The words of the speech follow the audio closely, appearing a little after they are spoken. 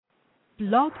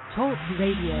Blog Talk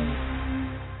Radio.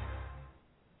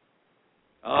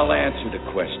 I'll answer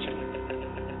the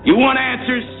question. You want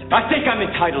answers? I think I'm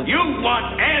entitled. You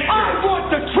want answers? I want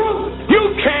the truth!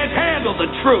 You can't handle the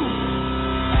truth!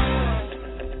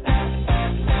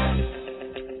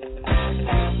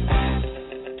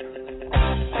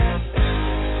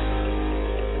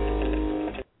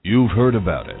 You've heard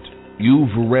about it.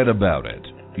 You've read about it.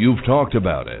 You've talked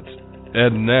about it.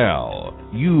 And now,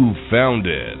 you've found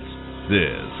it.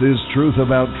 This is Truth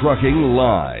About Trucking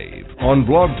Live on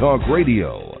Blog Talk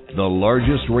Radio, the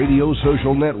largest radio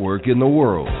social network in the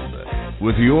world,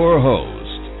 with your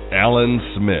host, Alan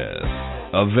Smith,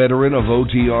 a veteran of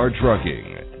OTR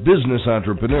trucking, business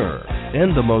entrepreneur,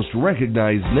 and the most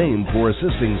recognized name for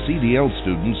assisting CDL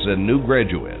students and new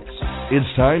graduates.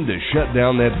 It's time to shut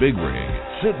down that big rig,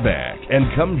 sit back,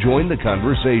 and come join the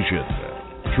conversation.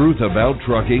 Truth About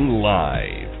Trucking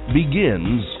Live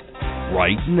begins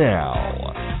right now.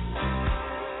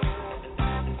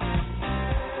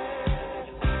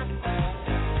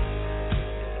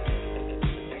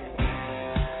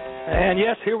 And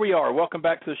yes, here we are. Welcome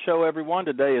back to the show, everyone.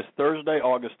 Today is Thursday,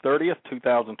 August 30th,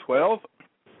 2012,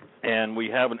 and we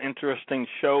have an interesting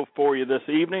show for you this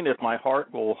evening, if my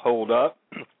heart will hold up.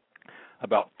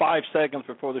 About 5 seconds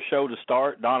before the show to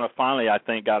start, Donna finally, I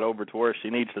think, got over to where she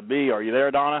needs to be. Are you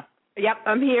there, Donna? Yep,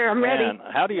 I'm here. I'm ready. And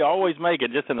how do you always make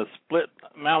it just in a split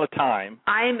amount of time?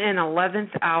 I'm an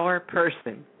 11th hour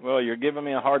person. Well, you're giving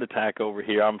me a heart attack over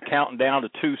here. I'm counting down to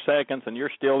 2 seconds, and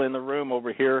you're still in the room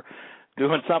over here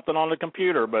doing something on the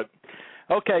computer. But,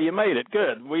 okay, you made it.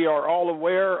 Good. We are all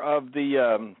aware of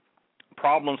the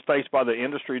problems faced by the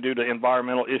industry due to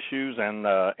environmental issues and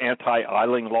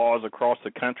anti-idling laws across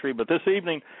the country. But this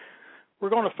evening, we're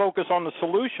going to focus on the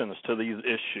solutions to these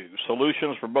issues,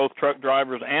 solutions for both truck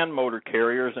drivers and motor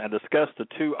carriers, and discuss the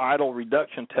two idle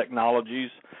reduction technologies,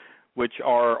 which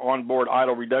are onboard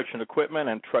idle reduction equipment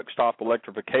and truck stop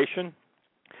electrification.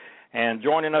 And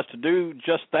joining us to do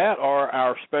just that are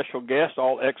our special guests,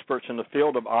 all experts in the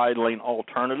field of idling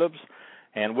alternatives.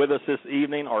 And with us this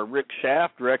evening are Rick Schaff,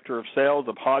 Director of Sales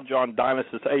of Hodjon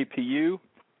Dynasis APU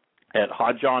at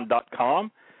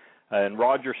hodjon.com, and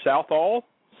Roger Southall,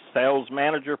 Sales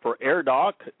Manager for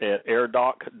AirDoc at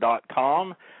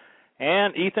airdoc.com,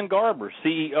 and Ethan Garber,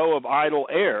 CEO of Idle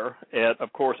Air at,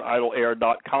 of course,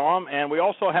 idleair.com. And we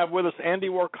also have with us Andy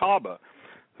Warkaba,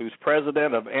 who's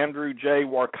president of Andrew J.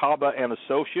 Warkaba and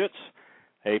Associates,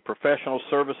 a professional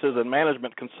services and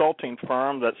management consulting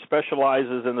firm that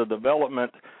specializes in the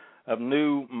development of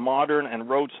new modern and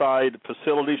roadside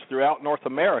facilities throughout North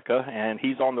America, and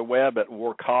he's on the web at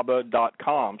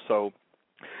warkaba.com. So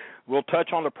we'll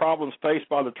touch on the problems faced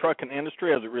by the trucking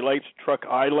industry as it relates to truck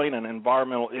idling and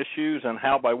environmental issues, and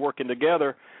how by working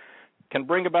together can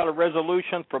bring about a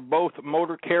resolution for both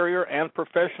motor carrier and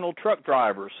professional truck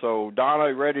drivers. So, Donna,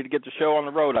 you ready to get the show on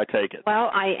the road, I take it?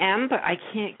 Well, I am, but I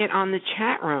can't get on the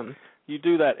chat room. You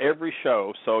do that every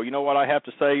show, so you know what I have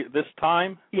to say this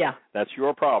time? Yeah. That's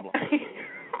your problem.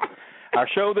 Our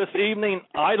show this evening,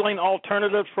 Idling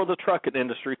Alternatives for the Trucking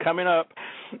Industry, coming up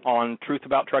on Truth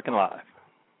About Trucking Live.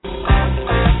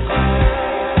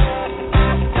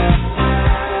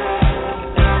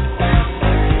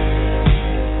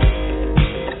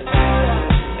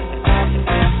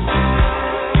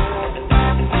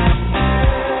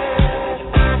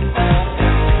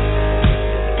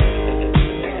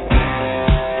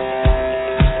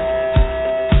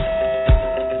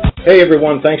 Hey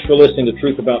everyone, thanks for listening to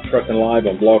Truth About Trucking Live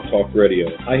on Blog Talk Radio.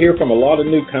 I hear from a lot of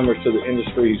newcomers to the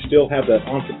industry who still have that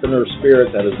entrepreneur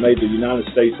spirit that has made the United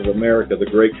States of America the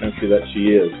great country that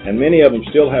she is. And many of them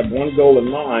still have one goal in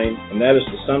mind, and that is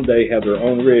to someday have their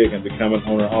own rig and become an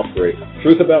owner-operator.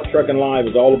 Truth About Trucking Live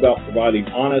is all about providing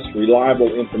honest,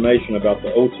 reliable information about the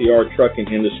OTR trucking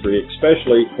industry,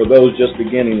 especially for those just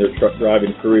beginning their truck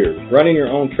driving careers. Running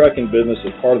your own trucking business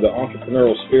is part of the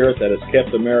entrepreneurial spirit that has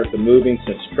kept America moving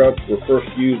since trucks were first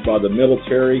used by the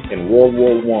military in World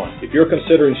War I. If you're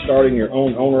considering starting your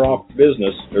own owner-op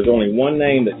business, there's only one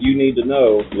name that you need to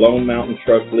know: Lone Mountain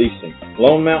Truck Leasing.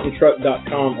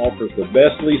 LoneMountainTruck.com offers the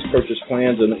best lease purchase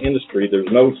plans in the industry.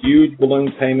 There's no huge balloon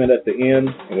payment at the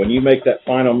end, and when you make that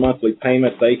final monthly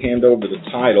payment, they hand over the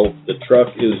title. The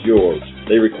truck is yours.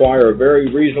 They require a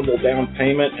very reasonable down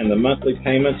payment, and the monthly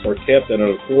payments are kept at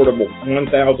an affordable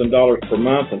 $1,000 per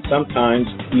month, and sometimes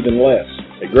even less.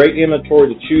 A great inventory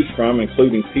to choose from,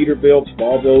 including Peterbilts,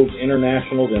 Volvos,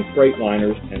 Internationals, and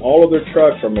Freightliners, and all of their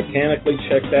trucks are mechanically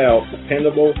checked out,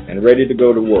 dependable, and ready to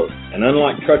go to work. And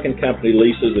unlike trucking company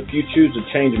leases, if you choose to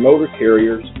change motor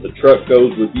carriers, the truck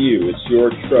goes with you. It's your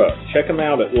truck. Check them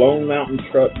out at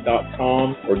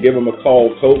LoneMountainTruck.com or give them a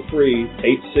call toll-free,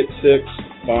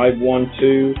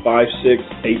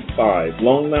 866-512-5685.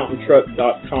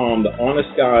 LoneMountainTruck.com, the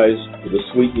honest guys with the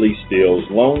sweet lease deals.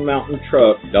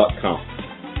 LoneMountainTruck.com.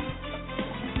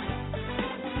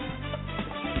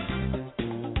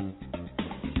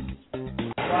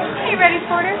 Hey, ready,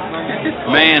 Porter?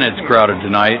 Man, it's crowded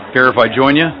tonight. Care if I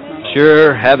join you?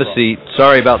 Sure, have a seat.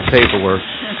 Sorry about the paperwork.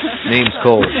 Name's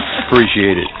Cole.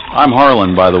 Appreciate it. I'm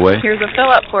Harlan, by the way. Here's a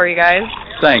fill-up for you guys.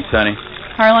 Thanks, honey.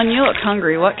 Harlan, you look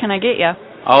hungry. What can I get you?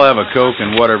 I'll have a Coke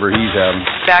and whatever he's having.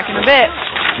 Back in a bit.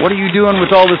 What are you doing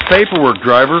with all this paperwork,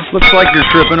 driver? Looks like you're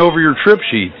tripping over your trip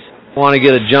sheets. Want to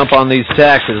get a jump on these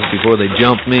taxes before they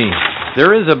jump me.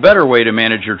 There is a better way to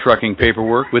manage your trucking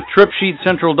paperwork. With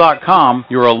TripSheetCentral.com,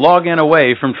 you're a login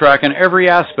away from tracking every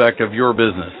aspect of your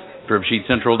business.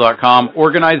 TripSheetCentral.com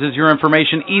organizes your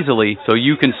information easily so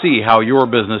you can see how your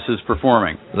business is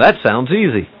performing. That sounds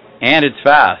easy. And it's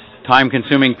fast.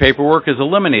 Time-consuming paperwork is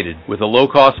eliminated with a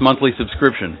low-cost monthly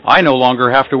subscription. I no longer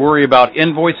have to worry about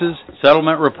invoices,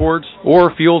 settlement reports,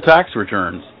 or fuel tax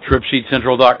returns.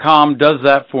 TripSheetCentral.com does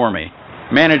that for me.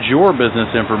 Manage your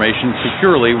business information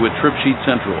securely with TripSheet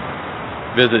Central.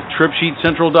 Visit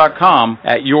TripSheetCentral.com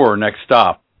at your next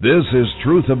stop. This is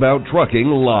Truth About Trucking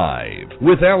Live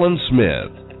with Alan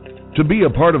Smith. To be a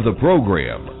part of the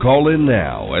program, call in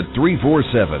now at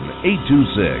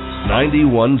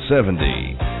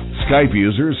 347-826-9170. Skype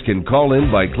users can call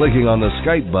in by clicking on the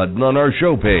Skype button on our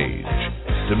show page.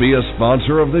 To be a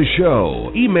sponsor of the show,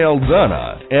 email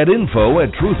Donna at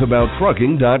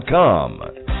info@truthabouttrucking.com.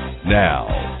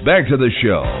 Now, back to the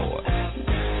show.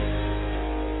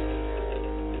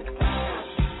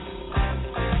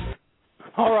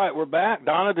 All right, we're back.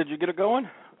 Donna, did you get it going?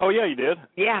 Oh, yeah, you did.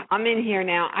 Yeah, I'm in here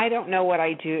now. I don't know what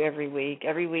I do every week.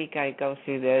 Every week I go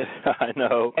through this. I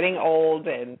know. Getting old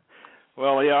and...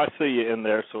 Well, yeah, I see you in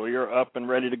there, so you're up and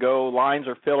ready to go. Lines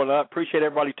are filling up. Appreciate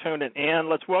everybody tuning in.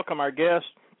 Let's welcome our guest,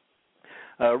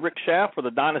 Rick Schaff for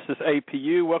the Dynasis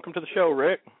APU. Welcome to the show,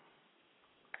 Rick.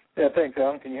 Yeah, thanks,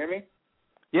 Alan. Can you hear me?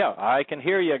 Yeah, I can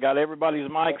hear you. I got everybody's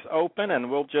mics open, and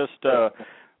we'll just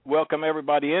welcome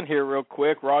everybody in here real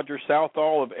quick. Roger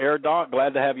Southall of AirDoc,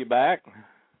 glad to have you back.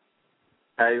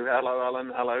 Hey, hello,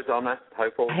 Alan. Hello, Donna.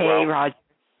 Hope all's Hey, well. Roger.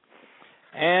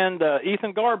 And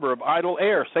Ethan Garber of Idle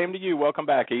Air. Same to you. Welcome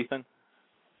back, Ethan.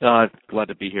 Glad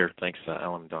to be here. Thanks,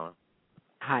 Alan and Donna.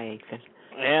 Hi, Ethan.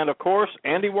 And, of course,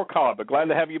 Andy Warkaba. Glad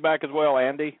to have you back as well,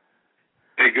 Andy.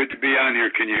 Hey, good to be on here.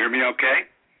 Can you hear me okay?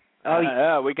 Oh,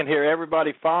 yeah, we can hear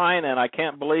everybody fine, and I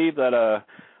can't believe that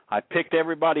I picked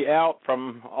everybody out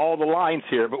from all the lines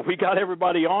here, but we got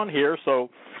everybody on here, so,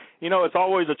 you know, it's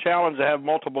always a challenge to have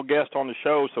multiple guests on the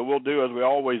show, so we'll do as we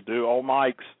always do. All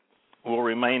mics will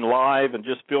remain live, and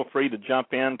just feel free to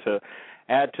jump in to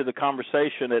add to the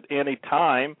conversation at any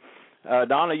time.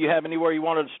 Donna, you have anywhere you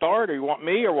wanted to start, or you want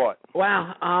me, or what?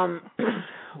 Wow.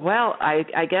 Well,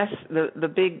 I guess the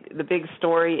big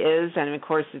story is, and of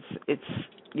course it's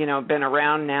you know been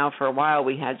around now for a while.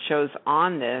 We had shows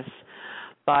on this,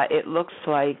 but it looks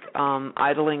like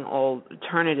idling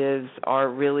alternatives are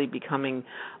really becoming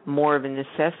more of a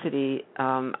necessity.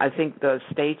 I think the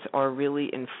states are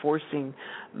really enforcing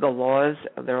the laws.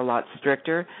 They're a lot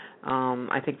stricter.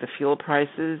 I think the fuel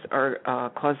prices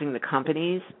are causing the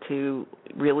companies to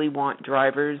really want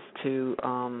drivers to,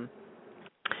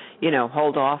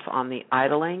 hold off on the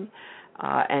idling.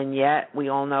 And yet we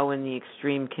all know in the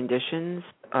extreme conditions,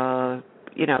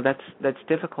 that's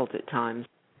difficult at times.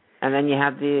 And then you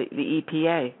have the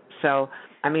EPA. So,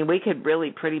 I mean, we could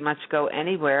really pretty much go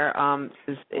anywhere.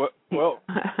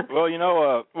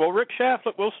 Rick Schaff,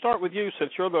 we'll start with you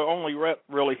since you're the only rep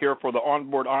really here for the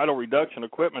onboard idle reduction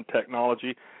equipment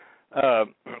technology.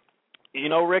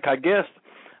 Rick, I guess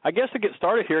to get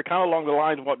started here, kind of along the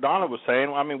lines of what Donna was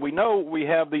saying, I mean, we know we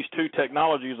have these two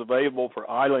technologies available for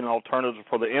idling alternatives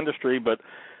for the industry, but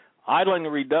idling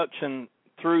reduction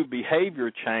through behavior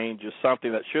change is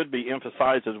something that should be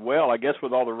emphasized as well. I guess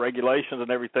with all the regulations and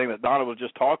everything that Donna was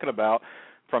just talking about,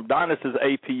 from Dynasis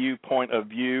APU point of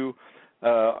view,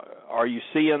 are you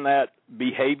seeing that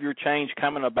behavior change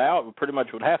coming about? We pretty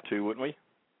much would have to, wouldn't we?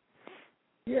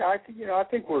 Yeah, I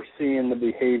think we're seeing the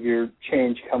behavior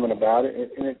change coming about,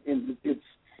 and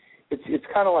it's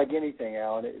kind of like anything,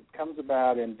 Alan. It comes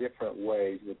about in different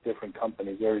ways with different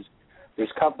companies. There's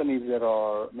companies that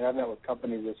are. I mean, I've met with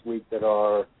companies this week that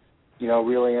are,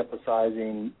 really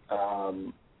emphasizing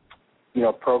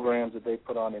programs that they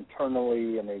put on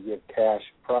internally, and they give cash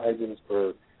prizes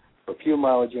for fuel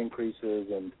mileage increases,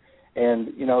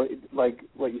 and like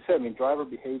what you said, driver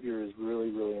behavior is really,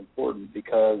 really important,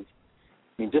 because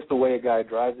just the way a guy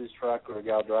drives his truck or a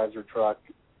gal drives her truck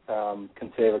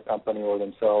can save a company or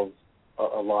themselves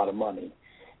a lot of money.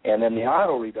 And then the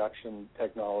idle reduction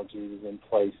technology is in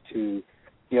place to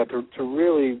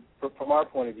really, from our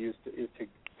point of view, is to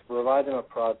provide them a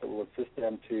product that will assist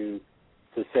them to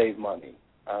save money.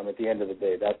 At the end of the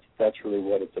day, that's really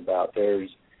what it's about. There's,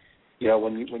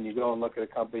 when you go and look at a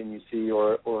company and you see,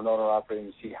 or an owner operating,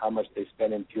 you see how much they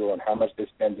spend in fuel and how much they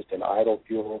spend just in idle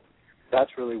fuel. That's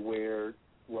really where,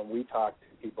 when we talk to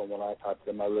people, when I talk to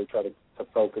them, I really try to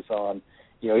focus on,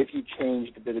 if you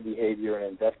changed a bit of behavior and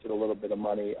invested a little bit of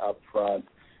money up front,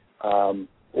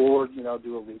 or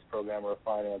do a lease program or a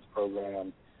finance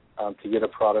program to get a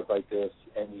product like this,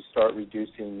 and you start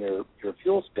reducing your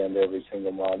fuel spend every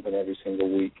single month and every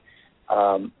single week,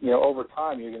 over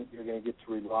time you're going to get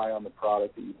to rely on the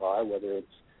product that you buy, whether it's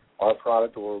our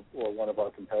product or one of our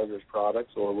competitors'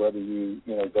 products, or whether you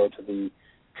go to the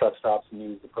truck stops and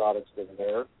use the products that are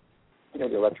there,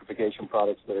 the electrification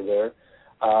products that are there.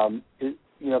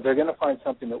 They're going to find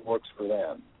something that works for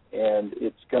them, and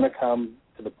it's going to come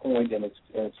to the point, and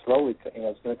it's slowly,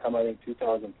 it's going to come, I think,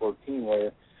 2014,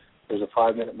 where there's a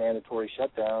 5-minute mandatory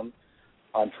shutdown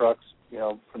on trucks,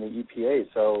 from the EPA.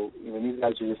 So these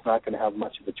guys are just not going to have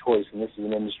much of a choice, and this is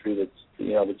an industry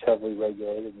that's heavily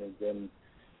regulated and has been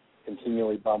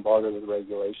continually bombarded with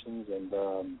regulations,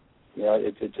 and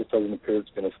it just doesn't appear it's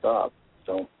going to stop.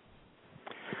 So.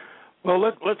 Well,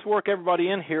 let's work everybody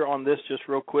in here on this just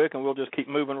real quick, and we'll just keep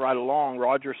moving right along.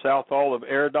 Roger Southall of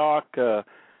AirDoc,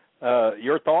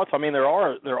 your thoughts? There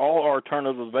are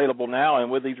alternatives available now,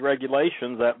 and with these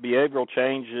regulations, that behavioral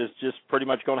change is just pretty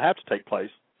much going to have to take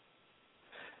place.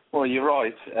 Well, you're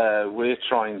right. We're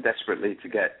trying desperately to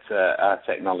get our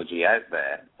technology out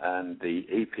there, and the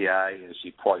EPA, as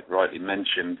you quite rightly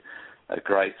mentioned, are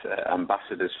great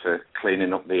ambassadors for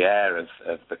cleaning up the air of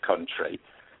the country.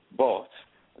 But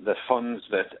the funds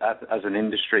that, as an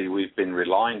industry, we've been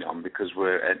relying on, because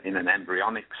we're in an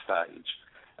embryonic stage,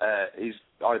 is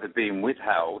either being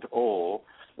withheld or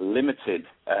limited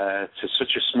to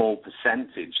such a small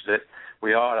percentage that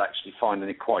we are actually finding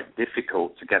it quite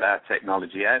difficult to get our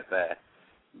technology out there.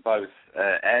 Both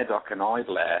AirDoc and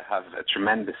Idle Air have a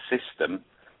tremendous system,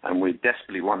 and we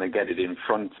desperately want to get it in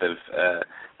front of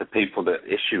the people that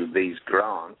issue these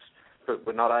grants, but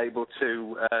we're not able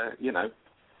to,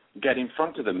 get in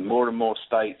front of them. More and more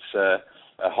states are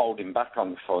holding back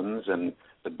on the funds, and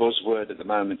the buzzword at the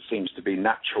moment seems to be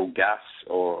natural gas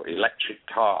or electric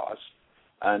cars.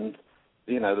 And,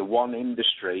 the one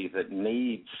industry that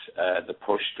needs the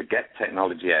push to get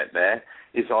technology out there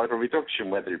is idle reduction,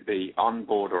 whether it be on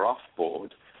board or off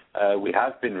board. We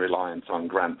have been reliant on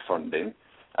grant funding,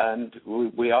 and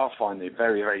we are finding it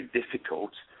very, very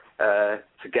difficult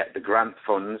to get the grant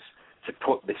funds to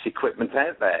put this equipment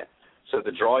out there. So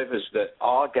the drivers that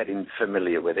are getting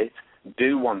familiar with it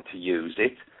do want to use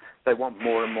it. They want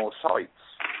more and more sites,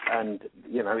 and,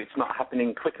 it's not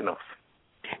happening quick enough.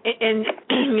 And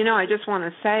I just want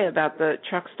to say about the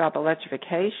truck stop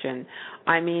electrification,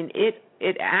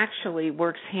 it actually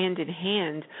works hand in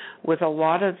hand with a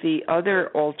lot of the other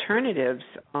alternatives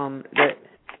that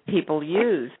people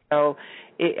use. So,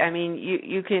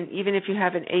 you can, even if you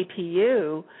have an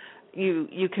APU,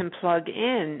 you can plug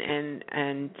in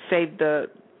and save the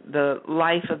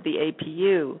life of the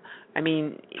APU.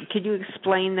 Could you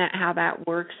explain how that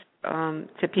works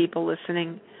to people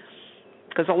listening?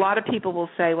 Because a lot of people will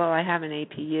say, well, I have an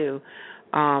APU,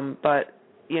 but,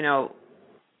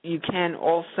 you can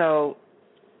also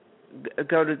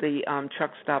go to the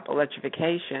truck stop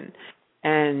electrification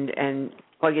and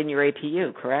plug in your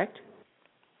APU, correct?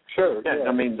 Sure.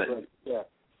 Yeah,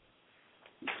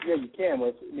 Yeah, you can.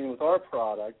 With our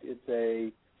product, it's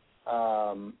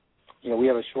we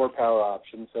have a shore power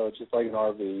option, so it's just like an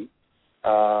RV.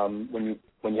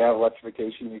 When you have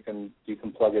electrification, you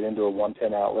can plug it into a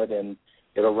 110 outlet, and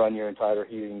it'll run your entire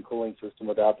heating and cooling system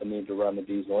without the need to run the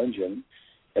diesel engine.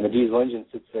 And the diesel engine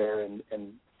sits there and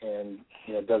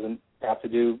doesn't have to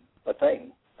do a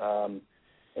thing. And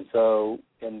so,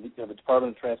 the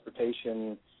Department of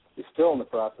Transportation is still in the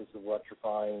process of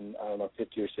electrifying,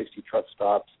 50 or 60 truck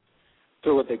stops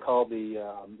through what they call the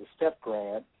STEP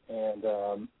grant. And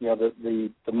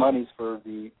the monies for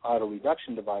the idle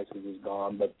reduction devices is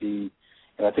gone, but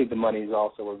and I think the monies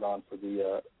also were gone for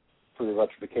the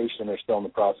electrification. They're still in the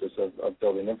process of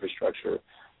building infrastructure.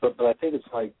 But I think it's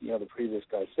like the previous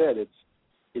guy said.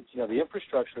 It's the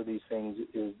infrastructure of these things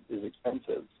is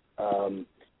expensive.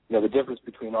 the difference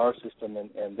between our system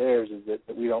and theirs is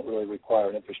that we don't really require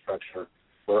an infrastructure.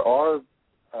 Where our,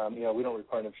 we don't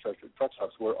require an infrastructure at truck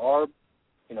stops. Where our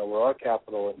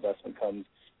capital investment comes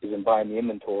is in buying the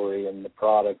inventory and the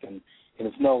product, and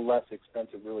it's no less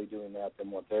expensive really doing that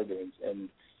than what they're doing. And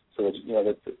so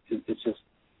it's just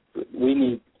we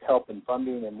need help in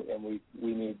funding, and we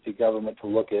need the government to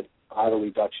look at idle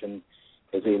reduction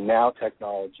as a now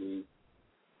technology,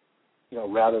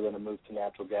 rather than a move to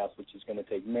natural gas, which is going to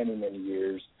take many, many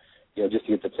years, just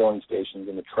to get the filling stations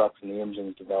and the trucks and the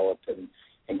engines developed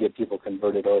and get people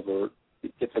converted over,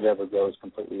 if it ever goes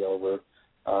completely over.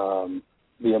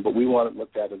 But we want it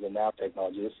looked at as a now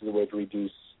technology. This is a way to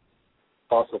reduce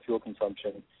fossil fuel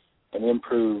consumption and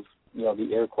improve, the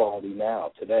air quality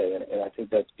now, today. And I think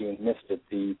that's being missed at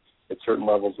certain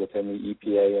levels within the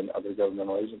EPA and other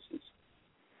governmental agencies.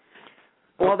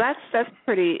 Well, that's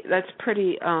pretty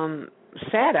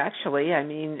sad, actually. I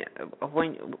mean,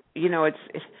 when it's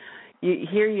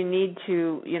you need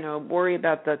to worry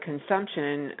about the consumption,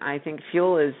 and I think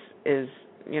fuel is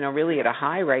really at a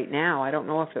high right now. I don't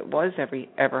know if it was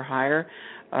ever higher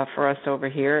for us over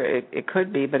here. It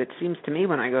could be, but it seems to me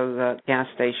when I go to the gas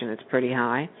station, it's pretty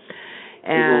high.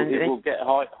 And it will get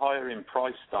higher in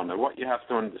price, Donna. What you have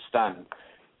to understand,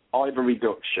 idle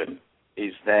reduction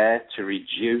is there to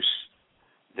reduce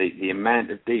the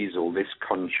amount of diesel this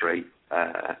country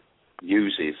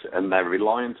uses, and they're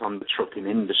reliant on the trucking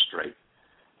industry.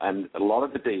 And a lot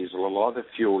of the diesel, a lot of the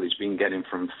fuel is being getting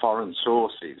from foreign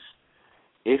sources.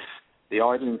 If the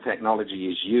idling technology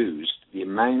is used, the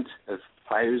amount of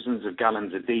thousands of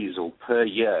gallons of diesel per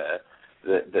year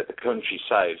that the country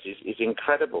saves is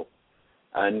incredible.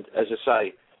 And as I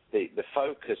say, the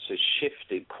focus has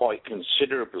shifted quite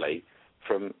considerably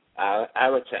from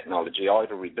our technology,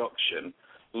 idle reduction,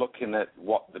 looking at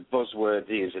what the buzzword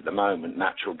is at the moment,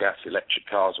 natural gas, electric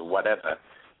cars or whatever,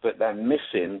 but they're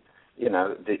missing,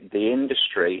 the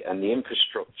industry and the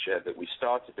infrastructure that we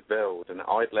started to build, and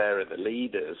Idler are the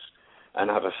leaders and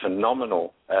have a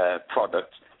phenomenal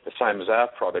product, the same as our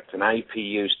product, and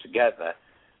APUs together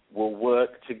will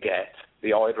work to get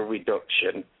the idle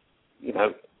reduction,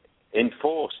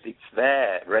 enforced. It's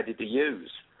there, ready to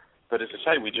use. But as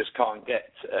I say, we just can't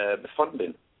get the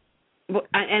funding. Well,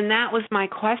 and that was my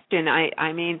question.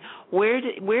 I mean, where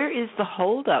is the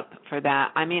holdup for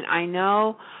that? I mean, I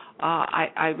know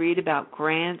I read about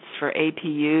grants for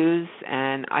APUs,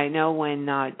 and I know when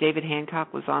David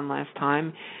Hancock was on last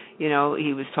time, he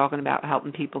was talking about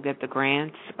helping people get the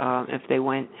grants if they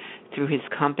went through his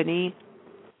company.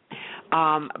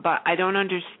 But I don't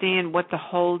understand what the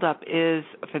holdup is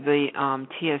for the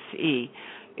TSE.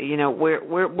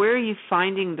 Where are you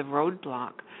finding the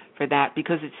roadblock for that?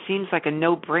 Because it seems like a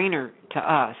no-brainer to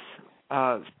us.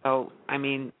 So, I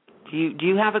mean, do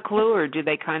you have a clue, or do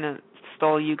they kind of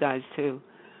stall you guys too?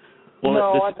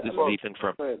 Well, this is Ethan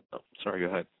from. Oh, sorry, go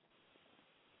ahead.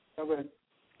 Go ahead.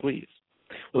 Please.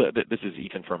 Well, this is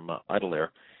Ethan from Idle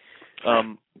Air.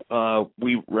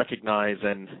 We recognize,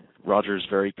 and Roger's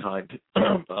very kind,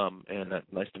 and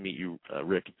nice to meet you,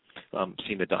 Rick.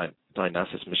 Seen the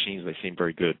Dynasis machines; they seem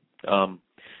very good.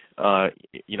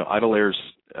 Idle Airs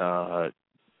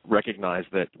recognize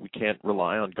that we can't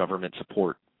rely on government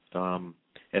support, and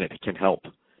it can help,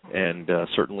 and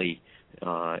certainly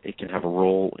it can have a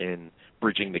role in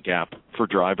bridging the gap for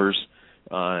drivers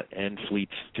and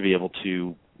fleets to be able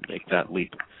to make that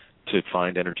leap to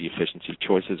find energy efficiency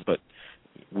choices. But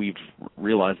we've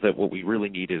realized that what we really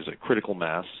need is a critical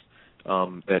mass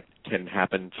that can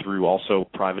happen through also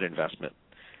private investment.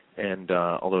 And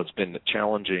although it's been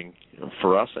challenging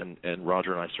for us, and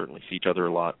Roger and I certainly see each other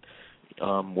a lot,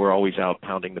 we're always out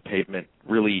pounding the pavement,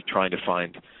 really trying to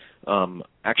find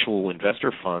actual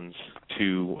investor funds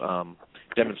to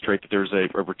demonstrate that there's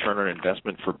a return on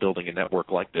investment for building a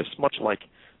network like this, much like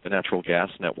the natural gas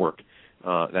network,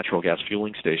 natural gas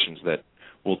fueling stations that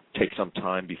will take some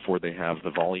time before they have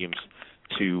the volumes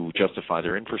to justify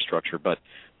their infrastructure. But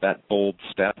that bold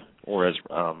step, or as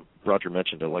Roger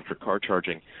mentioned, electric car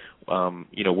charging,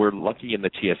 we're lucky in the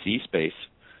TSE space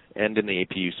and in the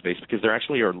APU space because there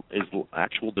actually is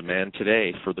actual demand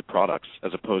today for the products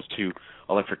as opposed to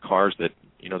electric cars that,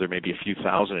 there may be a few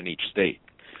thousand in each state.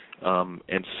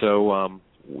 And so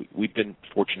we've been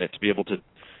fortunate to be able to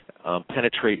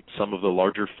penetrate some of the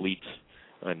larger fleets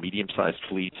and medium-sized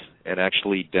fleets and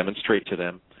actually demonstrate to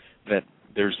them that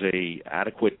there's a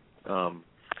adequate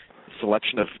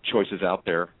selection of choices out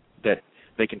there that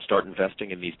they can start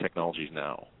investing in these technologies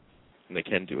now, and they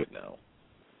can do it now.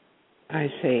 I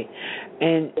see.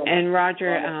 And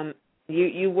Roger,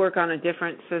 you work on a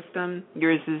different system.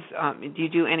 Yours is, do you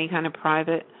do any kind of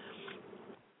private?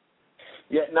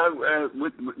 Yeah, no,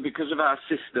 because of our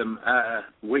system,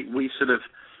 we sort of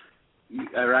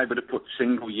are able to put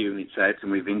single units out,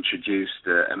 and we've introduced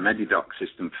a Medidoc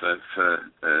system for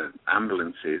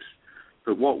ambulances.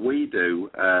 But what we do,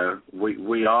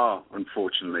 we are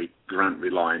unfortunately grant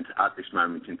reliant at this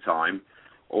moment in time,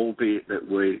 albeit that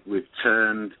we've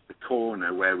turned the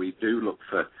corner where we do look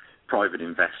for private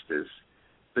investors.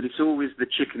 But it's always the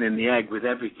chicken and the egg with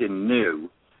everything new,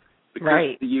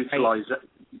 because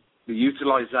the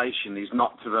utilization is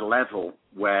not to the level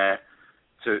where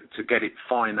to get it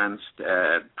financed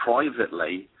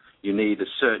privately, you need a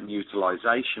certain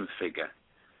utilization figure.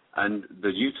 And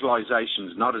the utilization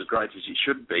is not as great as it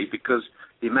should be because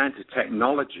the amount of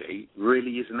technology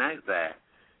really isn't out there.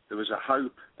 There was a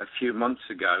hope a few months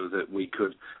ago that we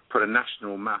could put a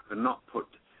national map and not put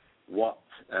what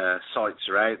sites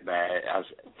are out there as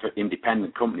for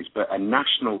independent companies, but a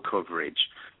national coverage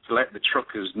to let the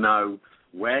truckers know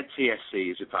where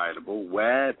TSC is available,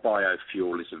 where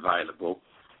biofuel is available,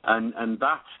 and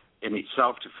that in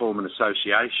itself to form an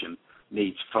association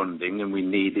needs funding, and we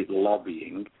needed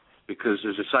lobbying, because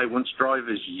as I say, once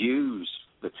drivers use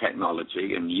the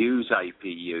technology and use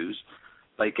APUs,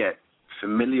 they get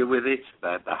familiar with it,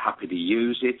 they're happy to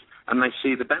use it, and they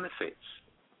see the benefits.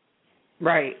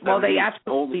 Right. Well, they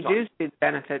absolutely do see the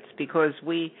benefits because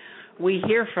we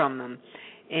hear from them.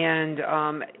 And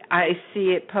I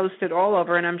see it posted all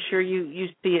over, and I'm sure you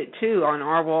see it too on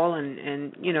our wall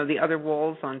and the other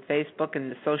walls on Facebook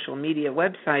and the social media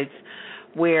websites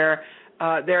where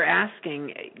they're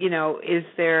asking, is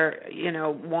there,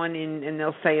 one in, and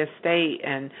they'll say a state,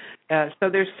 and so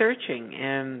they're searching.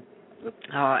 And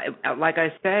like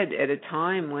I said, at a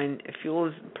time when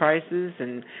fuel prices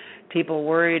and people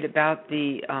worried about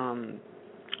the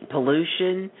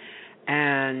pollution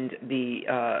and the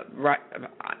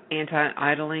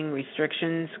anti-idling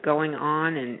restrictions going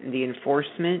on and the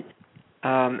enforcement,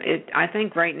 I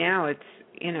think right now it's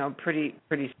pretty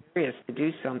serious to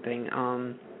do something.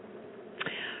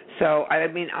 So I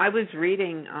mean, I was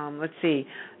reading. Let's see,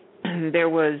 there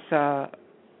was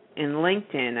in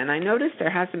LinkedIn, and I noticed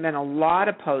there hasn't been a lot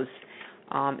of posts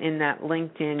in that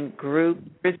LinkedIn group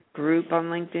on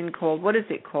LinkedIn called, what is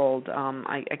it called?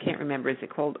 I can't remember. Is it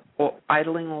called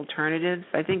Idling Alternatives?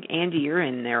 I think, Andy, you're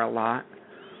in there a lot.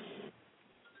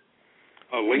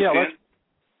 LinkedIn?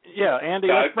 Yeah, Andy,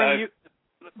 let's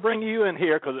bring you in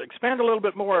here, because expand a little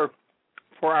bit more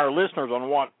for our listeners on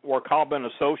what Cobham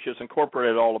Associates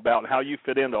Incorporated all about and how you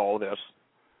fit into all this.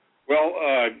 Well,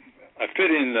 I fit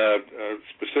in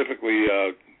specifically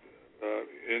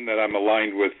in that I'm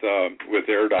aligned with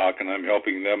AirDoc, and I'm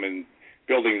helping them in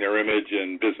building their image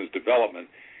and business development.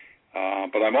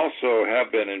 But I'm also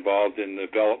have been involved in the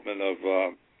development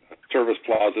of service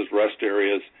plazas, rest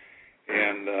areas,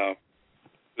 and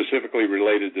specifically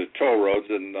related to toll roads.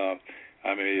 And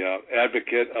I'm a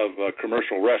advocate of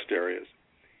commercial rest areas.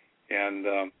 And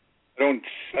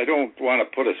I don't want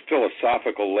to put a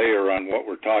philosophical layer on what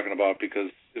we're talking about because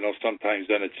sometimes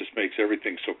then it just makes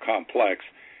everything so complex.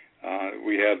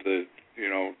 We have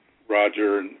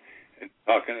Roger and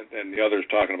the others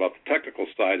talking about the technical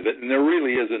side of it, and there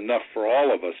really is enough for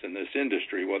all of us in this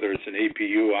industry, whether it's an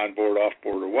APU, onboard,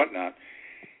 offboard, or whatnot.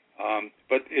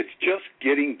 But it's just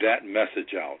getting that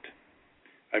message out.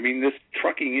 I mean, this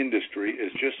trucking industry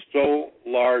is just so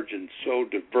large and so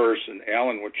diverse, and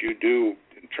Alan, what you do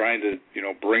in trying to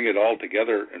bring it all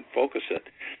together and focus it,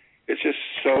 it's just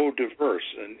so diverse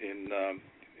in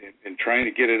trying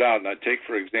to get it out. And I take,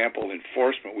 for example,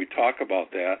 enforcement. We talk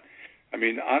about that. I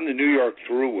mean, on the New York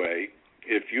Thruway,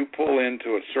 if you pull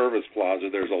into a service plaza,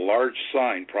 there's a large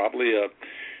sign, probably a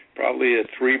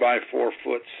 3 by 4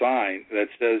 foot sign that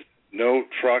says "No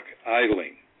truck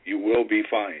idling. You will be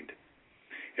fined."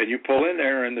 And you pull in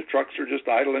there, and the trucks are just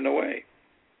idling away.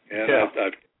 And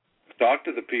I've talked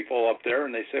to the people up there,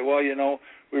 and they say, well,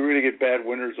 we really get bad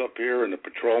winters up here, and the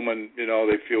patrolmen,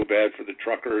 they feel bad for the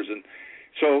truckers. And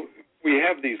so we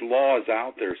have these laws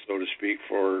out there, so to speak,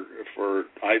 for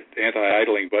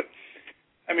anti-idling, but,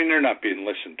 I mean, they're not being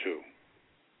listened to.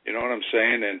 You know what I'm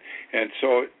saying? And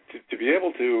so to be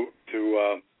able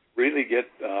to really get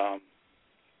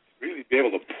really be able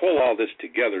to pull all this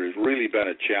together has really been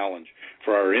a challenge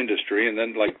for our industry. And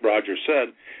then, like Roger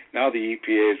said, now the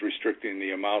EPA is restricting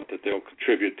the amount that they'll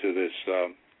contribute to this,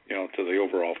 to the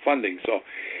overall funding. So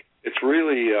it's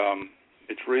really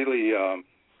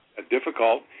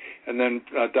difficult. And then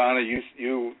Donna,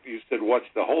 you said, what's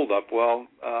the holdup? Well,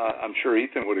 I'm sure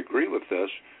Ethan would agree with this.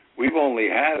 We've only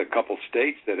had a couple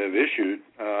states that have issued,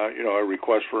 a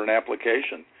request for an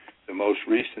application. The most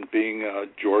recent being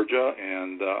Georgia,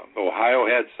 and Ohio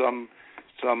had some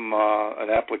an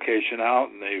application out,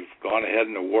 and they've gone ahead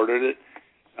and awarded it,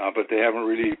 but they haven't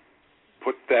really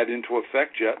put that into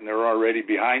effect yet, and they're already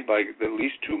behind by at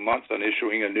least 2 months on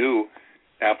issuing a new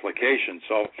application.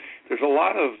 So there's a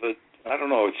lot of, I don't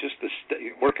know, it's just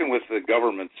working with the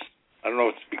governments. I don't know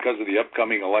if it's because of the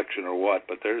upcoming election or what,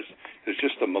 but there's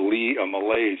just a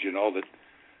malaise, you know, that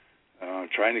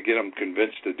trying to get them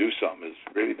convinced to do something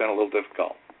has really been a little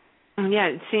difficult. Yeah,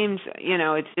 it seems, you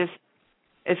know,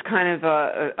 it's kind of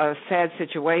a sad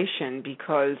situation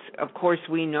because, of course,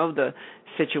 we know the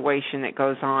situation that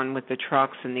goes on with the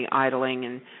trucks and the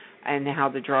idling and how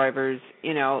the drivers,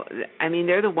 you know, I mean,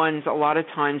 they're the ones a lot of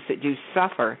times that do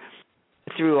suffer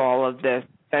through all of this,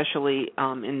 especially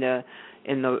in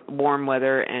the warm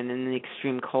weather and in the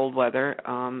extreme cold weather.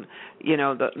 You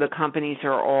know, the companies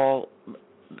are all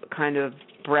kind of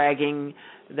bragging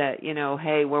that, you know,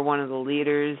 hey, we're one of the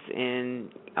leaders in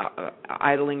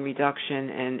idling reduction,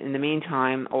 and in the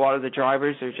meantime, a lot of the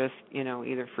drivers are just, you know,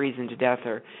 either freezing to death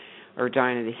or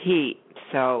dying of the heat.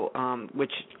 So,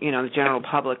 which, you know, the general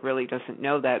public really doesn't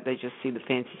know that. They just see the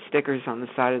fancy stickers on the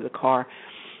side of the car,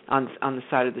 on the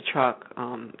side of the truck,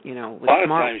 you know. With a lot of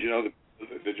times, you know,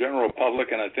 the general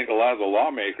public, and I think a lot of the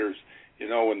lawmakers, you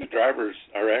know, when the drivers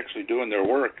are actually doing their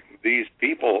work, these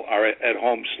people are at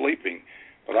home sleeping.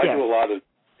 But I do a lot of,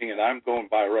 and I'm going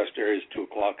by rest areas 2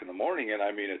 o'clock in the morning, and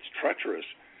I mean, it's treacherous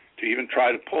to even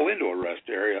try to pull into a rest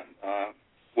area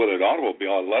with an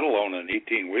automobile, let alone an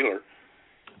 18-wheeler.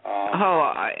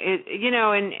 You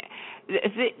know, and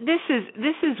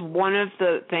this is one of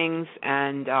the things,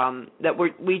 and that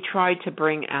we tried to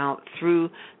bring out through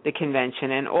the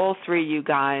convention, and all three of you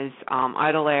guys,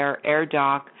 Idle Air,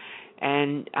 AirDoc,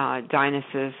 and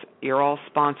Dynasis, you're all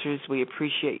sponsors. We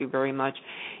appreciate you very much,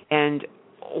 and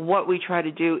what we try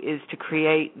to do is to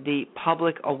create the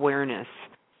public awareness.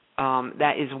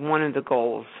 That is one of the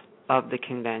goals of the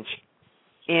convention.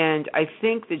 And I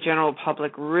think the general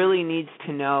public really needs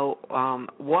to know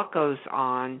what goes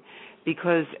on,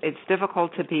 because it's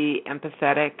difficult to be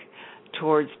empathetic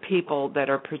towards people that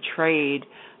are portrayed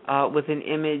with an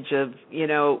image of, you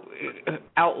know,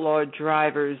 outlawed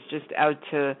drivers just out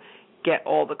to get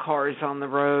all the cars on the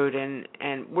road. And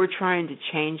we're trying to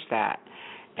change that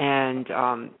and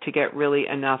to get really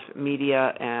enough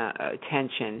media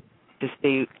attention to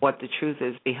see what the truth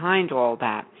is behind all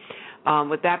that.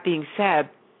 With that being said,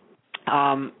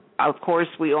 of course,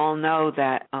 we all know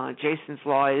that Jason's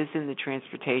Law is in the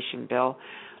transportation bill.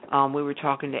 We were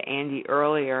talking to Andy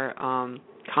earlier.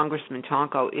 Congressman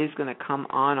Tonko is going to come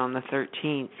on the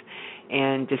 13th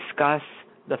and discuss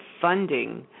the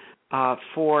funding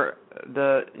for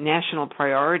the national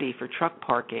priority for truck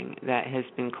parking that has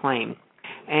been claimed.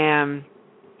 And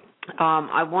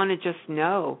I want to just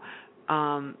know,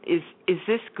 is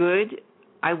this good?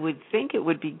 I would think it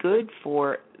would be good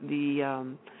for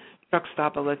the truck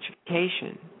stop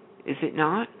electrification. Is it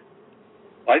not?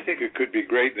 I think it could be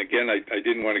great. And again, I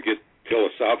didn't want to get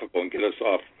philosophical and get us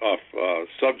off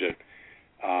subject,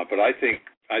 but I think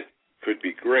it could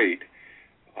be great.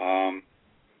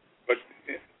 But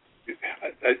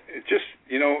it just,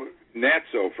 you know,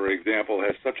 NATSO, for example,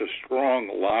 has such a strong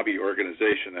lobby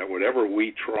organization that whatever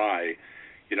we try,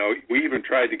 you know, we even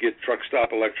tried to get truck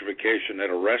stop electrification at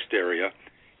a rest area,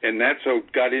 and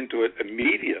NATSO got into it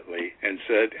immediately and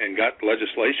said, and got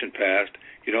legislation passed,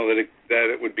 you know, that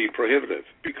it would be prohibitive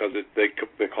because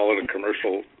they call it a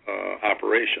commercial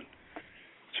operation.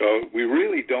 So we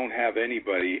really don't have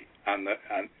anybody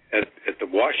at the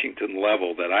Washington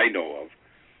level that I know of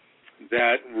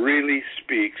that really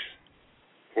speaks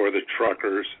for the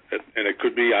truckers, and it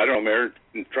could be, I don't know,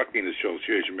 American Trucking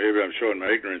Association, maybe I'm showing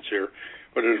my ignorance here,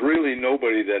 but there's really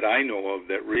nobody that I know of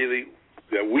that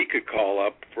we could call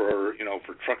up for, you know,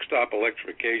 for truck stop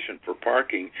electrification, for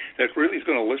parking, that really is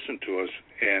going to listen to us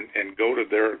and go to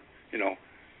their, you know,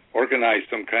 organize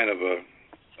some kind of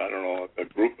a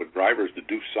group of drivers to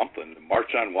do something, to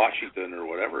march on Washington or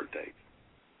whatever it takes.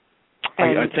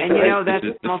 And you know, that's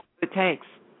most of it takes.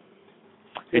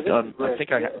 This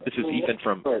is Ethan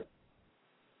from.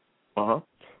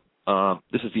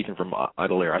 This is Ethan from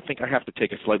Idle Air. I think I have to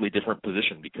take a slightly different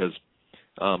position because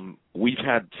we've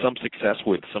had some success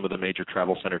with some of the major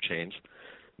travel center chains,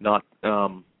 not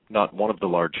one of the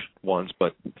large ones,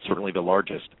 but certainly the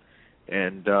largest.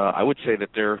 And I would say that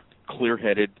they're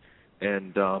clear-headed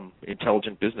and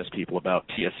intelligent business people about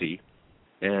TSE,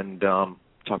 and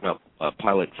talking about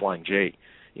Pilot Flying J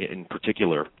in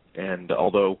particular. And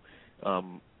although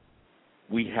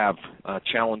we have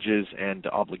challenges and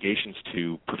obligations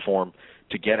to perform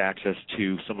to get access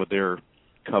to some of their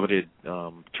coveted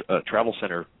travel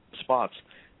center spots,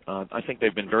 I think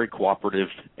they've been very cooperative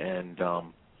and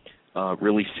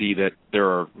really see that there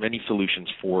are many solutions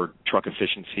for truck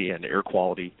efficiency and air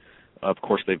quality. Of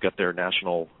course, they've got their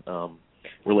national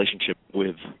relationship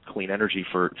with clean energy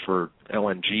for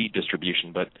LNG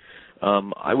distribution, but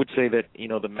I would say that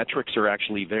the metrics are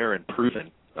actually there and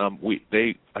proven.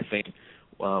 They, I think,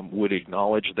 would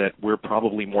acknowledge that we're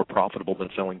probably more profitable than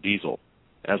selling diesel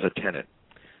as a tenant.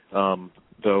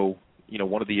 Though,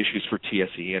 one of the issues for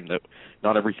TSE, and that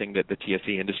not everything that the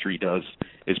TSE industry does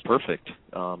is perfect.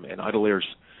 And Idle Air's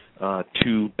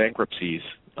 2 bankruptcies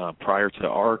prior to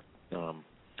our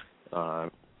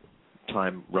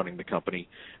time running the company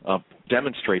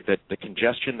demonstrate that the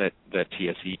congestion that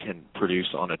TSE can produce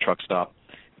on a truck stop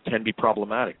can be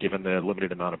problematic given the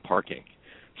limited amount of parking.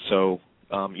 So,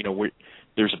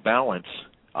 there's a balance.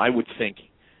 I would think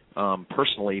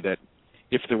personally that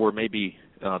if there were maybe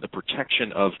the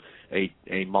protection of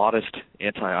a modest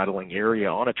anti-idling area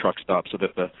on a truck stop so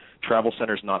that the travel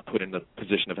center is not put in the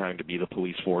position of having to be the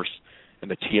police force and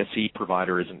the TSE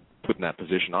provider isn't put in that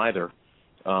position either,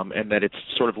 and that it's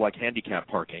sort of like handicap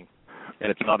parking, and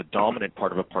it's not a dominant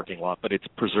part of a parking lot, but it's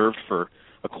preserved for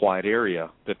a quiet area,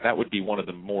 that would be one of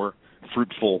the more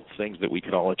fruitful things that we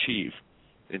could all achieve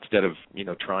instead of,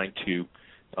 trying to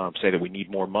say that we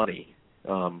need more money,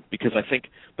 because I think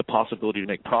the possibility to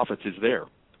make profits is there.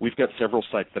 We've got several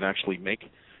sites that actually make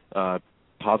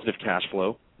positive cash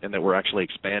flow and that we're actually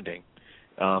expanding,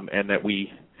 and that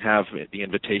we have the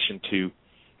invitation to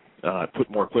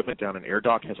put more equipment down. And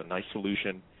AirDoc has a nice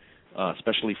solution,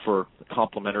 especially for a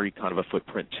complementary kind of a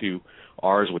footprint to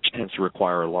ours, which tends to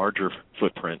require a larger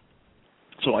footprint.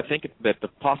 So I think that the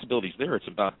possibility's there. It's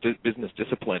about business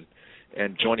discipline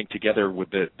and joining together with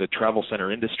the travel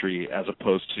center industry as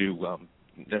opposed to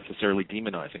necessarily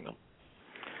demonizing them.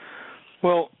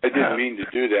 Well, I didn't mean to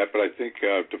do that, but I think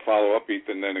to follow up,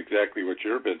 Ethan, then exactly what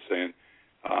you've been saying,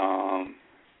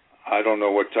 I don't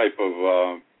know what type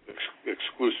of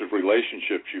exclusive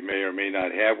relationships you may or may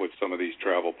not have with some of these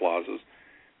travel plazas,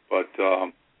 but,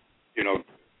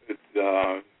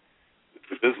 the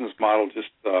business model just,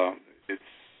 I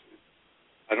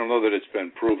don't know that it's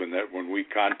been proven that when we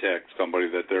contact somebody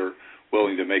that they're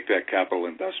willing to make that capital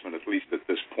investment, at least at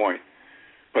this point.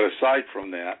 But aside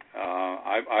from that,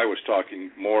 I was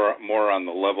talking more on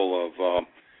the level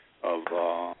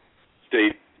of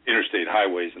interstate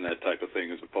highways and that type of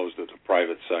thing, as opposed to the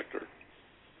private sector.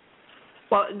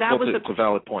 Well, it's a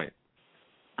valid point.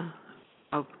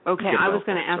 Oh, okay, I was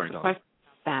going to ask a question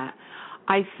about that.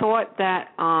 I thought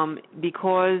that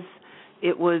because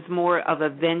it was more of a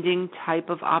vending type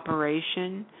of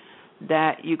operation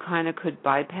that you kind of could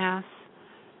bypass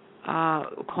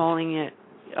calling it.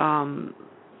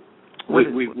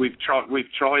 We've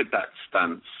tried that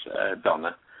stance,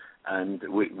 Donna, and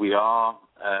we are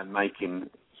making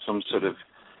some sort of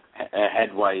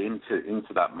headway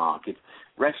into that market.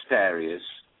 Rest areas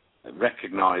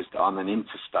recognised on an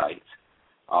interstate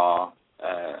are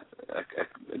a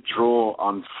draw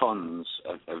on funds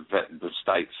of the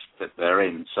states that they're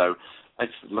in. So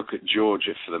let's look at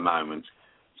Georgia for the moment.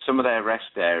 Some of their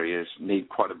rest areas need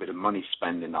quite a bit of money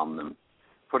spending on them.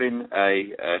 Putting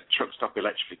a truck stop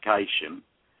electrification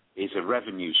is a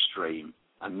revenue stream,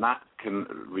 and that can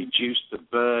reduce the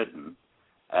burden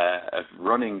of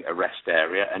running a rest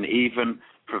area and even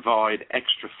provide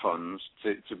extra funds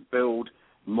to build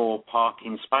more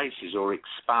parking spaces or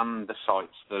expand the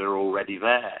sites that are already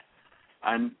there.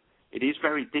 And it is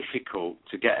very difficult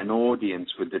to get an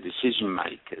audience with the decision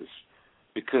makers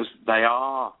because they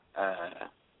are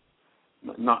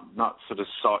not sort of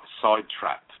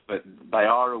sidetracked, but they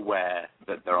are aware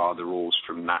that there are the rules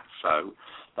from NATSO.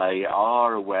 They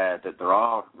are aware that there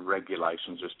are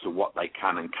regulations as to what they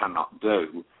can and cannot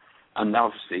do. And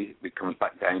obviously it comes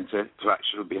back down to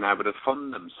actually being able to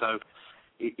fund them. So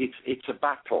it's a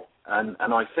battle. And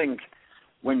I think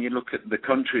when you look at the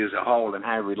country as a whole and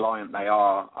how reliant they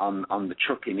are on the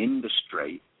trucking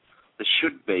industry, there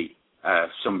should be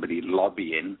somebody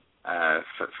lobbying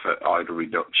for idle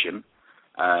reduction.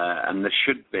 And there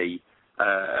should be,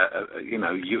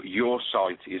 your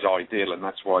site is ideal, and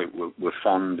that's why we're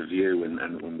fond of you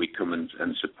and when we come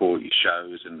and support your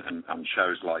shows and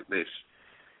shows like this.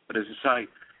 But as I say,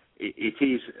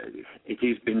 it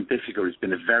has been difficult. It's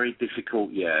been a very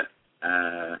difficult year,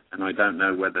 and I don't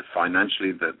know whether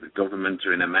financially the government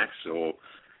are in a mess or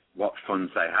what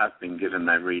funds they have been given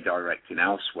they're redirecting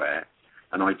elsewhere.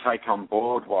 And I take on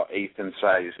board what Ethan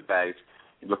says about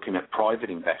looking at private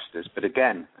investors. But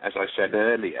again, as I said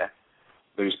earlier,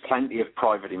 there's plenty of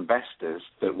private investors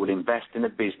that will invest in a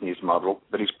business model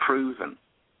that is proven.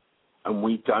 And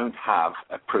we don't have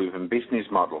a proven business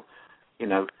model.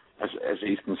 as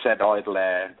Ethan said, Idle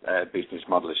Air business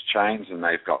model has changed and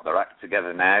they've got their act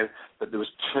together now. But there was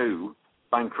 2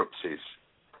 bankruptcies.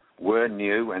 We're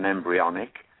new and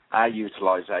embryonic. Our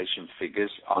utilisation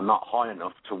figures are not high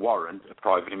enough to warrant a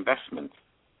private investment.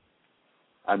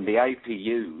 And the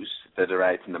APUs that are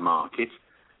out in the market,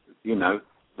 you know,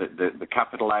 the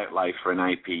capital outlay for an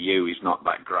APU is not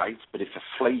that great, but if a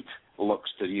fleet looks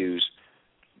to use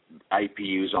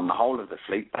APUs on the whole of the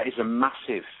fleet, that is a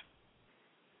massive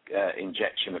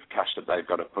injection of cash that they've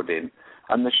got to put in.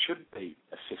 And there should be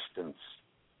assistance,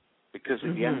 because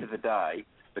at the end of the day,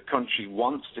 the country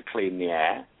wants to clean the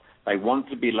air. They want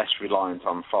to be less reliant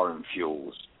on foreign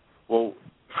fuels. Well,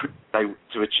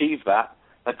 to achieve that,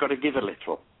 they've got to give a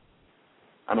little.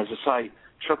 And as I say,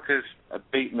 truckers are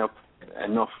beaten up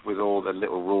enough with all the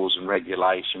little rules and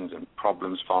regulations and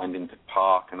problems finding to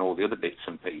park and all the other bits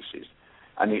and pieces.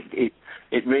 And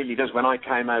it really does. When I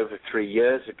came over 3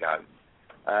 years ago,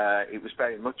 it was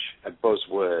very much a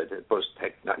buzzword,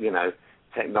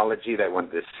 technology. They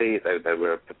wanted to see it. They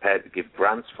were prepared to give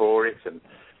grants for it. And,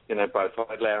 you know, both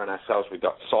Idle Air and ourselves, we've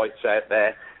got sites out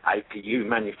there. APU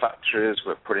manufacturers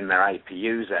were putting their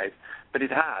APUs out. But it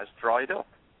has dried up.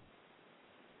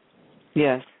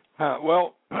 Yes.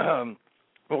 Well,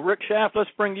 Rick Schaff, let's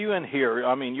bring you in here.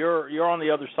 I mean, you're on the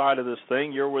other side of this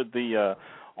thing. You're with the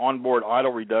onboard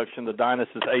idle reduction, the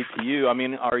Dynasis APU. I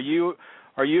mean,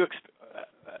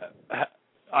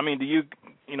 do you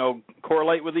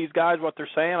correlate with these guys, what they're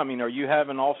saying? I mean, are you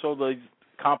having also the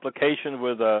complications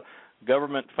with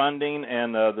government funding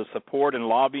and the support and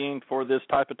lobbying for this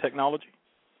type of technology?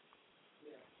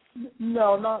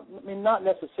 No, not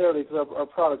necessarily, because our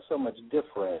product's so much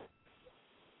different.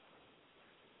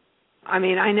 I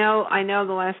mean, I know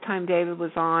the last time David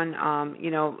was on,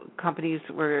 companies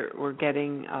were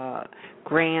getting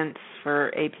grants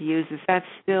for APUs. Is that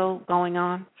still going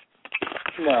on?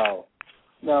 No.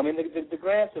 I mean, the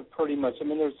grants have pretty much,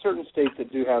 there's certain states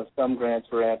that do have some grants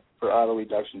for idle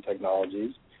reduction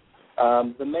technologies.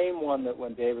 The main one that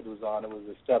when David was on, it was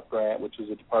a STEP grant, which was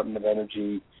a Department of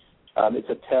Energy. It's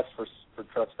a test for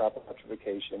truck stop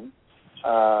electrification,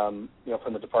 from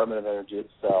the Department of Energy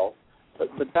itself.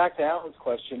 But back to Alan's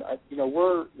question,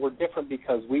 we're different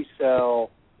because we sell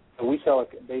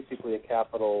basically a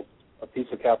piece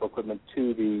of capital equipment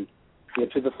to the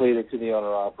fleet and to the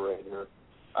owner operator.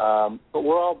 But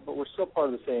we're still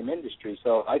part of the same industry,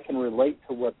 so I can relate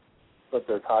to what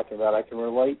they're talking about. I can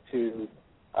relate to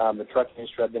the trucking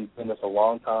industry. I've been doing this a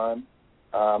long time.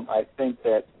 I think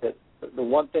that the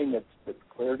one thing that's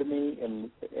clear to me,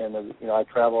 and I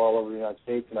travel all over the United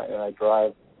States and I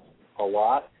drive a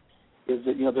lot, is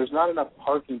that there's not enough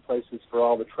parking places for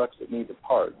all the trucks that need to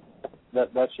park.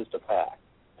 That's just a fact.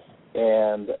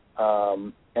 And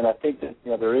I think that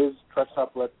there is truck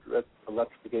stop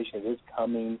electrification. It is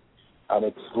coming.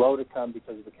 It's slow to come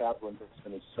because the capital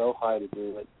investment is so high to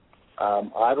do it.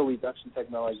 Idle reduction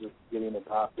technologies are getting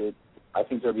adopted. I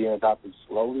think they're being adopted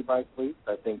slowly by fleets.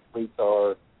 I think fleets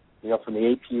are, from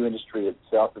the APU industry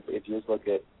itself, if you just look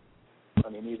at,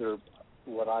 either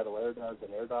what Idle Air does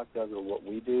and AirDoc does or what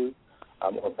we do,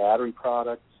 or battery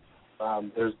products.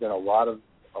 There's been a lot of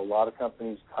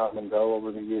companies come and go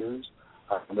over the years.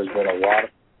 There's been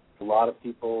a lot of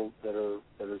people that are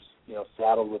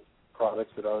saddled with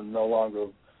products that are no longer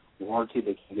warranty.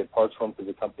 They can get parts from because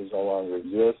the companies no longer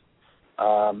exist.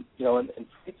 And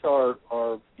fleets are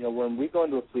when we go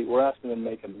into a fleet, we're asking them to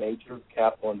make a major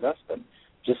capital investment,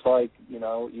 just like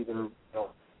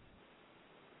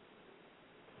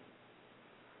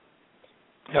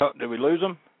Did we lose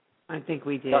them? I think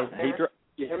we did.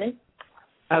 You hear me?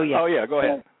 Oh, yeah. Oh, yeah, go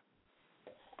ahead.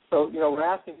 So, we're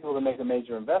asking people to make a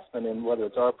major investment in whether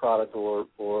it's our product or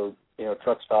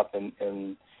truck stop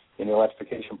and the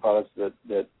electrification products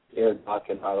that AirDoc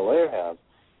and Idle Air have.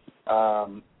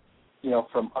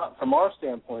 From our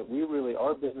standpoint,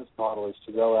 our business model is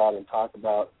to go out and talk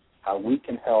about how we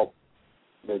can help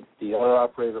the owner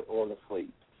operator or the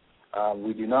fleet.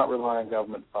 We do not rely on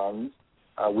government funds.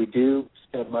 We do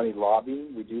spend money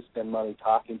lobbying. We do spend money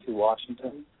talking to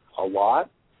Washington a lot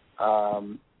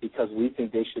because we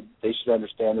think they should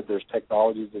understand that there's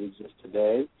technologies that exist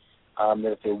today,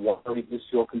 that if they want to reduce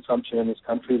fuel consumption in this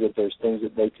country, that there's things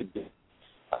that they could do.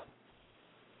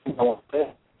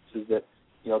 Is that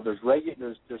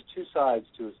there's two sides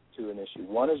to an issue.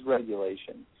 One is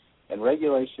regulation, and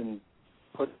regulation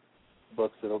puts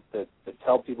books that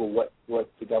tell people what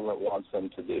the government wants them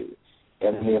to do,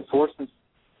 and the enforcement.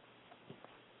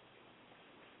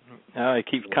 It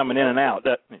keeps coming in and out.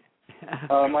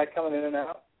 Am I coming in and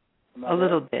out? A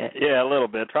little bit. Yeah, a little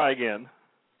bit. Try again.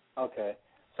 Okay.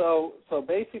 So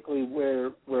basically, where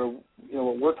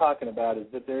what we're talking about is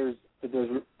that there's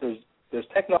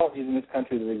technologies in this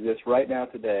country that exist right now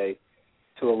today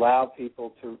to allow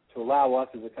people to allow us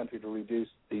as a country to reduce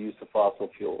the use of fossil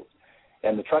fuels.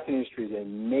 And the trucking industry is a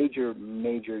major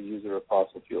user of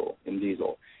fossil fuel in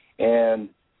diesel.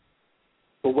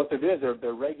 But what they're doing is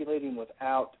they're regulating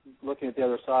without looking at the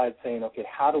other side, saying, okay,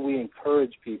 how do we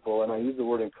encourage people? And I use the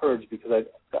word encourage because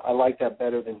I like that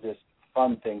better than just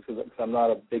fund things, because I'm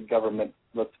not a big government,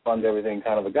 let's fund everything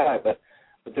kind of a guy. But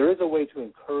there is a way to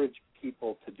encourage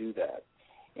people to do that.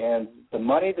 And the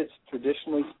money that's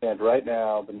traditionally spent right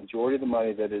now, the majority of the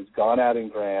money that has gone out in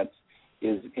grants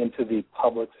is into the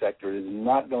public sector. It is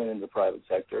not going into the private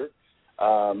sector.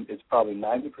 It's probably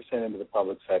 90% into the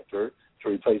public sector to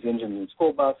replace engines in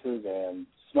school buses and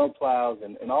snow plows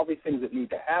and all these things that need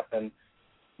to happen.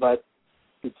 But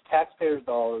it's taxpayers'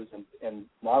 dollars, and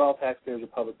not all taxpayers are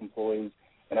public employees.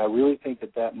 And I really think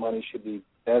that money should be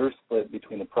better split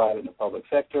between the private and the public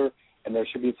sector. And there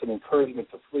should be some encouragement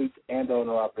to fleets and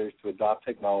owner-operators to adopt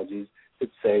technologies that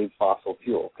save fossil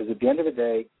fuel. Because at the end of the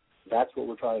day, that's what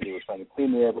we're trying to do. We're trying to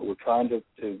clean the air, but we're trying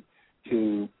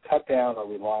to cut down our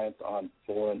reliance on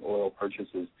foreign oil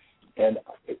purchases. And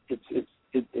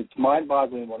it's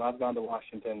mind-boggling when I've gone to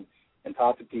Washington and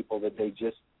talked to people that they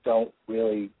just don't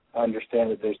really understand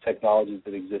that there's technologies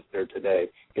that exist there today.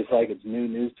 It's like it's new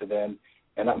news to them.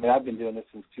 And I mean, I've been doing this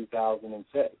since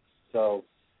 2006. So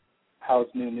how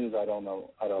it's new news, I don't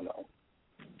know.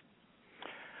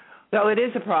 So it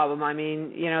is a problem. I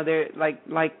mean, there, like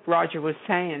Roger was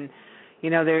saying,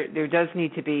 there does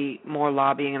need to be more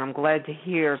lobbying, and I'm glad to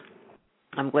hear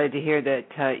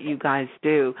that you guys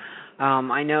do.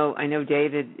 I know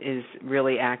David is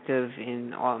really active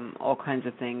in all kinds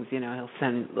of things. He'll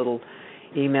send little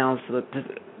emails with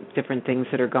different things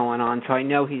that are going on. So I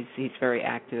know he's very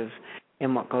active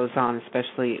in what goes on,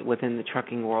 especially within the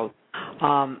trucking world.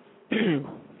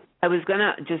 I was going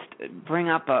to just bring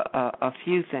up a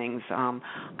few things.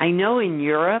 I know in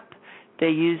Europe they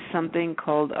use something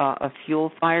called a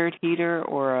fuel-fired heater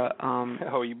or a...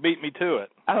 Oh, you beat me to it.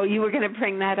 Oh, you were going to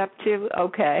bring that up too?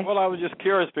 Okay. Well, I was just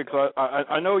curious because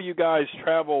I know you guys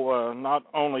travel not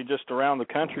only just around the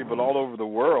country but all over the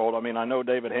world. I mean, I know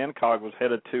David Hancock was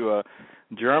headed to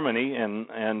Germany,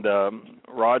 and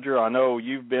Roger, I know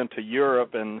you've been to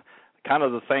Europe, and kind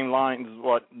of the same lines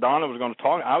what Donna was going to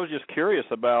talk. I was just curious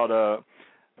about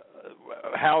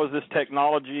how is this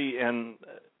technology and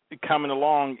coming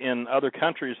along in other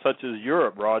countries such as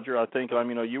Europe, Roger. I think,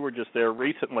 you were just there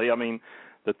recently. I mean,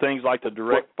 the things like the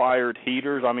direct-fired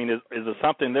heaters, I mean, is it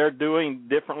something they're doing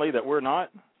differently that we're not?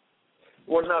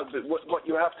 Well, no, but what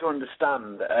you have to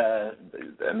understand,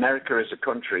 America as a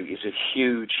country is a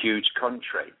huge, huge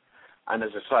country. And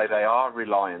as I say, they are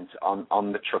reliant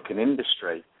on the trucking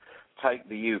industry. Take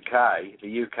the UK.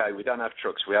 The UK, we don't have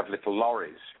trucks, we have little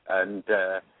lorries. And,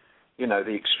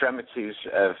 the extremities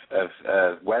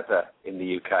of weather in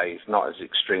the UK is not as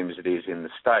extreme as it is in the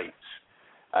States.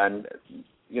 And,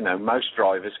 most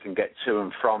drivers can get to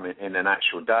and from it in an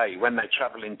actual day. When they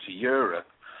travel into Europe,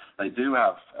 they do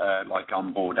have,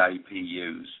 onboard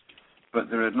APUs, but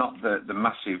there are not the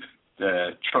massive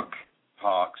truck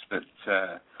parks that,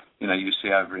 you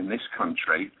see over in this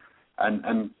country.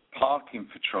 And parking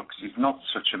for trucks is not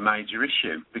such a major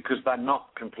issue because they're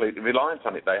not completely reliant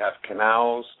on it. They have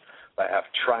canals, they have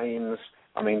trains.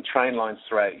 I mean, train lines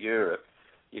throughout Europe.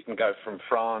 You can go from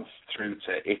France through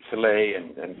to Italy,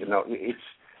 and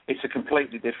it's a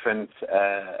completely different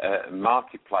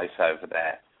marketplace over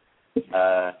there.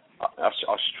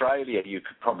 Australia, you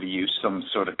could probably use some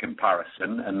sort of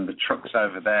comparison, and the trucks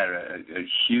over there are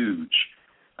huge.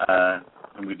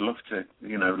 And we'd love to,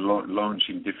 launch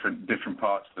in different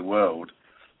parts of the world.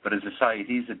 But as I say,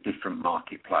 it is a different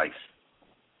marketplace.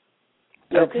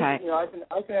 Yeah, okay. I think,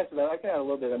 I can answer that. I can add a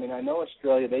little bit. I mean, I know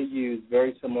Australia, they use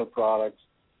very similar products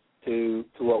to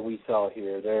what we sell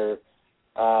here. They're,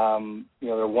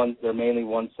 they're mainly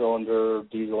one-cylinder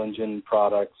diesel engine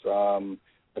products,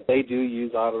 but they do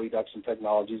use auto reduction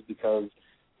technologies because,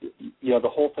 the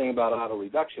whole thing about auto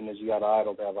reduction is you got to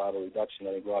idle to have auto reduction.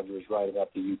 I think Roger was right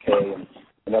about the UK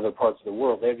and other parts of the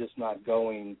world. They're just not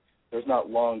going. There's not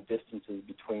long distances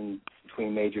between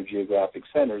major geographic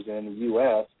centers. And in the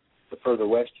U.S., the further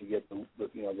west you get,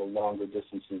 the longer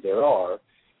distances there are.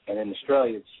 And in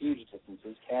Australia, it's huge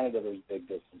distances. Canada, there's big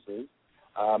distances.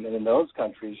 And in those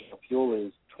countries, fuel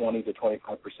is 20 to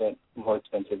 25% more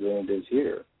expensive than it is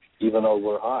here, even though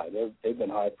we're high. They've been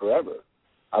high forever.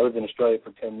 I lived in Australia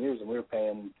for 10 years, and we were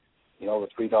paying, over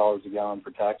 $3 a gallon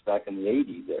for tax back in the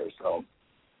 80s there. So,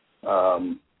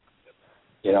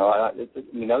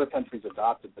 Other countries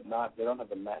adopt it, but they don't have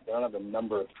the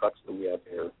number of trucks that we have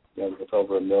here. With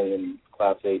over 1 million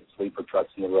Class 8 sleeper trucks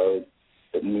in the road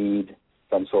that need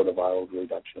some sort of viral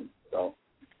reduction. So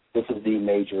this is the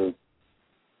major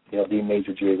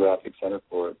geographic center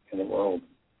for it in the world.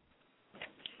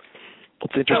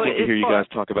 It's interesting to hear you guys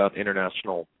talk about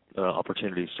international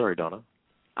opportunities. Sorry, Donna.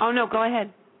 Oh, no, go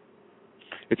ahead.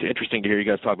 It's interesting to hear you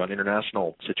guys talk about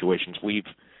international situations. We've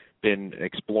been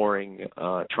exploring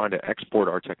trying to export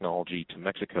our technology to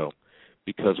Mexico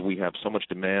because we have so much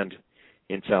demand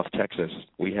in South Texas.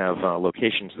 We have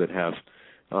locations that have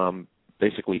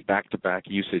basically back-to-back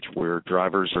usage where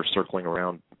drivers are circling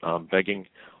around begging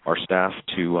our staff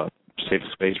to save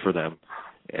space for them.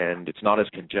 And it's not as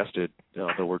congested,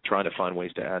 though we're trying to find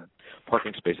ways to add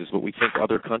parking spaces. But we think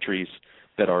other countries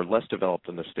that are less developed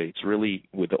than the States, really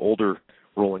with the older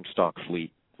rolling stock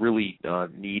fleet, really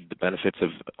need the benefits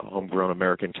of homegrown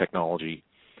American technology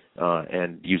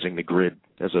and using the grid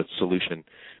as a solution,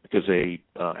 because a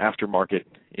aftermarket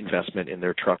investment in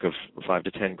their truck of $5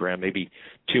 to $10 grand may be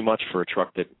too much for a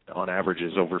truck that on average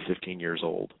is over 15 years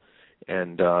old.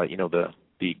 And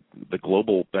the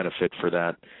global benefit for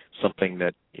that, something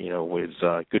that is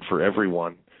good for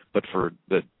everyone, but for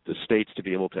the states to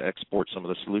be able to export some of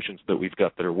the solutions that we've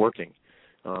got that are working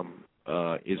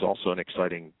is also an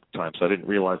exciting time. So I didn't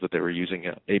realize that they were using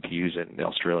APUs in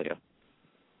Australia.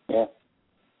 Yeah.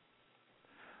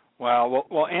 Wow.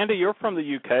 Well, Andy, you're from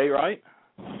the UK, right?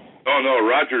 Oh, no,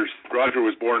 Roger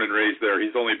was born and raised there.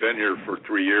 He's only been here for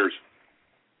 3 years.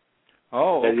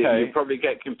 Oh, okay. You probably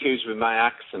get confused with my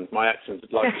accent. My accent's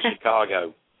like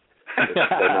Chicago.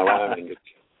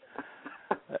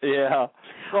 Yeah.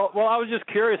 Well, I was just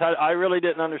curious. I really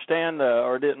didn't understand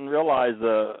or didn't realize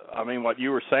what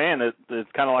you were saying.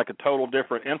 It's kind of like a total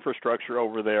different infrastructure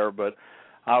over there. But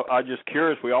I'm just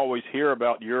curious. We always hear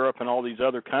about Europe and all these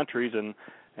other countries, and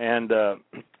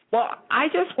well, I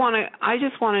just want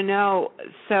to know.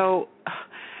 So,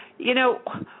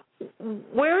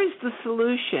 where is the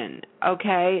solution?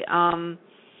 Okay.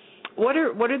 What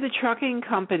are the trucking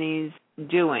companies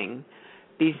doing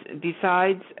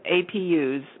besides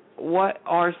APUs? What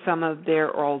are some of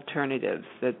their alternatives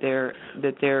that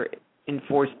they're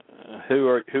enforced? Who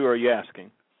are you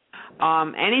asking?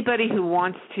 Anybody who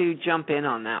wants to jump in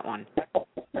on that one.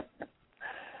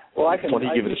 Well, I can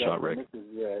give it a shot, Rick. This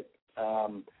is Rick.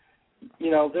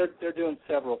 They're doing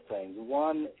several things.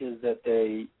 One is that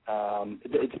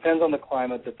it depends on the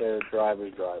climate that their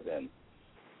drivers drive in.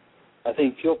 I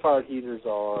think fuel-powered heaters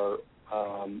are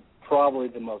probably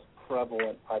the most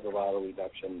prevalent hydroviral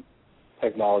reduction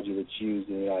technology that's used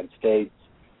in the United States.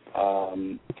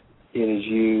 It is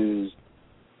used.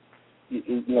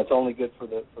 It's only good for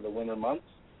the winter months.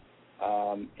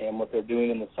 And what they're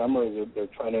doing in the summer is they're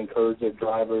trying to encourage their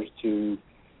drivers to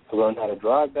learn how to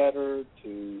drive better.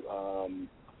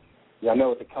 I met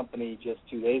with a company just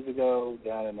 2 days ago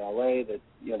down in LA that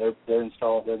they're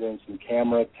doing some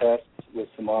camera tests with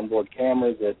some onboard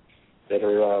cameras that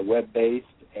are web-based,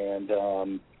 and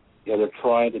they're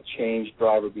trying to change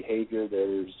driver behavior.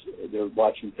 They're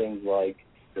watching things like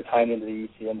they're tied into the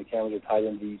ECM. The cameras are tied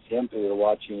into the ECM, so they're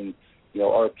watching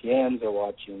RPMs. They're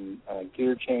watching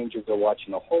gear changes. They're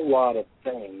watching a whole lot of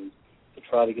things to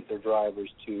try to get their drivers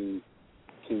to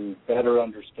better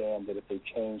understand that if they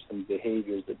change some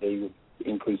behaviors that they would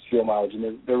increase fuel mileage.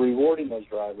 And they're rewarding those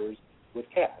drivers with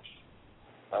cash.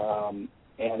 And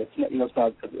it's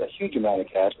not a huge amount of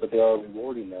cash, but they are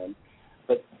rewarding them.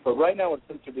 But right now what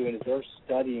they're doing is they're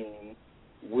studying,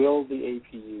 will the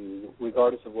APU,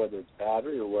 regardless of whether it's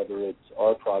battery or whether it's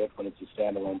our product when it's a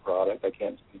standalone product, I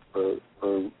can't speak for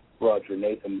Roger,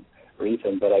 Nathan, or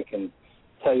Ethan, but I can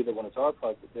tell you that when it's our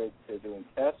product, they're doing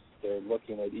tests. They're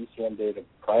looking at ECM data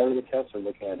prior to the test. They're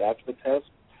looking at it after the test.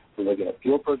 They're looking at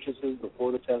fuel purchases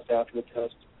before the test, after the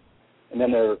test. And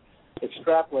then they're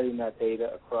extrapolating that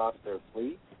data across their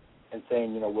fleet and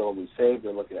saying, will we save?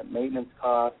 They're looking at maintenance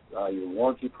costs, your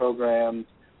warranty programs.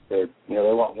 They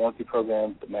want warranty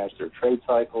programs that match their trade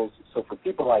cycles. So for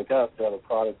people like us to have a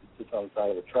product that sits on the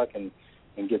side of a truck and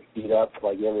gets beat up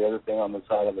like every other thing on the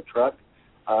side of a truck,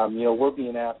 we're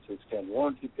being asked to extend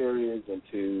warranty periods and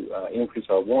to increase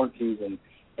our warranties.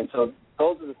 And so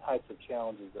those are the types of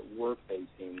challenges that we're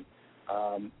facing.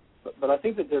 But I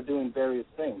think that they're doing various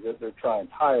things. They're trying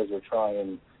tires. They're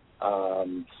trying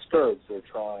skirts. They're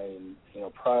trying,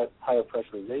 higher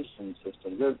pressurization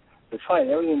systems. They're trying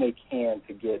everything they can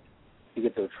to get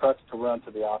their trucks to run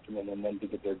to the optimum and then to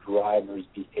get their drivers'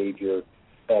 behavior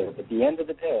better. But at the end of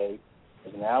the day,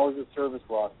 there's an hours of service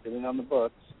loss sitting on the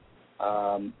books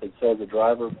that says the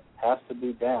driver has to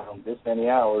be down this many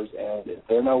hours, and if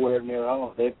they're nowhere near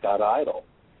home, they've got to idle.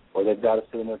 or they've got to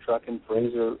sit in their truck and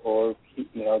freeze or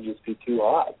just be too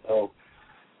hot. So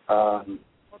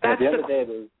at the end of the day,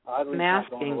 I'm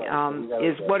asking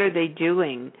is what are they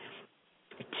doing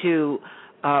to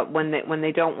when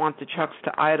they don't want the trucks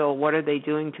to idle? What are they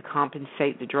doing to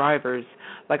compensate the drivers?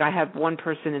 Like I have one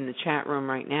person in the chat room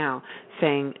right now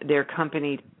saying their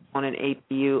company on an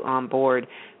APU on board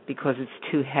because it's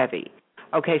too heavy.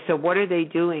 Okay, so what are they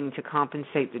doing to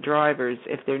compensate the drivers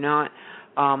if they're not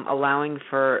allowing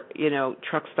for,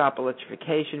 truck stop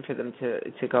electrification for them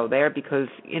to go there because,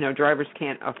 drivers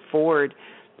can't afford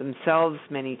themselves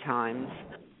many times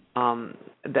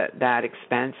that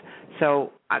expense.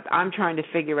 So I'm trying to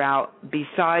figure out,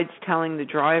 besides telling the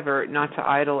driver not to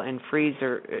idle and freeze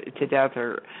or to death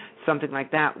or something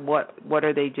like that, what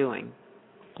are they doing?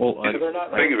 Well, it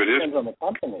depends on the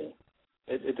company.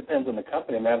 It depends on the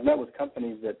company. I mean, I've met with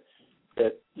companies that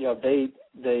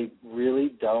they really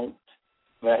don't.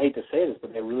 I mean, I hate to say this,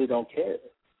 but they really don't care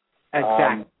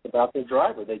about their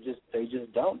driver. They just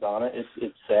don't, Donna.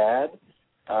 It's sad.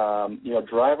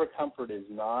 Driver comfort is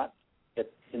not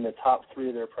in the top 3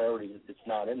 of their priorities. It's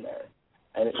not in there.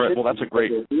 And it right. Well, that's a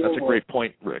great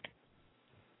point, Rick.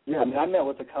 Yeah, I mean, I met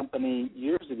with a company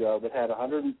years ago that had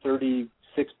 136%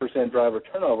 driver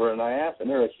turnover, and I asked them,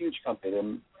 they're a huge company,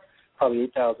 they're probably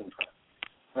 8,000 trucks.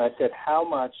 And I said, how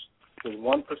much does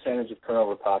 1% of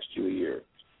turnover cost you a year?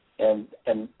 And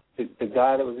the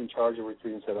guy that was in charge of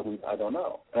recruiting said, I don't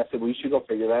know. And I said, well, you should go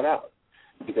figure that out.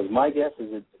 Because my guess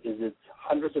is it's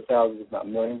hundreds of thousands, if not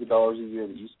millions of dollars a year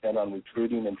that you spend on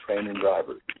recruiting and training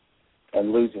drivers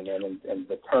and losing them, and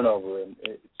the turnover is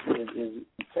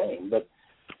insane. But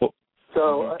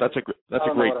that's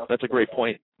a great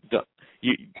point. The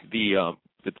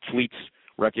fleets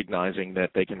recognizing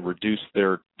that they can reduce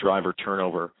their driver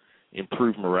turnover,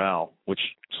 improve morale, which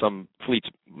some fleets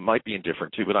might be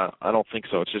indifferent to, but I don't think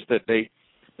so. It's just that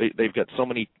they've got so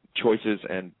many choices,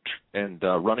 and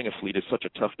running a fleet is such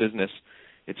a tough business.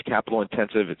 It's capital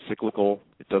intensive. It's cyclical.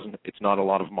 It's not a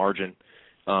lot of margin.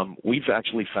 We've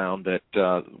actually found that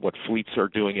what fleets are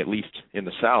doing, at least in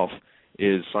the South,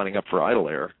 is signing up for Idle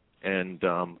Air, and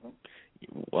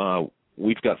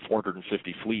we've got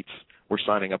 450 fleets. We're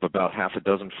signing up about half a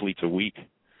dozen fleets a week,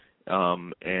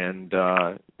 and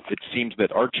it seems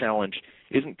that our challenge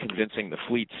isn't convincing the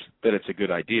fleets that it's a good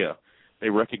idea. They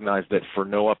recognize that for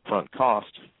no upfront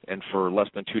cost and for less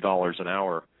than $2 an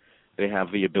hour, they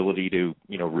have the ability to,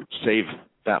 save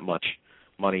that much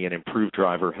money and improve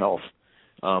driver health.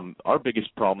 Our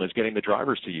biggest problem is getting the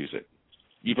drivers to use it,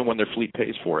 even when their fleet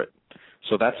pays for it.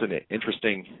 So that's an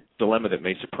interesting dilemma that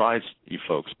may surprise you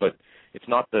folks, but it's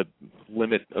not the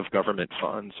limit of government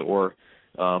funds or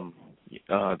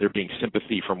there being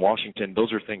sympathy from Washington.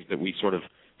 Those are things that we sort of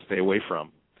stay away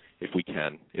from if we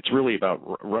can. It's really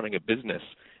about running a business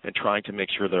and trying to make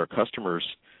sure that our customers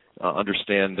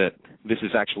understand that this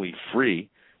is actually free,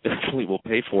 that fleet will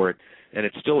pay for it, and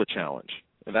it's still a challenge.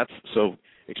 And so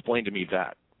explain to me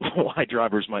that, why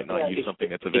drivers might not use something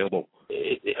that's available.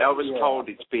 I was told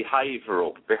it's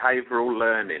behavioural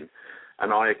learning,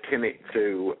 and I akin it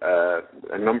to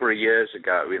a number of years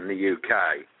ago in the UK,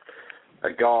 a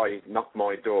guy knocked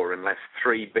my door and left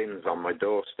 3 bins on my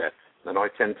doorstep. And I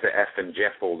tend to F and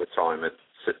Jeff all the time at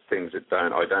things that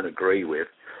I don't agree with.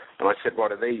 And I said,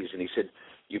 what are these? And he said,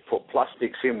 you put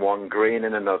plastics in one, green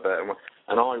in another.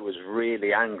 And I was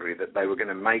really angry that they were going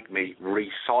to make me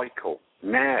recycle.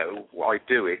 Now I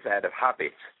do it out of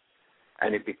habit,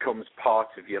 and it becomes part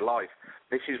of your life.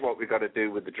 This is what we've got to do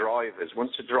with the drivers.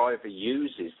 Once a driver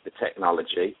uses the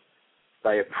technology,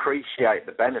 they appreciate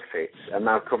the benefits, and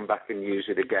they'll come back and use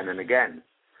it again and again.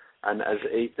 And as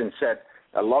Ethan said,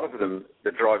 a lot of them,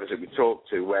 the drivers that we talk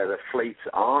to, where the fleets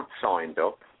aren't signed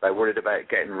up, they're worried about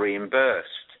getting reimbursed.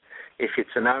 If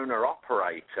it's an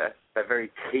owner-operator, they're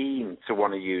very keen to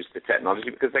want to use the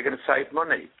technology because they're going to save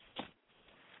money.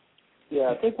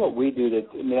 Yeah, I think what we do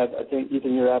I think,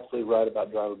 Ethan, you're absolutely right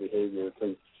about driver behavior.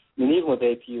 Because, even with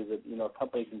APUs, a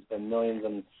company can spend millions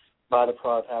and buy the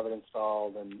product, have it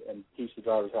installed, and teach the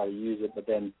drivers how to use it, but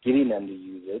then getting them to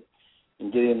use it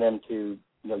and getting them to,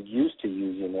 used to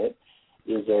using it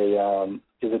is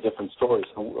a different story.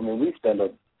 So we spend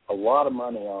a lot of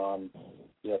money on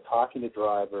talking to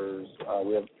drivers.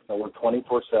 We're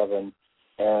 24/7,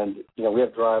 and we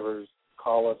have drivers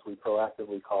call us. We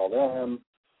proactively call them.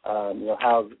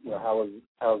 How's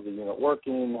the unit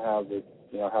working? How's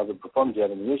it performing? Do you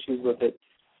have any issues with it?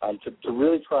 To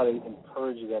really try to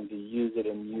encourage them to use it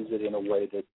and use it in a way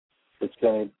that's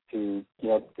going to,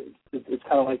 it's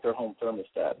kind of like their home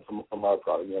thermostat from our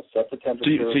product. Set the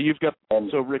temperature.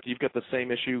 So Rick, you've got the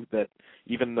same issue that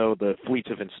even though the fleets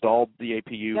have installed the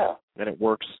APU and it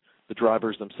works, the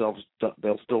drivers themselves,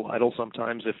 they'll still idle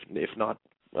sometimes if not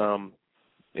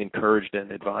encouraged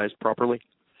and advised properly?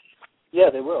 Yeah,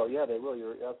 they will. You're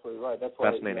absolutely right. That's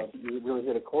why you really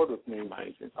hit a chord with me.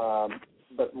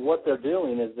 But what they're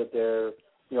doing is that they're,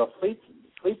 fleets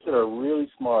that are really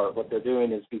smart, what they're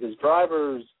doing is, because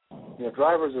drivers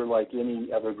are like any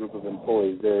other group of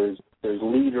employees. There's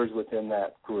leaders within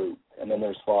that group, and then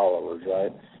there's followers,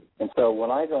 right? And so when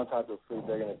I go and talk to a fleet,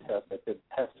 they're going to test. I could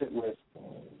test it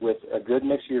with a good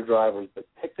mixture of drivers, but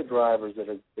pick the drivers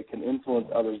that can influence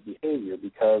others' behavior,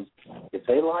 because if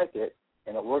they like it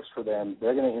and it works for them,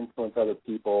 they're going to influence other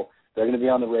people. They're going to be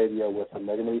on the radio with them.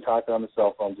 They're going to be talking on the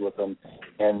cell phones with them,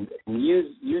 and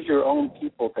use your own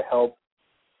people to help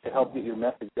get your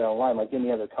message down the line, like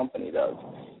any other company does.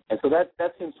 And so that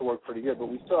seems to work pretty good, but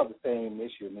we still have the same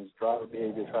issue. I mean, it's driver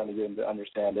behavior, trying to get them to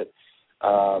understand it,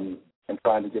 and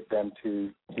trying to get them to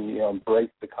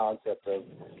embrace the concept of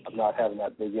not having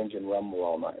that big engine rumble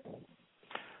all night.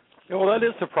 Yeah, well, that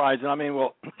is surprising. I mean,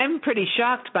 I'm pretty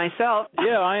shocked myself.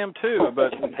 Yeah, I am too.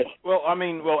 But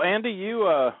Andy,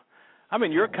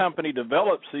 your company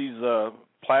develops these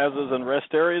plazas and rest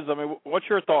areas. I mean, what's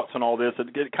your thoughts on all this?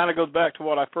 It kind of goes back to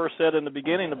what I first said in the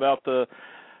beginning about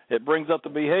it brings up the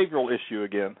behavioral issue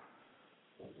again.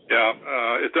 Yeah,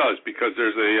 it does, because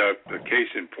there's a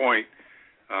case in point.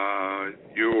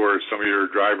 You or some of your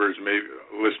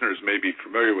listeners may be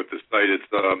familiar with this site. It's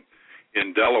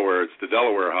in Delaware. It's the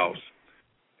Delaware House,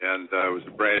 and it was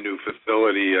a brand new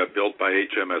facility built by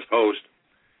HMS Host,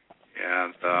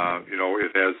 and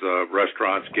it has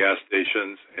restaurants, gas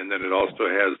stations, and then it also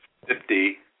has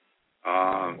 50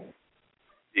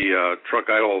 truck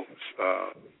idle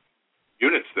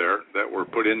units there that were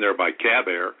put in there by Cab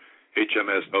Air.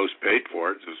 HMS Host paid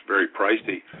for it. So it was very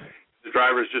pricey. The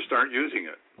drivers just aren't using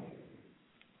it.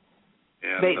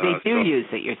 And, they do use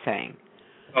it, you're saying?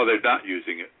 Oh, they're not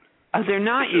using it. Oh, they're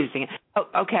not using it. Oh,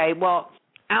 okay. Well,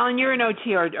 Alan, you're an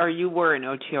OTR, or you were an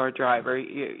OTR driver.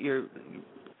 You're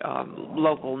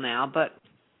local now, but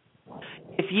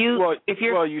if you're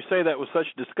you say that with such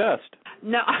disgust.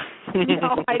 No,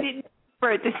 I didn't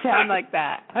for it to sound like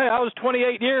that. Hey, I was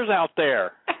 28 years out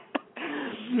there.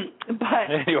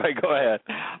 But anyway, go ahead.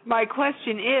 My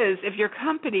question is, if your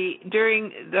company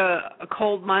during the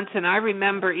cold months, and I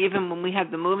remember even when we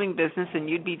had the moving business and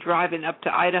you'd be driving up to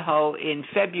Idaho in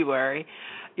February,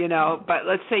 but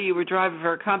let's say you were driving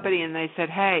for a company and they said,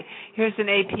 hey, here's an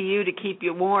APU to keep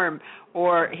you warm,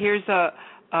 or here's a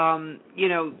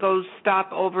go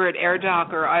stop over at Air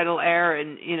Dock or Idle Air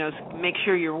and make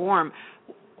sure you're warm.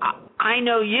 I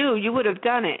know you would have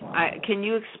done it. Can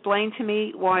you explain to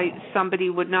me why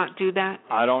somebody would not do that?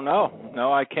 I don't know.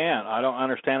 No, I can't. I don't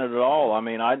understand it at all. I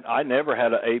mean, I never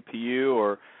had an APU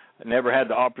or never had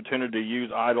the opportunity to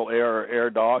use Idle Air or Air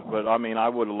Dock, but I mean, I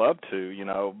would have loved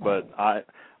to, but I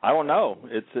don't know.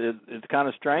 It's kind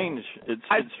of strange.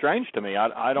 It's strange to me.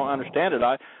 I don't understand it.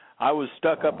 I was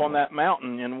stuck up on that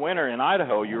mountain in winter in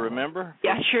Idaho, you remember?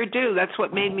 Yeah, I sure do. That's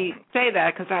what made me say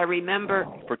that, because I remember.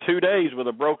 For 2 days with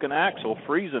a broken axle,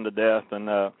 freezing to death, and,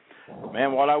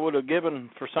 man, what I would have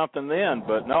given for something then.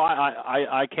 But, no,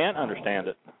 I can't understand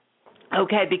it.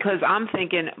 Okay, because I'm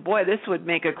thinking, boy, this would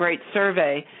make a great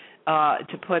survey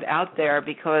to put out there,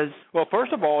 because... Well,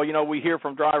 first of all, we hear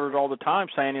from drivers all the time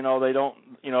saying, they don't,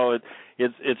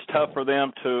 it's tough for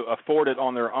them to afford it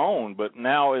on their own. But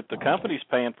now if the company's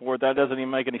paying for it, that doesn't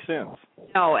even make any sense.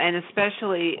 No, and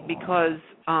especially because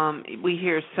we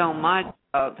hear so much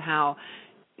of how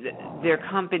their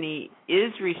company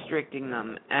is restricting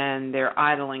them and their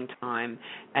idling time,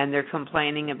 and they're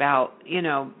complaining about,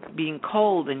 being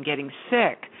cold and getting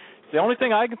sick. The only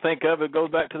thing I can think of, it goes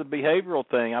back to the behavioral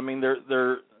thing. I mean,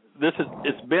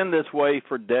 it's been this way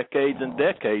for decades and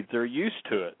decades. They're used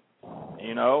to it.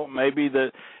 Maybe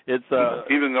it's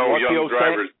even though young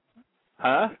drivers,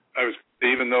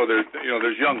 even though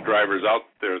there's young drivers out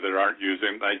there that aren't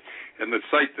using. And the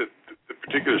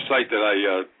particular site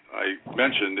that I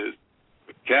mentioned is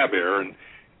Cab Air, and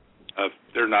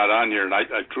they're not on here, and I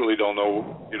truly don't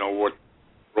know what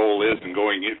role is in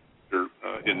going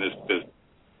in this business.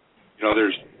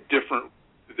 There's different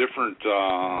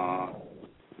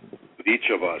with each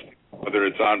of us, whether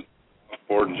it's on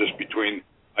board and just between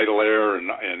Idle Air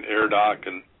and Air Dock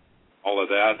and all of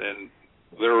that. And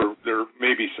there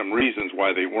may be some reasons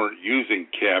why they weren't using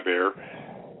Cab Air,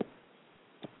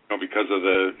 because of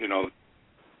the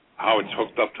how it's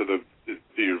hooked up to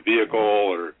your vehicle,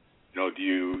 or do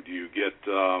you get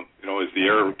is the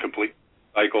air complete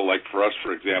cycle? Like for us,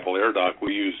 for example, Air Dock,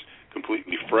 we use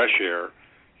completely fresh air.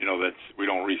 We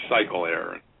don't recycle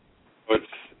air. But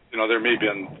there may be,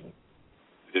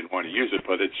 didn't want to use it,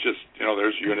 but it's just,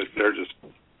 there's units there just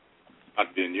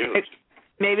not being used.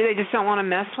 Maybe they just don't want to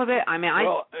mess with it. I mean,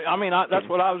 that's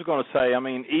what I was going to say. I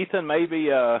mean, Ethan, maybe.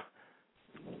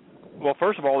 Well,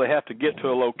 first of all, they have to get to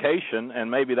a location,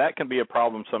 and maybe that can be a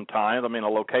problem sometimes. I mean, a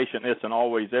location isn't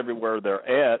always everywhere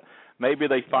they're at. Maybe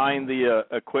they find the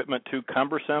equipment too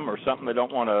cumbersome or something they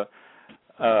don't want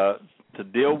to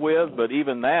deal with. But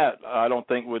even that, I don't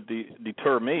think would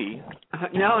deter me.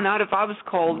 No, not if I was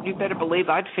cold. You better believe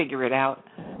I'd figure it out.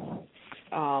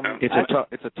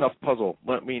 It's a tough puzzle.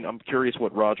 I mean, I'm curious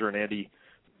what Roger and Andy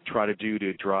try to do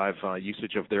to drive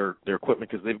usage of their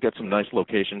equipment, because they've got some nice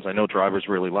locations. I know drivers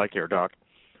really like AirDoc.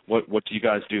 What do you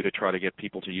guys do to try to get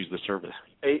people to use the service?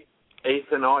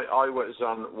 Ethan, I was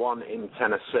on one in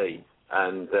Tennessee,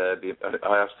 and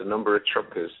I asked a number of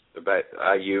truckers about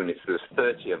our units. There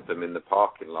was 30 of them in the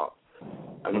parking lot,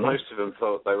 and most of them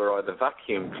thought they were either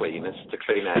vacuum cleaners to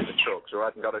clean out the trucks, or I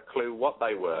hadn't got a clue what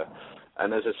they were.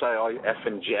 And as I say, I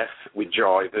and Jeff with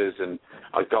drivers, and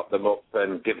I got them up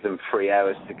and give them 3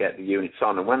 hours to get the units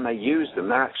on. And when they use them,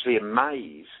 they're actually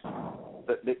amazed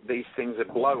that these things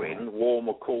are blowing warm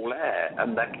or cool air,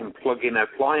 and they can plug in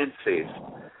appliances.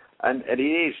 And it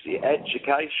is the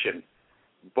education.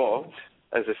 But,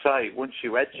 as I say, once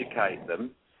you educate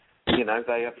them, you know,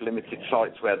 they have limited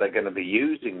sites where they're going to be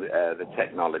using the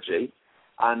technology.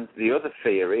 And the other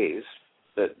fear is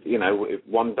that, you know,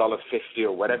 $1.50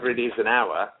 or whatever it is an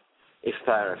hour, if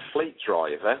they're a fleet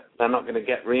driver, they're not going to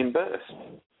get reimbursed.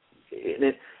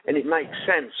 And it makes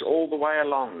sense all the way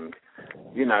along.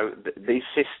 You know, these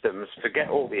systems, forget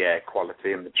all the air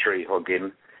quality and the tree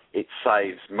hugging, it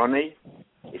saves money,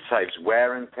 it saves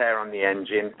wear and tear on the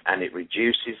engine, and it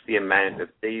reduces the amount of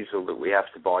diesel that we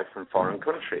have to buy from foreign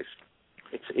countries.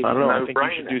 It's I don't know, no-brainer.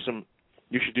 I think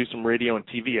you should do some radio and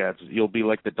TV ads. You'll be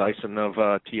like the Dyson of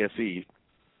TSE.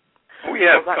 We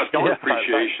have customer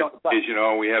appreciation, you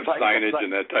know, we have signage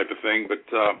and that type of thing, but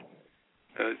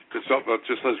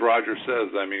just as Roger says,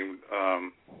 I mean,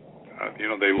 you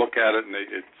know, they look at it and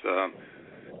it's...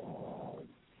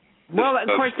 well, of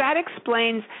course, that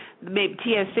explains maybe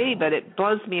TSE, but it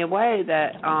blows me away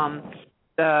that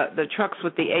the trucks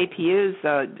with the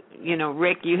APUs, you know,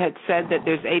 Rick, you had said that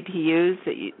there's APUs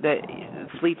that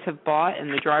fleets have bought and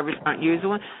the drivers aren't using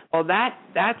one. Well,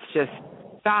 that's just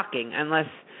shocking, unless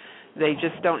they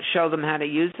just don't show them how to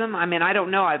use them. I mean, I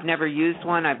don't know. I've never used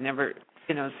one. I've never,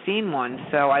 you know, seen one,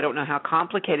 so I don't know how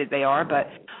complicated they are, but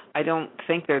I don't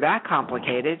think they're that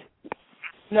complicated.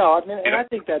 No, I mean, and I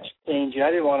think that's changing. I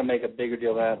didn't want to make a bigger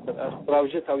deal of that, but I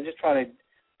was just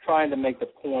trying to make the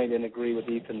point and agree with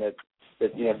Ethan that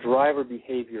you know, driver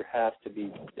behavior has to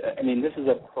be. I mean, this is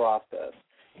a process,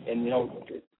 and you know,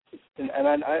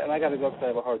 and I got to go because I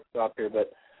have a hard stop here,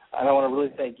 but I want to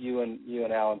really thank you and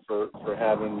Alan for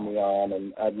having me on,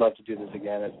 and I'd love to do this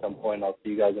again at some point. I'll see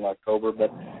you guys in October, but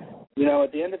you know,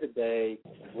 at the end of the day,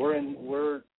 we're in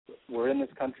this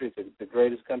country. It's the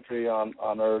greatest country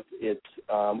on earth.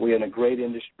 We're in a great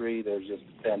industry. There's just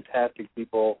fantastic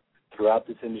people throughout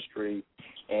this industry,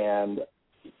 and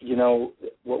you know,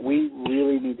 what we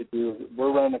really need to do is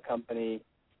we're running a company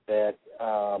that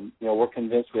you know, we're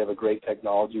convinced we have a great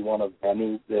technology, one of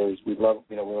many. We love,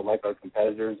 you know, we're like our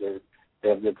competitors. They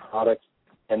have good products,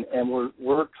 and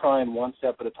we're trying one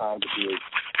step at a time to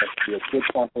be a good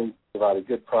company, provide a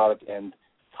good product, and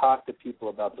talk to people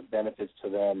about the benefits to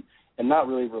them, and not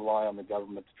really rely on the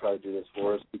government to try to do this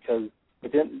for us, because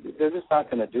they're just not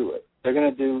going to do it. They're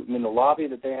going to do, I mean, the lobby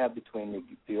that they have between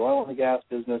the oil and the gas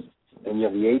business, and you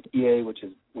have the ATA, which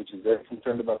is very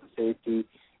concerned about the safety,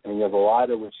 and you have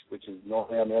OIDA, which is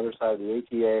normally on the other side of the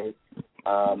ATA.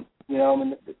 You know, I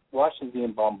mean, Washington's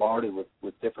being bombarded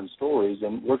with different stories,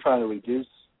 and we're trying to reduce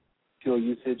fuel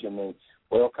usage, and the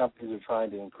oil companies are trying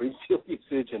to increase fuel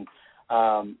usage, and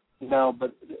you know,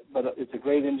 but it's a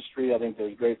great industry. I think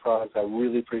there's great products. I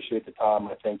really appreciate the time.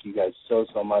 I thank you guys so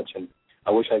much, and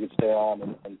I wish I could stay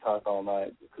on and talk all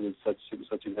night because it was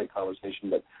such a great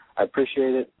conversation. But I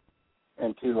appreciate it,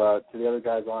 and to the other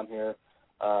guys on here,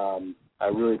 I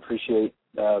really appreciate.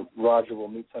 Roger, we'll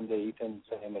meet someday. Ethan,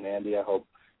 Sam, and Andy, I hope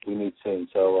we meet soon.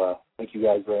 So thank you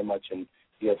guys very much, and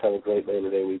you guys have a great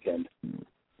Labor Day weekend.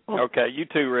 Okay, you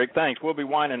too, Rick. Thanks. We'll be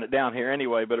winding it down here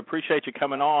anyway, but appreciate you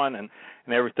coming on and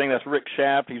everything. That's Rick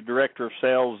Schaft. He's Director of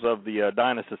Sales of the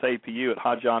Dynasis APU at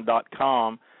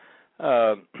Hodjon.com.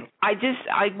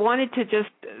 I wanted to just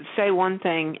say one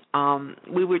thing.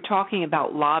 We were talking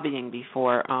about lobbying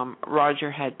before.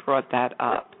 Roger had brought that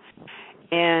up.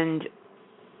 And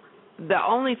the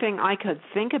only thing I could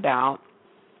think about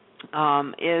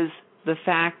is the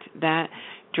fact that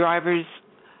drivers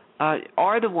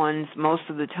are the ones most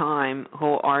of the time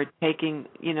who are taking,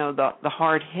 you know, the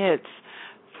hard hits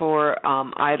for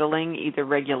idling, either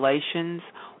regulations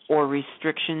or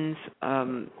restrictions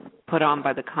put on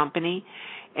by the company.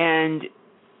 And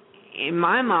in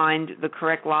my mind, the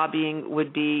correct lobbying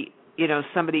would be,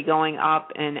 somebody going up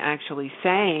and actually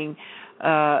saying,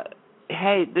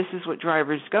 hey, this is what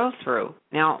drivers go through.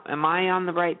 Now, am I on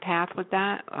the right path with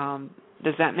that?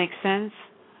 Does that make sense?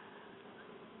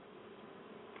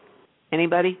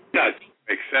 Anybody? Yeah, it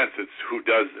makes sense. It's who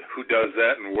does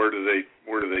that, and where do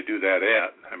they do that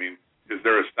at? I mean, is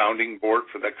there a sounding board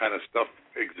for that kind of stuff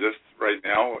exists right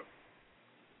now?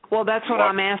 Well, that's what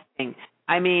I'm asking.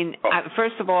 I mean,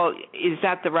 first of all, is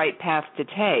that the right path to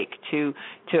take to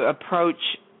approach,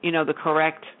 the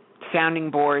correct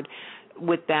sounding board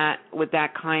with that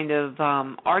kind of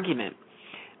argument,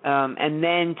 and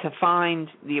then to find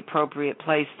the appropriate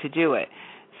place to do it?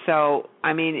 So,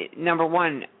 I mean, number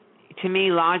one, to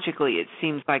me, logically, it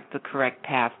seems like the correct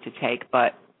path to take.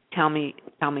 But tell me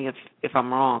if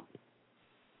I'm wrong.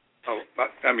 Oh,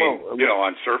 I mean,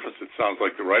 on surface, it sounds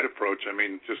like the right approach. I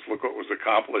mean, just look what was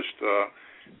accomplished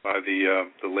by the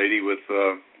lady with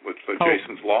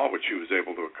Jason's Law, which she was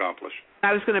able to accomplish.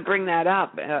 I was going to bring that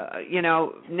up,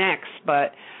 next.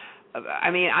 But I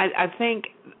mean, I think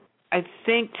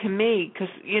to me,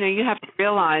 because you have to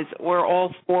realize we're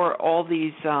all for all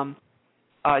these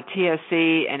TSC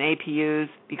and APUs,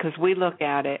 because we look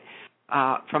at it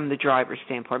from the driver's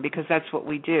standpoint, because that's what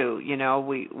we do.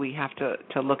 We have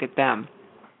to look at them,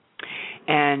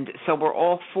 and so we're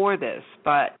all for this.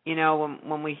 But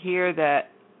when we hear that,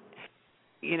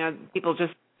 people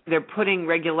they're putting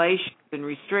regulations and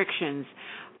restrictions,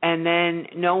 and then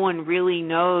no one really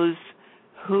knows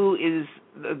who is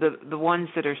the ones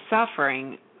that are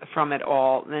suffering from it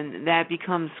all, then that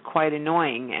becomes quite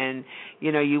annoying, and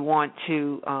you want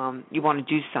to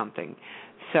do something.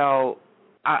 So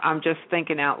I'm just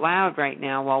thinking out loud right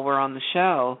now while we're on the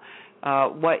show,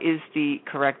 what is the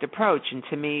correct approach? And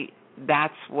to me,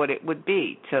 that's what it would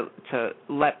be, to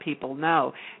let people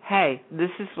know, hey, this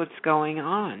is what's going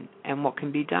on and what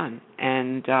can be done.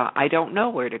 And I don't know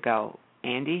where to go,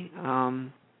 Andy.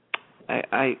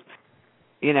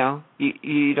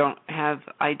 You don't have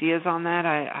ideas on that?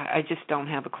 I just don't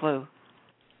have a clue.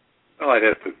 Well, I'd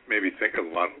have to maybe think a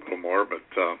little more, but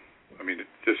I mean, it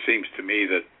just seems to me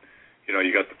that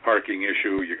you got the parking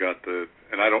issue, you got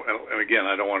and I don't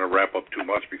want to wrap up too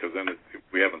much because then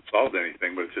we haven't solved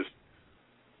anything, but it's just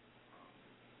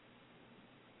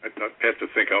I have to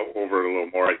think over it a little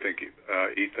more. I think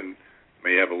Ethan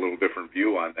may have a little different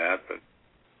view on that, but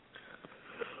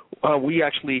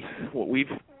what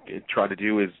we've tried to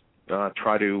do is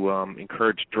try to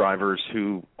encourage drivers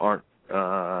who aren't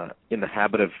in the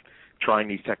habit of trying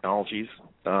these technologies,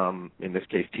 in this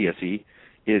case TSE,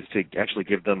 is to actually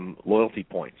give them loyalty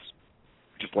points,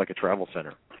 just like a travel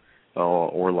center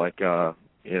or like a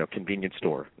convenience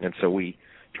store. And so we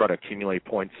try to accumulate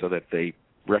points so that they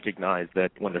recognize that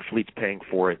when their fleet's paying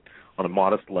for it on a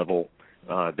modest level,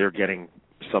 they're getting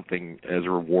something as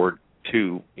a reward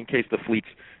too, in case the fleets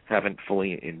haven't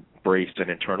fully embraced and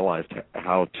internalized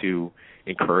how to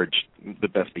encourage the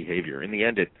best behavior. In the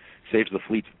end, it saves the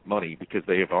fleets money because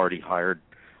they have already hired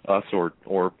us or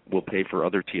will pay for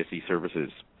other TSE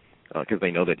services because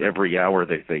they know that every hour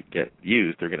that they get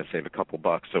used, they're going to save a couple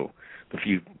bucks. So the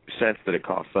few cents that it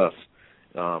costs us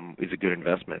is a good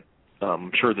investment.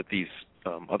 I'm sure that these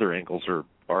other angles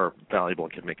are valuable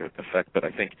and can make an effect, but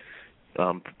I think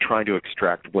trying to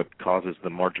extract what causes the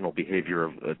marginal behavior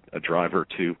of a driver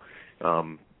to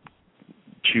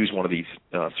choose one of these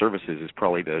services is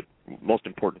probably the most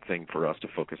important thing for us to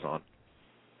focus on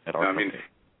at our company.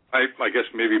 I guess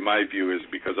maybe my view is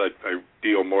because I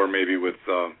deal more maybe with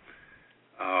the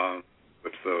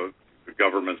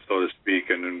government, so to speak,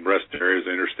 and in rest areas,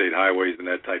 interstate highways, and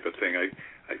that type of thing.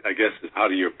 I guess how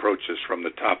do you approach this from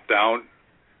the top down,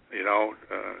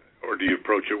 or do you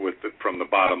approach it from the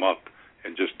bottom up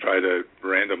and just try to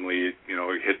randomly,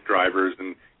 hit drivers?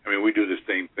 And I mean, we do the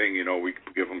same thing. We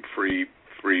give them free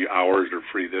hours or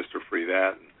free this or free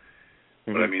that.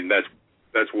 Mm-hmm. But I mean,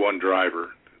 that's one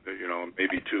driver.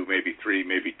 Maybe two, maybe three,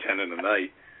 maybe 10 in a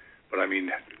night. But I mean,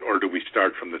 or do we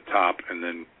start from the top and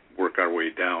then work our way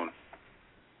down?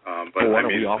 But why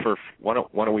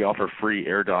don't we offer free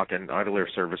AirDock and idle air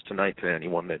service tonight to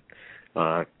anyone that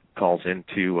calls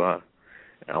into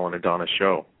Alan and Donna's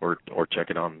show or check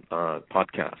it on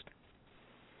podcast?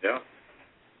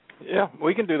 Yeah,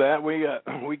 we can do that.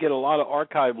 We get a lot of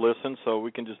archive listens, so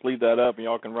we can just leave that up, and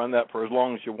y'all can run that for as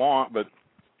long as you want. But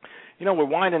we're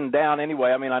winding down anyway.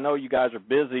 I mean, I know you guys are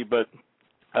busy, but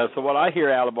so what I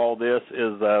hear out of all this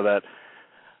is that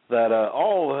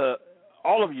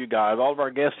all of you guys, all of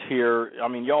our guests here, I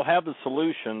mean, y'all have the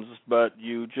solutions, but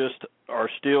you just are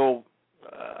still,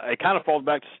 it kind of falls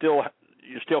back to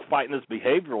you're still fighting this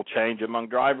behavioral change among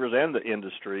drivers and the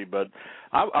industry. But,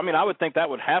 I mean, I would think that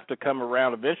would have to come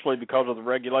around eventually because of the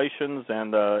regulations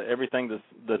and everything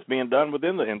that's being done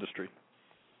within the industry.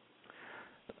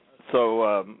 So,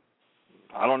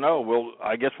 I don't know.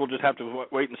 I guess we'll just have to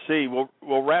wait and see.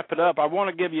 We'll wrap it up. I want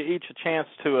to give you each a chance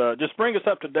to just bring us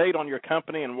up to date on your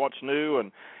company and what's new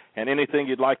and anything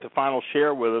you'd like to final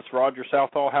share with us. Roger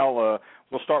Southall,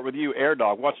 we'll start with you,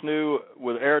 AirDoc. What's new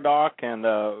with AirDoc, and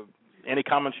any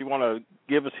comments you want to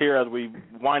give us here as we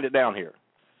wind it down here?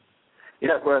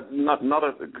 Yeah, well, not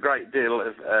a great deal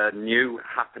of new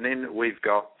happening. We've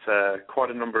got quite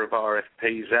a number of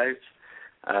RFPs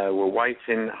out. We're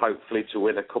waiting, hopefully, to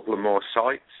win a couple of more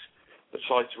sites. The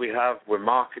sites we have, we're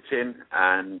marketing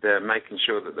and making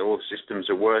sure that all systems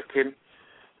are working.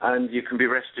 And you can be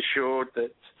rest assured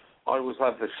that I will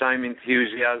have the same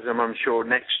enthusiasm, I'm sure,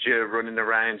 next year running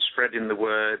around spreading the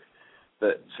word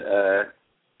that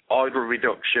idle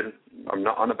reduction, I'm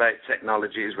not on about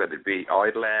technologies, whether it be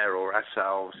idle air or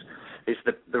ourselves, is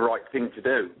the right thing to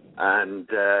do. And,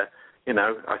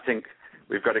 I think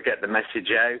we've got to get the message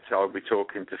out. I'll be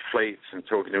talking to fleets and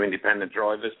talking to independent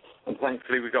drivers. And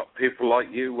thankfully we've got people like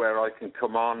you where I can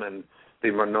come on and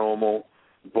be my normal,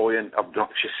 buoyant,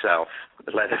 obnoxious self.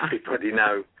 Let everybody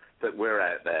know that we're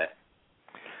out there.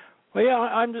 Well, yeah,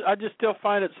 I just still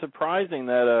find it surprising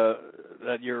that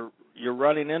you're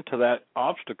running into that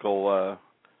obstacle.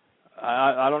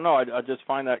 I don't know. I just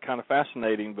find that kind of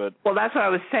fascinating. But well, that's what I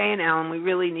was saying, Alan. We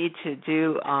really need to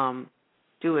do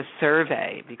a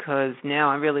survey, because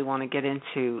now I really want to get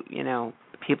into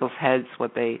people's heads,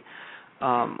 what they're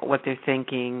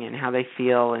thinking and how they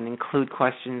feel, and include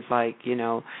questions like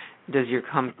does your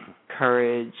company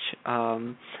encourage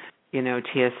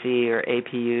TSC or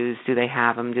APUs? Do they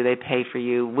have them? Do they pay for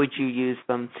you? Would you use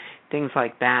them? Things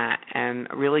like that, and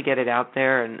really get it out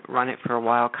there and run it for a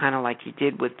while, kind of like you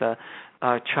did with the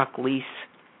truck lease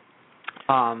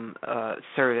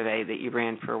survey that you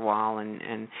ran for a while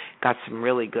and got some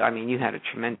really good, you had a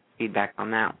tremendous feedback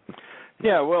on that.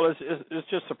 Yeah, well, it's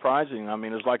just surprising.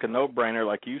 It's like a no-brainer,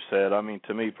 like you said.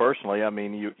 To me personally,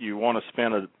 you want to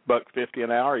spend $1.50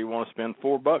 an hour, you want to spend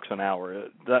 $4 an hour.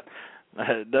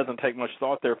 It doesn't take much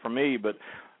thought there for me. But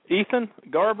Ethan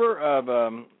Garber of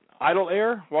Idle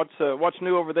Air, what's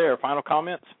new over there? Final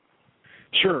comments?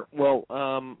 Sure. Well,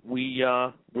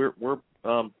 we're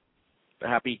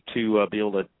happy to be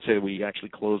able to say we actually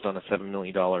closed on a $7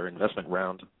 million investment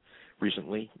round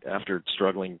recently after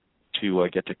struggling to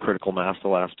get to critical mass the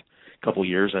last couple of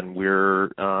years, and we're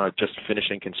just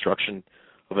finishing construction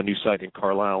of a new site in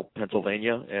Carlisle,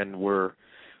 Pennsylvania, and we're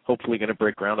hopefully going to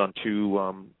break ground on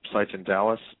 2 sites in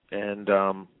Dallas, and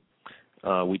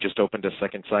we just opened a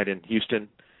second site in Houston,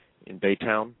 in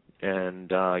Baytown,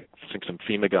 and I think some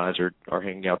FEMA guys are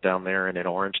hanging out down there and in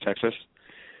Orange, Texas.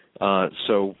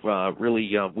 So really,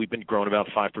 we've been growing about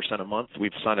 5% a month.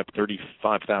 We've signed up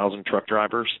 35,000 truck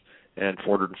drivers and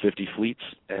 450 fleets,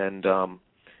 and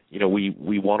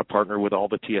we want to partner with all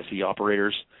the TSE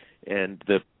operators and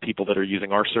the people that are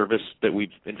using our service that we've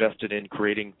invested in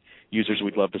creating users.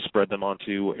 We'd love to spread them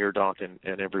onto AirDoc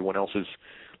and everyone else's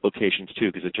locations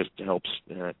too, because it just helps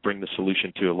bring the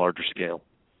solution to a larger scale.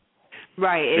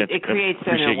 Right. It creates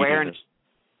an awareness.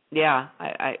 Yeah,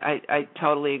 I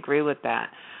totally agree with that,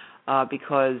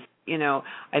 because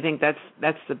I think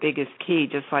that's the biggest key.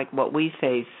 Just like what we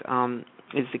face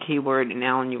is the key word. And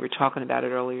Alan, you were talking about it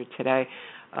earlier today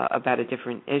about a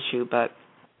different issue, but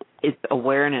it's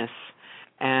awareness.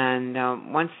 And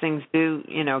once things do,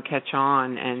 catch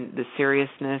on, and the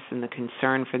seriousness and the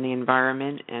concern for the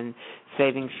environment and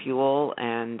saving fuel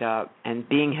and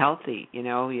being healthy, you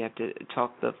have to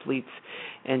talk the fleets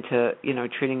into,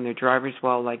 treating their drivers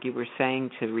well, like you were saying,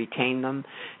 to retain them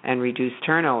and reduce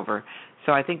turnover.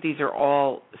 So I think these are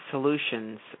all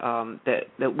solutions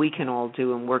that we can all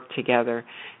do and work together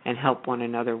and help one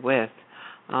another with.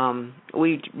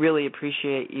 We really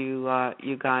appreciate you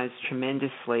guys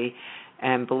tremendously,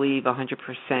 and believe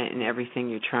 100% in everything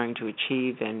you're trying to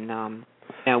achieve, and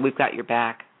we've got your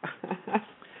back.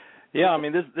 Yeah,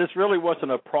 this really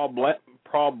wasn't a problem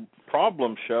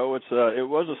show. It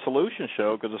was a solution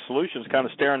show, because the solution's kind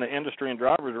of staring the industry and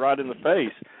drivers right in the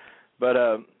face. But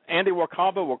Andy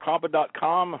Wakaba,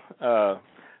 wakaba.com,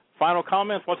 final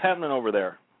comments. What's happening over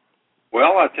there?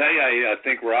 Well, I'll tell you, I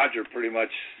think Roger pretty much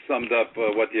summed up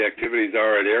what the activities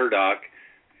are at AirDoc.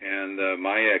 And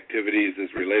my activities is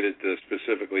related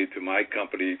specifically to my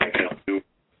company,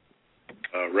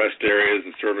 rest areas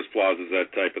and service plazas,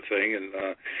 that type of thing.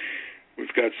 And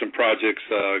we've got some projects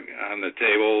on the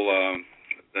table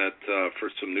that for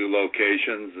some new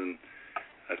locations, and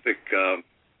I think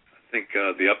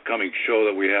the upcoming show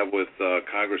that we have with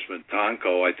Congressman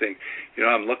Tonko, I think,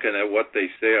 I'm looking at what they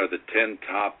say are the 10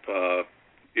 top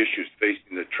issues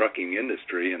facing the trucking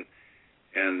industry, and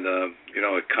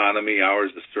economy,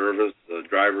 hours of service,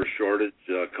 driver shortage,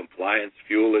 compliance,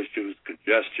 fuel issues,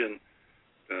 congestion,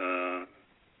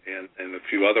 and a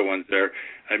few other ones there.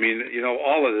 I mean,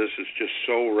 all of this is just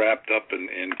so wrapped up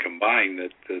and combined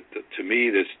that to me,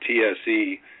 this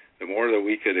TSE, the more that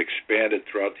we could expand it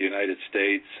throughout the United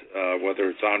States, whether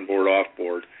it's on board, off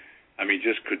board, I mean,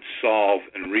 just could solve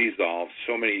and resolve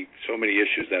so many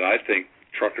issues that I think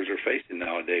truckers are facing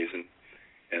nowadays. And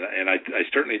I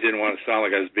certainly didn't want to sound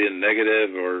like I was being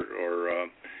negative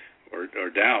or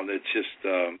down. It's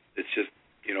just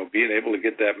being able to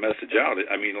get that message out.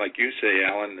 I mean, like you say,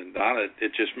 Alan and Donna,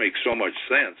 it just makes so much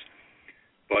sense.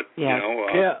 But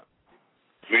I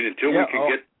mean, until we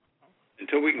can get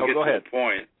to the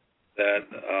point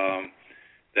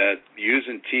that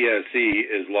using TSE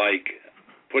is like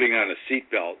putting on a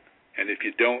seatbelt, and if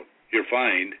you don't, you're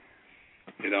fined.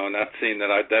 Not saying that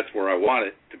that's where I want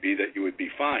it to be, that you would be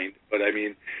fined, but I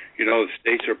mean, the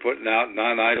states are putting out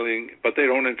non-idling, but they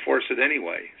don't enforce it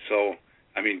anyway. So,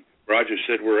 I mean, Roger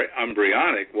said we're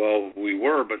embryonic. Well, we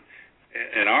were,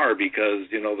 and are, because,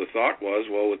 the thought was,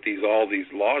 well, with all these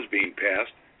laws being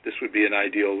passed, this would be an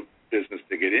ideal business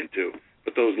to get into.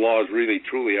 But those laws really,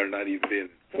 truly are not even being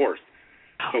enforced.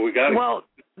 So we got to... Well,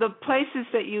 the places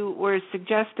that you were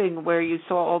suggesting where you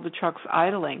saw all the trucks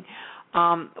idling,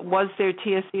 was there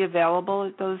TSE available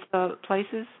at those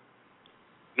places?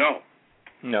 No.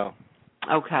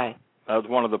 Okay. That was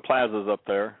one of the plazas up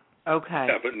there. Okay.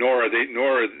 Yeah, but nor is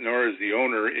the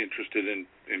owner interested in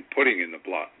putting in the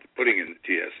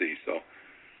TSE. So.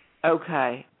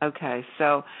 Okay.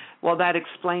 So, well, that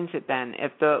explains it then.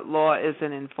 If the law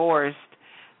isn't enforced,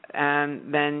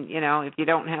 and then if you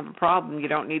don't have a problem, you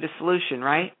don't need a solution,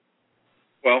 right?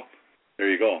 Well, there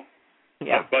you go.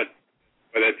 Yeah. But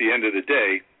at the end of the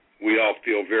day, we all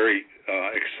feel very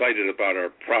excited about our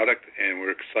product, and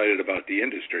we're excited about the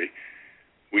industry.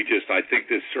 I think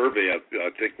this survey, I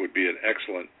think, would be an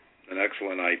excellent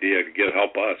idea to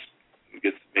help us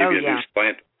get maybe a new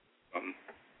slant.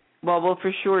 Well, we'll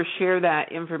for sure share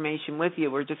that information with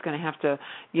you. We're just going to have to,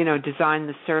 design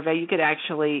the survey. You could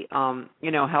actually,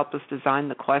 help us design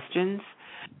the questions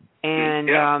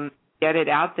and get it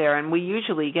out there. And we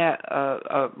usually get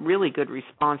a really good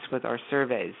response with our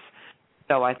surveys.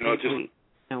 So I think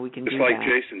we can do that. Just like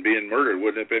Jason being murdered,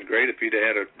 wouldn't it have been great if he'd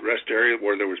had a rest area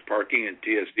where there was parking and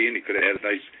TSD, and he could have had a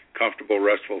nice, comfortable,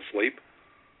 restful sleep?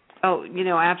 Oh,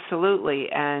 absolutely.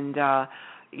 And,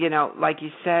 like you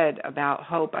said about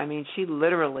Hope, I mean, she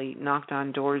literally knocked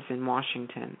on doors in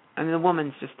Washington. I mean, the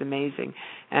woman's just amazing.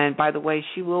 And, by the way,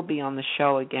 she will be on the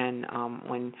show again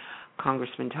when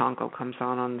Congressman Tonko comes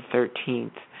on the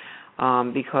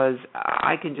 13th, because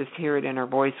I can just hear it in her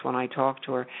voice when I talk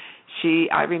to her.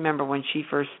 I remember when she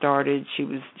first started, she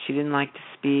didn't like to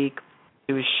speak.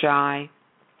 She was shy.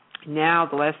 Now,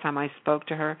 the last time I spoke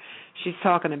to her, she's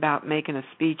talking about making a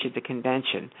speech at the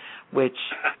convention, which,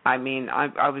 I mean,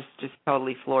 I was just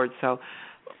totally floored. So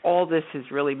all this has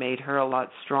really made her a lot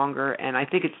stronger, and I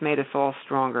think it's made us all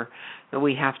stronger, that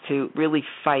we have to really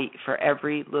fight for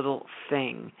every little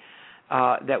thing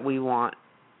that we want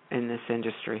in this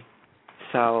industry.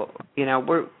 So,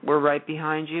 we're right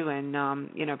behind you, and,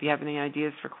 if you have any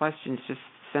ideas for questions, just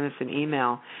send us an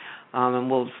email, and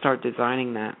we'll start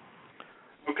designing that.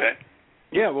 Okay.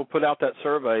 Yeah, we'll put out that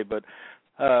survey, but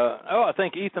I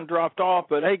think Ethan dropped off.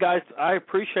 But, hey, guys, I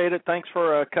appreciate it. Thanks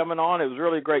for coming on. It was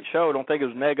really a great show. I don't think it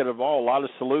was negative at all. A lot of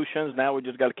solutions. Now we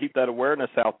just got to keep that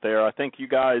awareness out there. I think you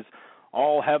guys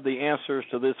all have the answers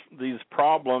to these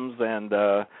problems, and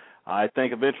I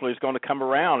think eventually it's going to come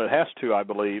around. It has to, I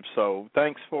believe. So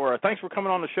thanks for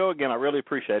coming on the show again. I really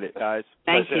appreciate it, guys.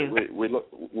 Thank you. We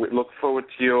look forward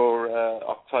to your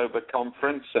October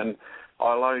conference, and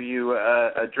I'll owe you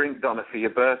a drink, Donna, for your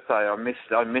birthday. I missed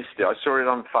it. I saw it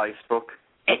on Facebook.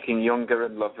 Looking younger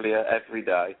and lovelier every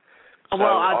day. So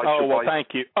well,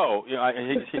 thank you. Oh,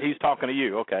 he's talking to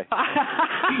you. Okay.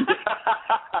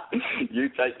 You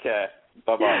take care.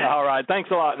 Bye-bye. All right. Thanks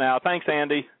a lot now. Thanks,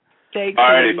 Andy. Thanks.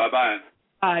 All righty. Bye-bye.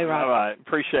 Bye, Rob. All right.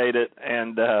 Appreciate it.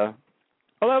 And, that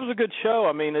was a good show.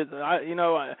 I mean,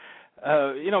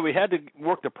 we had to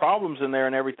work the problems in there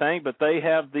and everything, but they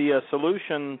have the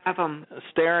solution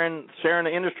staring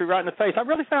the industry right in the face. I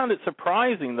really found it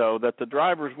surprising, though, that the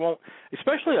drivers won't,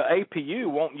 especially an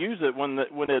APU, won't use it when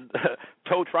it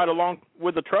totes right along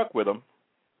with the truck with them.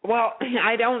 Well,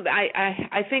 I don't.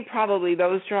 I think probably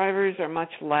those drivers are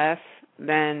much less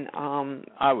than.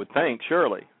 I would think,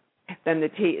 surely. Than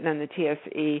the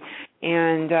TSE,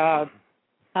 and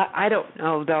I don't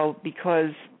know though,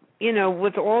 because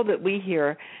with all that we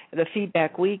hear, the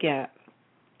feedback we get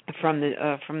from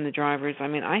the drivers. I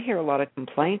mean, I hear a lot of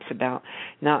complaints about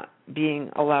not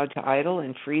being allowed to idle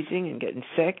and freezing and getting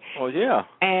sick. Oh yeah.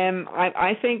 And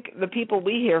I think the people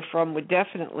we hear from would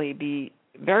definitely be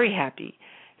very happy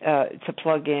to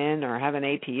plug in or have an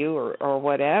APU or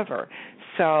whatever.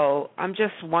 So I'm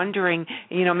just wondering,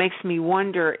 makes me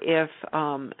wonder if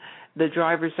the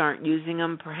drivers aren't using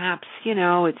them. Perhaps,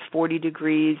 it's 40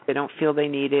 degrees, they don't feel they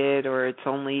need it, or it's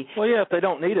only... Well, yeah, if they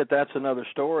don't need it, that's another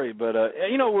story. But,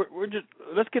 we're just,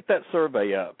 let's get that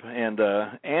survey up. And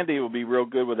Andy will be real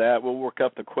good with that. We'll work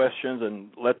up the questions and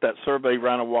let that survey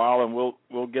run a while, and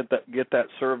we'll get that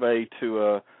survey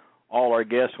to all our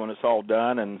guests when it's all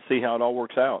done and see how it all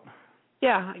works out.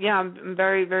 Yeah, I'm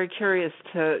very, very curious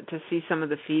to see some of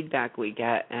the feedback we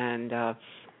get, and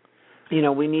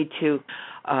we need to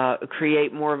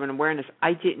create more of an awareness.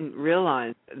 I didn't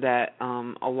realize that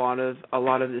a lot of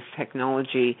this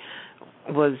technology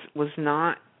was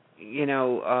not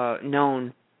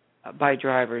known by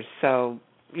drivers. So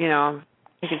I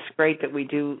think it's great that we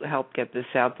do help get this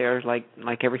out there, like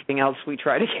everything else we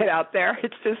try to get out there.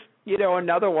 It's just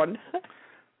another one.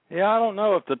 Yeah, I don't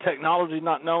know if the technology is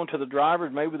not known to the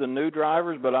drivers, maybe the new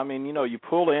drivers, but I mean, you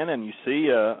pull in and you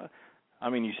see,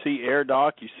 you see air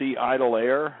dock, you see idle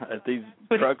air at these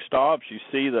truck stops, you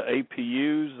see the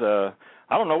APUs.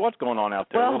 I don't know what's going on out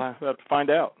there. We'll have to find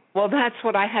out. Well, that's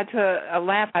what I had to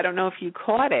laugh. I don't know if you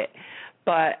caught it,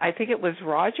 but I think it was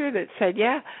Roger that said,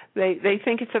 they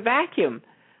think it's a vacuum.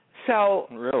 So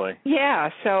really,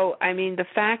 yeah. So I mean, the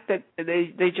fact that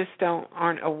they just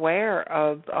aren't aware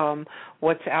of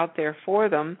what's out there for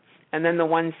them, and then the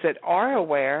ones that are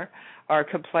aware are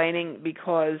complaining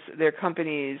because their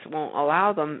companies won't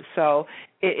allow them. So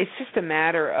it's just a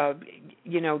matter of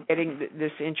getting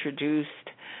this introduced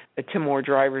to more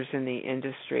drivers in the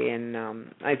industry, and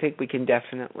I think we could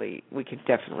definitely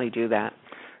do that.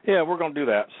 Yeah, we're going to do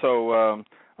that. So.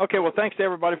 Okay, well, thanks to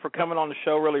everybody for coming on the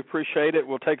show. Really appreciate it.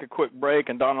 We'll take a quick break,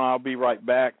 and Donna and I will be right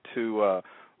back to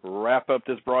wrap up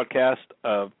this broadcast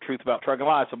of Truth About Trucking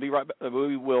Live. So we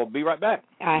will be right back.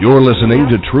 You're listening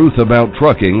to Truth About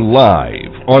Trucking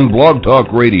Live on Blog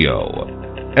Talk Radio.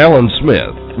 Alan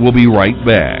Smith will be right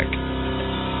back.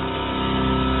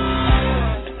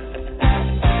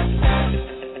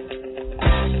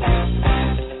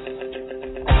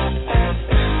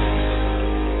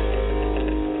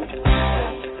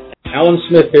 Alan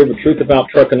Smith here with Truth About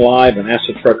Trucking Live and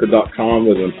AskTheTrucker.com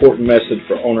with an important message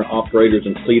for owner-operators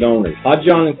and fleet owners.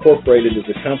 Hodjon Incorporated is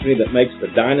a company that makes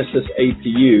the Dynasis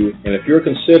APU, and if you're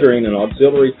considering an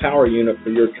auxiliary power unit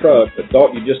for your truck but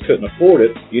thought you just couldn't afford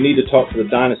it, you need to talk to the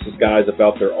Dynasis guys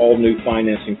about their all-new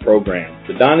financing program.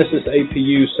 The Dynasis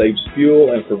APU saves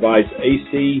fuel and provides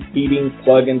AC, heating,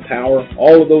 plug-in power,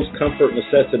 all of those comfort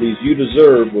necessities you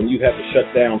deserve when you have to shut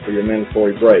down for your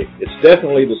mandatory break. It's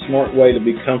definitely the smart way to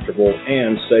be comfortable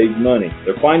and save money.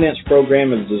 Their finance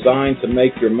program is designed to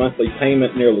make your monthly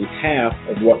payment nearly half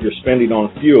of what you're spending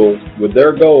on fuel, with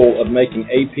their goal of making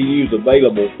APUs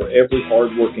available for every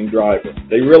hard-working driver.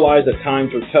 They realize that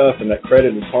times are tough and that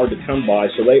credit is hard to come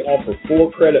by, so they offer 4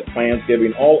 credit plans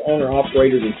giving all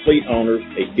owner-operators and fleet owners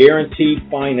a guaranteed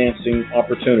financing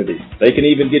opportunity. They can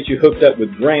even get you hooked up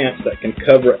with grants that can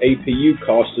cover APU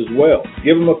costs as well.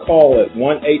 Give them a call at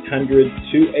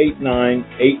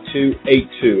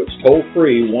 1-800-289-8282. It's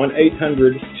toll-free,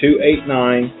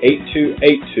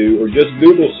 1-800-289-8282, or just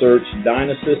Google search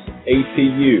Dynasis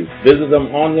APU. Visit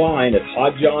them online at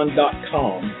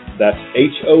hodjon.com. That's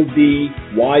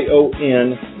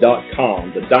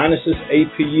HODYON.com. The Dynasis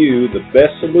APU, the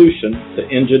best solution to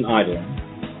engine idling.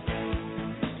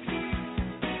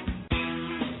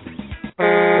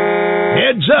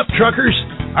 Heads up, truckers.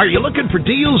 Are you looking for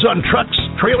deals on trucks,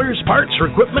 trailers, parts,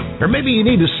 or equipment? Or maybe you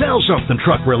need to sell something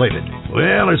truck-related?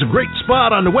 Well, there's a great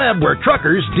spot on the web where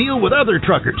truckers deal with other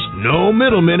truckers. No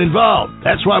middlemen involved.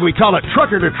 That's why we call it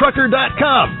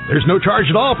trucker-to-trucker.com. There's no charge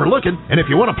at all for looking, and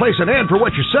if you want to place an ad for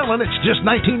what you're selling, it's just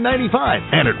 $19.95,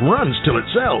 and it runs till it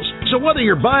sells. So whether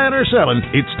you're buying or selling,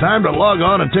 it's time to log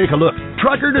on and take a look.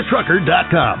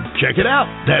 Trucker-to-trucker.com. Check it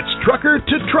out. That's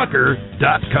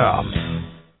trucker-to-trucker.com.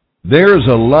 There's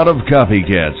a lot of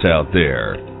copycats out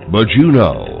there, but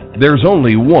there's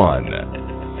only one.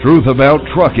 Truth About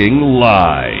Trucking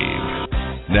Live.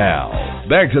 Now,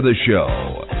 back to the show.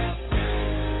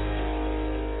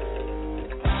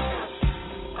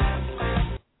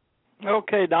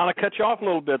 Okay, Donna, cut you off a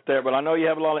little bit there, but I know you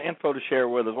have a lot of info to share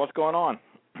with us. What's going on?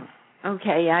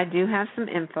 Okay, I do have some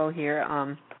info here.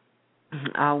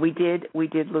 We did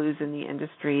lose in the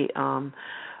industry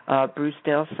Bruce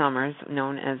Dale Summers,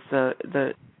 known as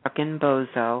the Truckin'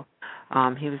 Bozo.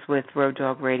 He was with Road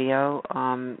Dog Radio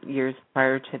years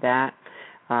prior to that.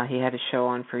 He had a show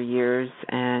on for years,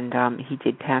 and he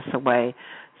did pass away.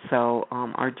 So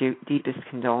our deepest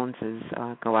condolences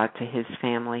go out to his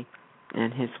family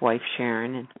and his wife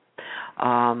Sharon.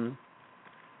 And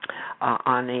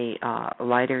on a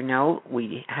lighter note,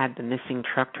 we had the missing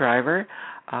truck driver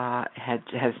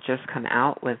has just come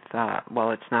out with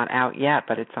it's not out yet,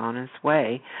 but it's on its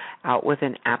way out with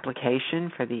an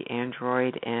application for the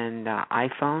Android and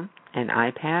iPhone and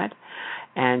iPad.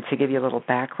 And to give you a little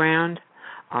background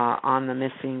on the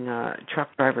missing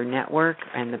truck driver network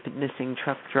and the missing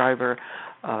truck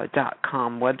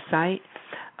driver.com website,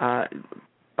 a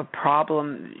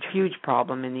huge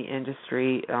problem in the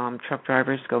industry. Truck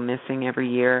drivers go missing every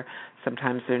year.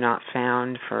 Sometimes they're not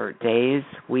found for days,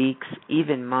 weeks,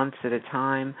 even months at a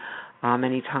time.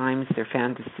 Many times they're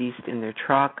found deceased in their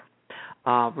truck.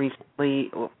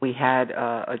 Recently, we had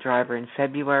a driver in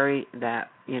February that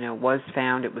was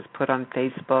found. It was put on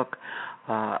Facebook.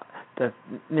 The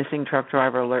Missing Truck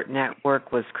Driver Alert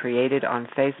Network was created on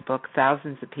Facebook.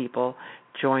 Thousands of people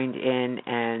joined in,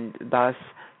 and thus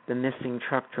the Missing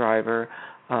Truck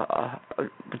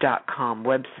Driver.com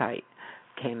website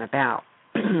came about.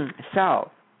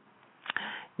 So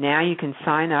now you can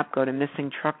sign up, go to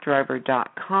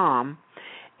missingtruckdriver.com,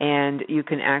 and you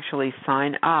can actually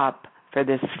sign up for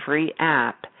this free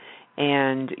app,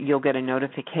 and you'll get a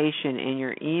notification in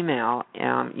your email.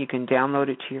 You can download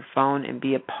it to your phone and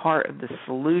be a part of the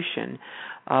solution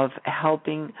of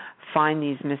helping find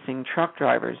these missing truck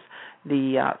drivers.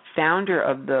 The founder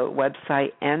of the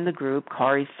website and the group,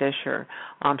 Kari Fisher,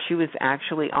 she was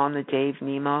actually on the Dave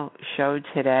Nemo show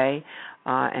today,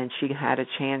 and she had a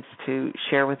chance to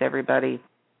share with everybody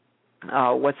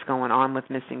what's going on with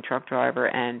Missing Truck Driver,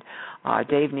 and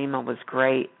Dave Nemo was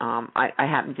great. I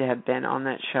happened to have been on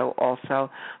that show also,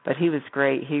 but he was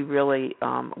great. He really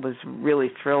was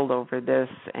really thrilled over this,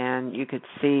 and you could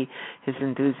see his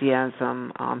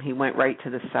enthusiasm. He went right to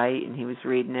the site, and he was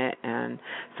reading it, and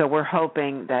so we're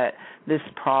hoping that this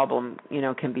problem,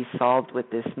 can be solved with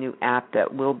this new app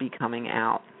that will be coming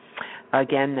out.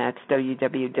 Again, that's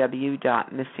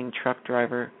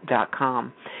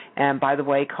www.missingtruckdriver.com. And by the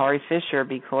way, Kari Fisher,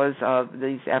 because of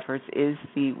these efforts, is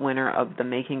the winner of the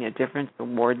Making a Difference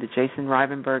Award, the Jason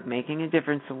Rivenberg Making a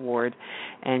Difference Award,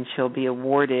 and she'll be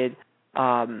awarded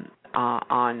on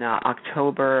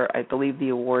October. I believe the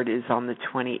award is on the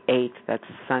 28th. That's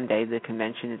Sunday. The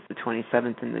convention is the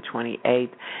 27th and the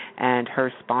 28th. And her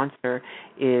sponsor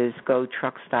is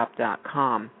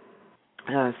GoTruckStop.com.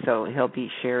 So he'll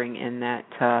be sharing in that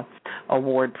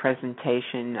award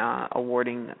presentation,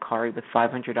 awarding Kari with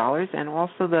 $500, and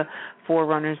also the 4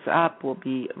 runners-up will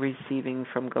be receiving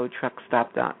from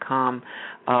GoTruckStop.com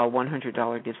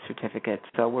 $100 gift certificates.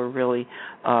 So we're really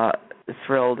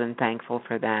thrilled and thankful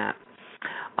for that.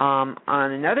 On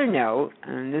another note,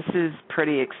 and this is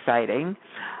pretty exciting,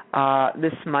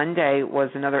 this Monday was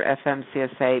another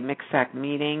FMCSA MCSAC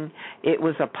meeting. It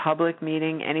was a public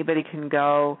meeting. Anybody can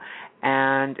go,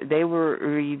 and they were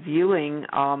reviewing,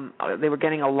 they were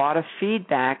getting a lot of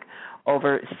feedback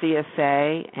over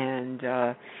CSA and,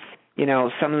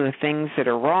 some of the things that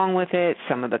are wrong with it,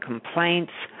 some of the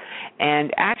complaints.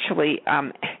 And actually,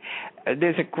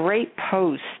 there's a great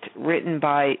post written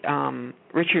by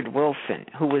Richard Wilson,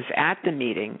 who was at the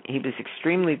meeting. He was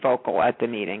extremely vocal at the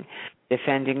meeting,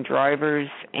 defending drivers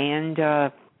and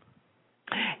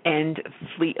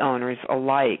fleet owners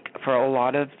alike for a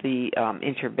lot of the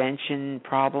intervention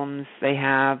problems they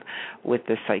have with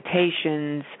the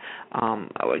citations,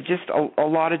 just a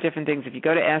lot of different things. If you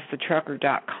go to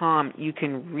AskTheTrucker.com, you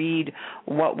can read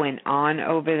what went on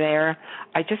over there.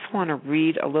 I just want to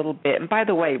read a little bit. And by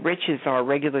the way, Rich is our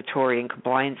regulatory and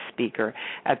compliance speaker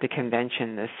at the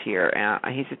convention this year.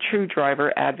 He's a true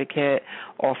driver advocate,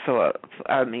 also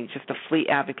just a fleet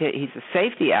advocate. He's a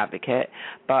safety advocate,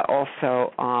 but also,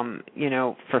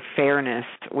 for fairness,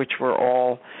 which we're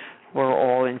all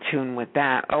in tune with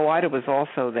that. OIDA was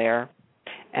also there.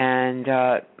 And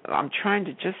I'm trying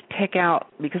to just pick out,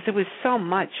 because there was so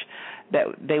much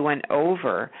that they went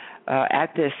over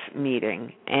at this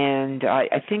meeting, and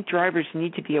I think drivers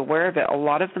need to be aware of it. A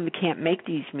lot of them can't make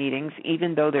these meetings,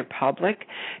 even though they're public,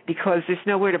 because there's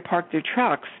nowhere to park their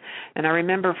trucks. And I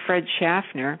remember Fred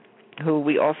Schaffner, who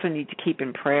we also need to keep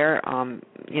in prayer.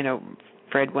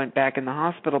 Fred went back in the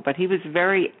hospital, but he was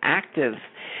very active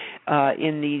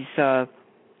in these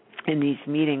in these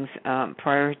meetings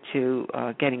prior to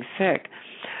getting sick.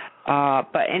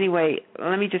 But anyway,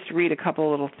 let me just read a couple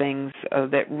of little things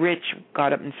that Rich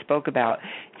got up and spoke about.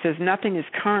 It says, nothing is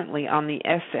currently on the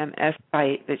SMS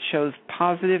site that shows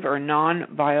positive or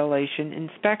non-violation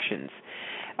inspections.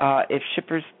 If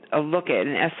shippers look at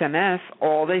an SMS,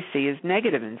 all they see is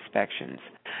negative inspections.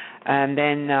 And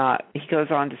then he goes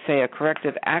on to say a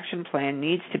corrective action plan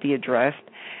needs to be addressed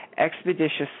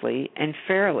expeditiously and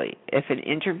fairly. If an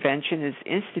intervention is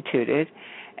instituted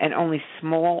and only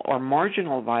small or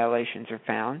marginal violations are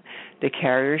found, the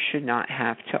carrier should not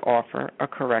have to offer a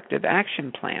corrective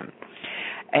action plan.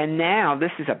 And now,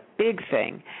 this is a big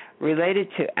thing, related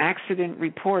to accident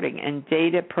reporting and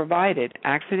data provided.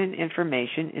 Accident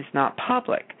information is not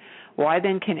public. Why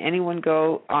then can anyone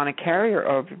go on a carrier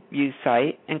overview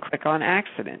site and click on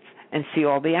accidents and see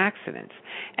all the accidents?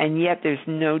 And yet there's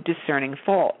no discerning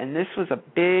fault. And this was a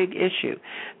big issue,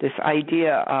 this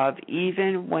idea of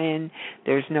even when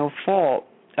there's no fault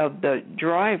of the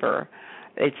driver,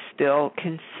 it's still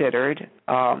considered,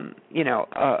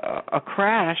 a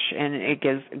crash, and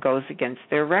it goes against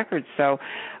their record. So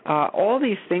all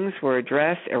these things were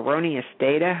addressed. Erroneous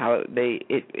data, how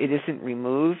it isn't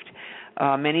removed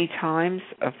many times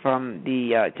from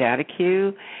the data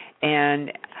queue,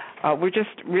 and we're just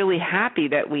really happy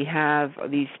that we have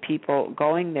these people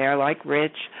going there, like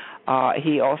Rich.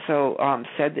 He also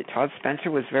said that Todd Spencer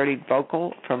was very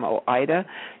vocal from OOIDA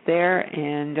there,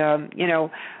 and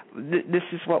this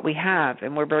is what we have,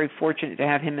 and we're very fortunate to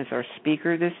have him as our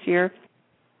speaker this year.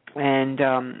 And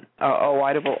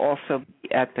OOIDA will also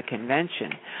be at the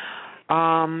convention.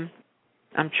 I'm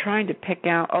trying to pick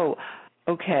out. Oh,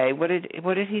 okay. What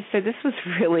did he say? This was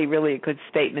really, really a good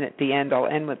statement at the end. I'll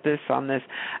end with this on this.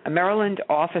 A Maryland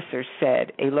officer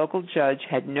said a local judge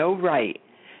had no right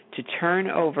to turn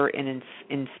over an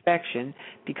inspection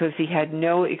because he had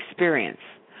no experience.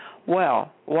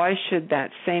 Well, why should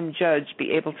that same judge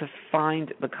be able to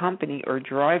find the company or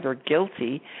driver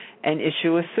guilty and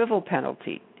issue a civil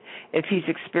penalty? If he's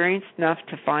experienced enough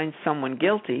to find someone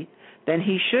guilty, then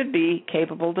he should be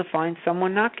capable to find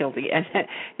someone not guilty. And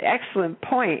excellent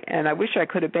point, and I wish I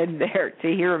could have been there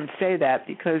to hear him say that,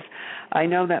 because I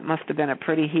know that must have been a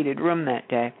pretty heated room that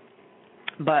day.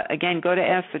 But again, go to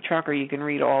Ask the Trucker. You can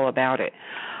read all about it.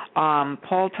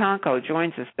 Paul Tonko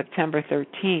joins us September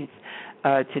 13th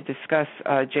to discuss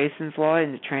Jason's Law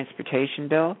and the Transportation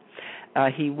Bill.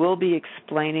 He will be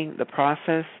explaining the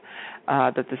process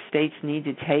that the states need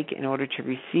to take in order to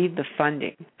receive the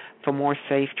funding for more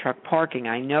safe truck parking.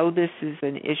 I know this is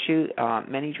an issue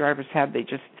many drivers have. They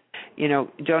just,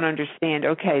 don't understand.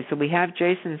 Okay, so we have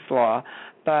Jason's Law,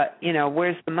 but,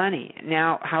 where's the money?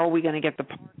 Now, how are we going to get the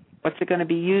parking? What's it going to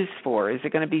be used for? Is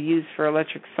it going to be used for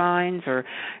electric signs, or,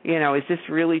 is this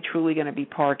really truly going to be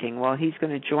parking? Well, he's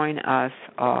going to join us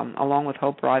along with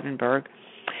Hope Rivenberg,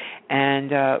 and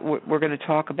we're going to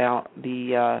talk about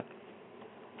the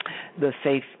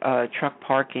safe truck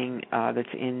parking that's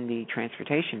in the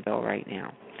transportation bill right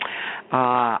now.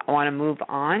 I want to move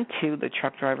on to the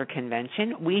Truck Driver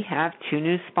Convention. We have two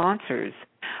new sponsors.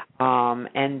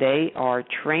 And they are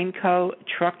Trainco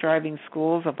Truck Driving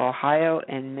Schools of Ohio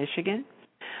and Michigan.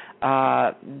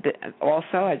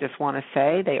 Also, I just want to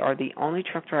say they are the only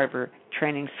truck driver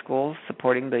training schools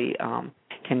supporting the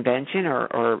convention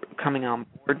or coming on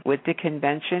board with the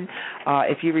convention.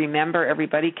 If you remember,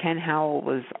 everybody, Ken Howell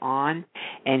was on,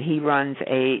 and he runs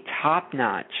a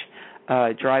top-notch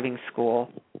driving school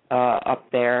up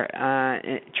there,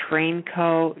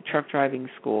 Trainco Truck Driving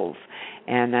Schools,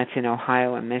 and that's in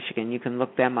Ohio and Michigan. You can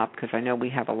look them up because I know we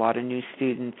have a lot of new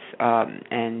students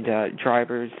and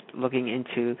drivers looking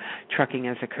into trucking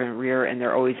as a career, and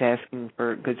they're always asking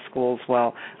for good schools.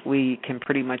 Well, we can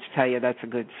pretty much tell you that's a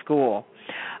good school.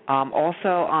 Also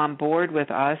on board with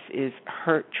us is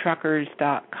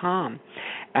HurtTruckers.com,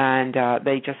 and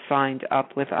they just signed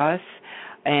up with us.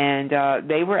 And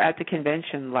they were at the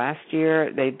convention last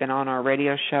year. They've been on our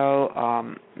radio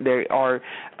show. They are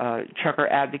trucker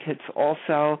advocates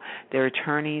also. They're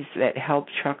attorneys that help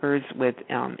truckers with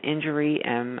injury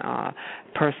and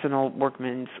personal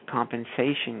workmen's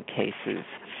compensation cases.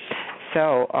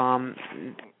 So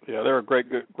yeah, they're a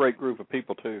great group of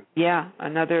people, too. Yeah,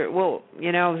 I'll tell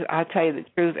you the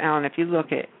truth, Alan, if you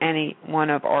look at any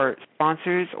one of our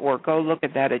sponsors or go look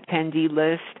at that attendee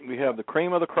list. We have the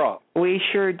cream of the crop. We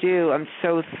sure do. I'm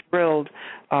so thrilled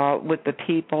with the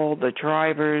people, the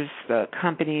drivers, the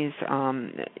companies,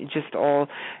 just all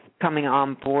coming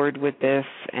on board with this,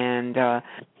 and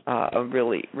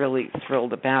really, really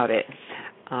thrilled about it.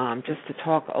 just to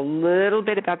talk a little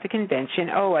bit about the convention.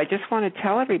 Oh, I just want to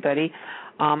tell everybody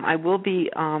I will be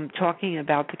talking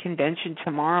about the convention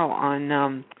tomorrow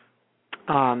on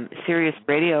Sirius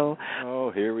Radio.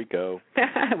 Oh, here we go.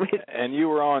 And you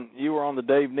were on the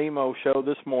Dave Nemo show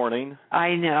this morning.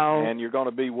 I know. And you're going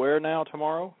to be where now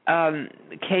tomorrow?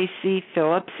 KC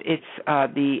Phillips. It's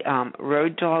the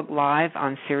Road Dog Live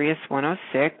on Sirius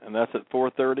 106. And that's at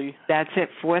 4:30? That's at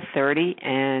 4:30,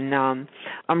 and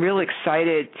I'm really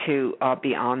excited to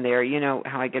be on there. You know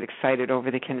how I get excited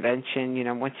over the convention. You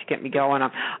know, once you get me going,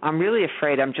 I'm really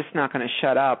afraid I'm just not going to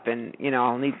shut up, and you know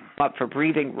I'll need up for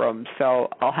breathing room. So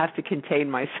I'll have to contain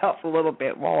myself a little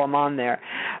bit while I'm on there.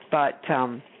 But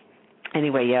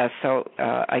anyway, yeah, so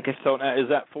I guess... So now, is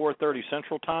that 4:30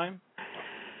 Central Time?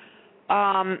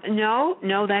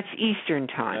 No, that's Eastern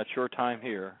Time. That's your time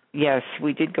here. Yes,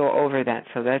 we did go over that,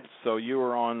 so that's... So you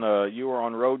were on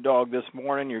Road Dog this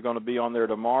morning, you're going to be on there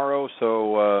tomorrow,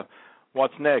 so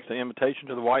what's next, an invitation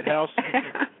to the White House?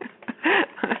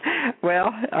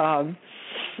 Well,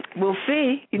 we'll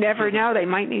see. You never know. They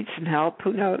might need some help.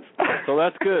 Who knows? So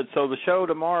that's good. So the show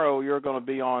tomorrow, you're going to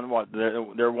be on what?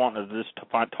 They're wanting to just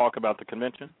talk about the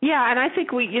convention? Yeah, and I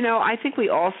think we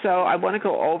also, I want to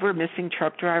go over Missing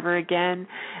Truck Driver again.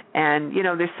 And, you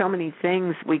know, there's so many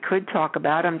things we could talk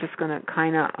about. I'm just going to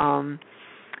kind of,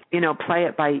 play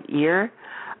it by ear.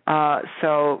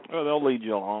 So. Well, they'll lead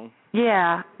you along.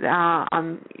 Yeah,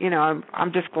 I'm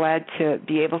just glad to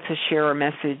be able to share a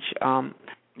message.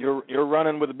 You're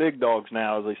running with the big dogs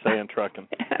now, as they say in trucking.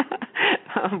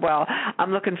 Well,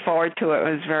 I'm looking forward to it.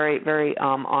 I was very, very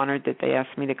honored that they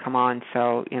asked me to come on,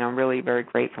 so I'm really very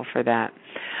grateful for that.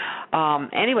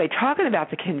 Anyway, talking about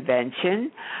the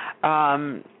convention,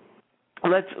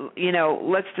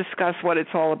 let's discuss what it's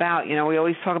all about. We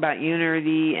always talk about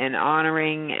unity and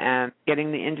honoring and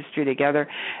getting the industry together.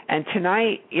 And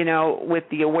tonight, with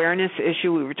the awareness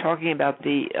issue, we were talking about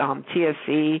the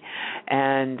TSE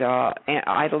and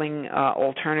idling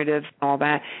alternatives and all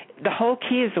that. The whole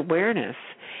key is awareness.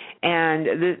 And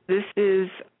this is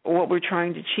what we're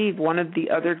trying to achieve. One of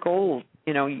the other goals,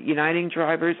 uniting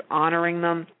drivers, honoring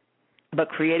them, but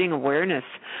creating awareness.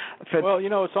 Well,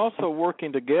 it's also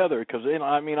working together because,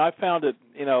 I found it,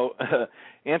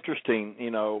 interesting.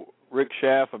 Rick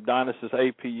Schaff of Dynasis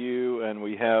APU, and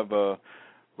we have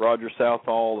Roger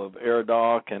Southall of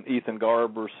AirDoc and Ethan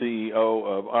Garber, CEO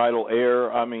of Idle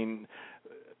Air.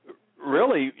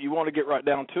 Really, you want to get right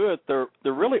down to it, they're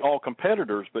really all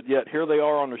competitors, but yet here they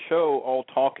are on the show all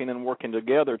talking and working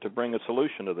together to bring a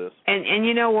solution to this. And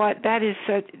you know what? That's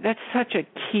such a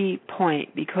key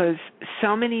point, because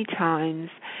so many times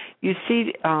you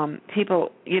see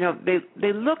people,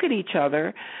 they look at each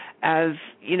other as,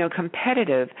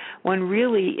 competitive, when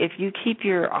really if you keep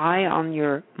your eye on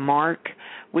your mark,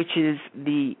 which is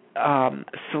the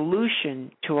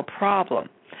solution to a problem,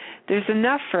 there's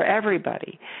enough for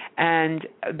everybody. And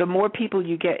the more people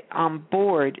you get on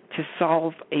board to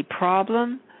solve a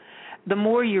problem, the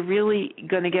more you're really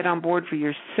going to get on board for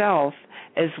yourself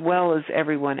as well as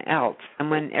everyone else. And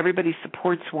when everybody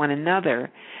supports one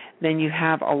another, then you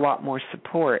have a lot more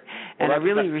support. And I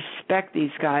really respect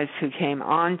these guys who came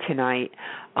on tonight.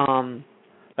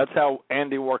 That's how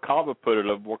Andy Warkaba put it,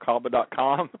 of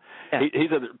Warkaba.com. Yeah. He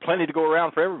said plenty to go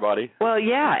around for everybody. Well,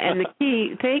 yeah, and the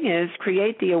key thing is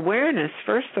create the awareness,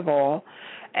 first of all,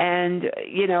 and,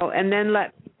 and then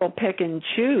let people pick and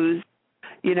choose,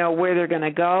 where they're going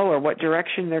to go or what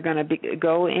direction they're going to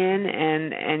go in,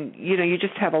 and you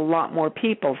just have a lot more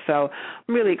people. So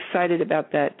I'm really excited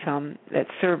about that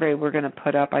survey we're going to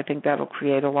put up. I think that'll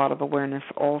create a lot of awareness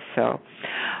also.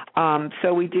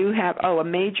 So we do have,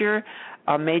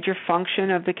 a major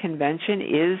function of the convention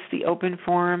is the open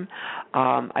forum.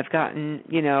 I've gotten,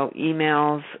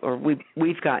 emails, or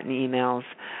we've gotten emails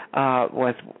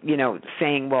with,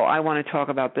 saying, well, I want to talk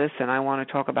about this and I want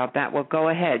to talk about that. Well, go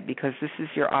ahead, because this is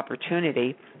your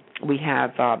opportunity. We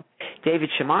have David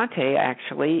Shamonte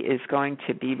actually is going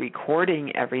to be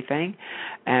recording everything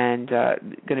and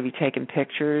going to be taking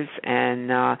pictures. And,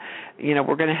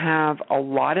 we're going to have a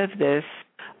lot of this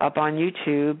up on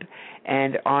YouTube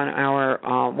and on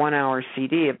our 1 hour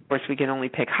CD. Of course, we can only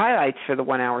pick highlights for the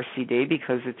 1 hour CD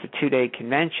because it's a 2-day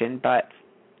convention, but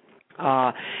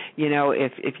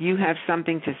if you have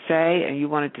something to say and you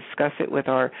want to discuss it with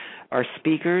our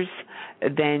speakers,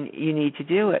 then you need to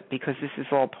do it, because this is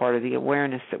all part of the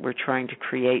awareness that we're trying to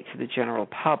create to the general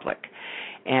public.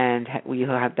 And we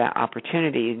have that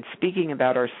opportunity. And speaking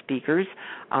about our speakers,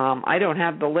 I don't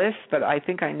have the list, but I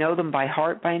think I know them by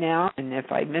heart by now. And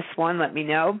if I miss one, let me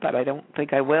know, but I don't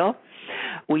think I will.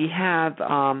 We have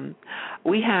from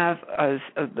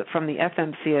the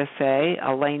FMCSA,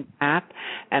 Elaine Papp,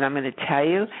 and I'm going to tell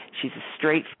you, she's a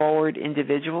straightforward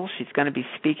individual. She's going to be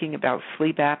speaking about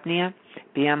sleep apnea,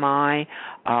 BMI,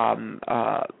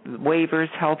 waivers,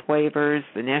 health waivers,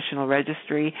 the National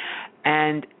Registry,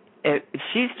 and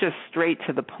she's just straight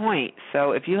to the point.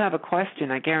 So if you have a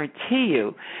question, I guarantee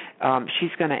you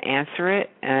she's going to answer it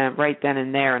right then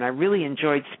and there. And I really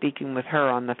enjoyed speaking with her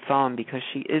on the phone because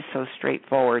she is so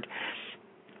straightforward.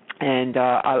 And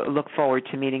I look forward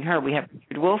to meeting her. We have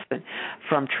Richard Wilson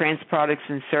from Trans Products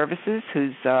and Services,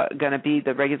 who's going to be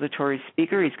the regulatory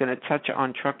speaker. He's going to touch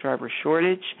on truck driver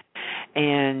shortage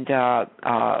and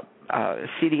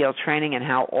CDL training and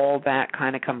how all that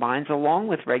kind of combines along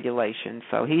with regulation.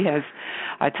 So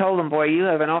I told him, boy, you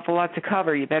have an awful lot to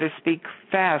cover. You better speak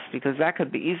fast because that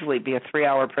could easily be a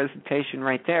 3-hour presentation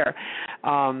right there.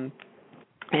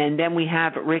 And then we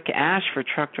have Rick Ash for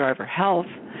Truck Driver Health,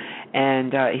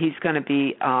 and he's going to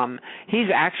be he's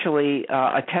actually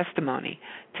a testimony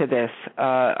to this.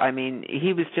 I mean,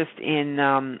 he was just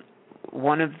in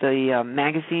one of the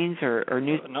magazines or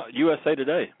news. No, USA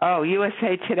Today. Oh,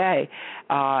 USA Today.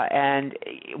 And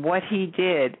what he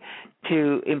did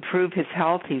to improve his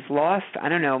health, he's lost, I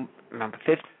don't know,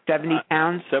 50, 70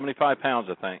 pounds? 75 pounds,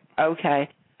 I think. Okay.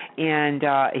 And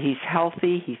he's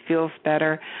healthy. He feels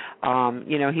better.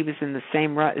 You know, he was in the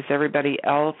same rut as everybody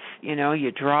else. You know,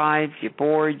 you drive, you're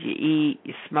bored, you eat,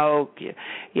 you smoke,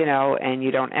 you know, and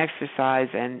you don't exercise.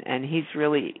 And he's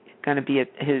really going to be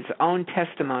his own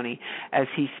testimony as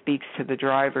he speaks to the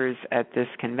drivers at this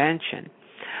convention.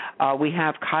 We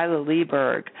have Kyla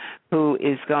Lieberg, who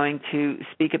is going to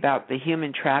speak about the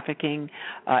human trafficking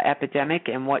epidemic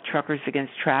and what Truckers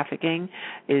Against Trafficking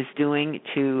is doing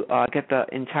to get the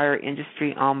entire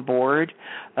industry on board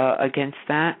against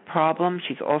that problem.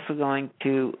 She's also going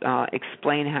to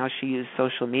explain how she used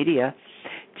social media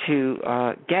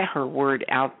to get her word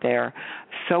out there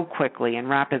so quickly and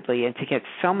rapidly and to get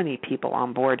so many people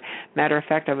on board. Matter of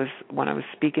fact, when I was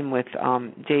speaking with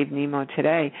Dave Nemo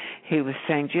today, he was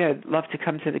saying, gee, I'd love to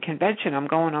come to the convention. I'm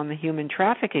going on the human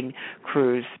trafficking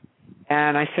cruise.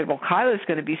 And I said, well, Kyla's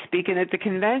going to be speaking at the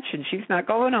convention. She's not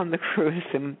going on the cruise.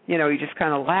 And, you know, he just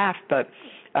kind of laughed. But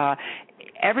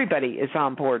everybody is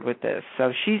on board with this.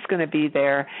 So she's going to be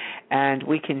there, and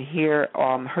we can hear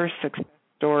her success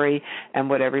story and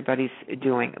what everybody's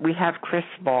doing. We have Chris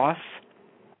Voss,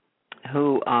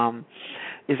 who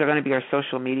is going to be our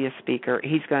social media speaker.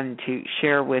 He's going to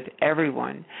share with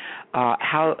everyone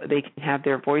how they can have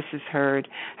their voices heard,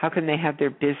 how can they have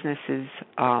their businesses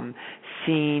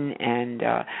seen, and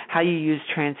how you use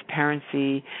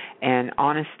transparency and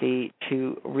honesty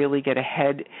to really get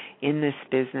ahead in this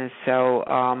business. So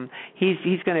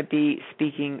he's going to be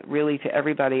speaking really to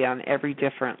everybody on every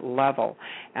different level.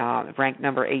 Ranked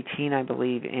number 18, I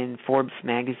believe, in Forbes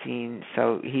magazine.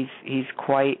 So he's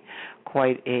quite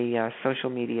a social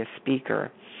media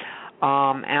speaker.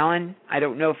 Alan, I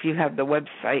don't know if you have the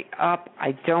website up.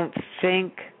 I don't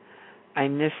think I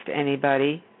missed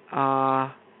anybody.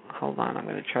 Hold on, I'm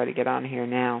going to try to get on here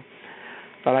now.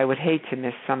 But I would hate to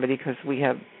miss somebody because we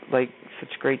have such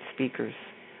great speakers.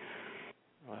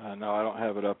 No, I don't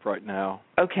have it up right now.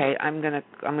 Okay, I'm gonna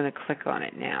click on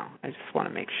it now. I just want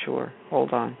to make sure.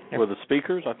 Hold on. With the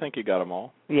speakers, I think you got them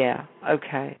all. Yeah.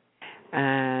 Okay.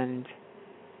 And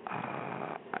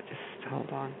just hold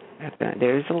on.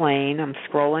 There's Elaine. I'm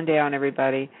scrolling down,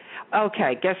 everybody.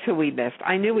 Okay, guess who we missed?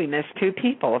 I knew we missed two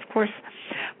people. Of course,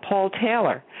 Paul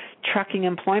Taylor, Trucking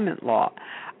Employment Law.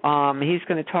 He's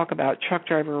going to talk about truck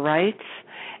driver rights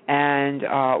and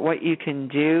what you can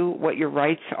do, what your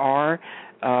rights are.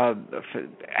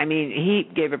 He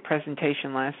gave a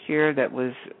presentation last year that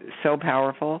was so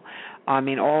powerful.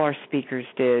 All our speakers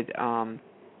did.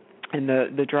 And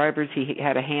the drivers, he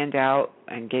had a handout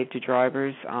and gave to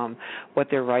drivers what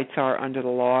their rights are under the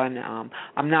law. And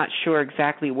I'm not sure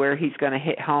exactly where he's going to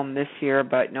hit home this year,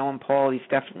 but knowing Paul, he's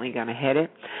definitely going to hit it.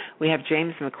 We have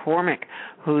James McCormick,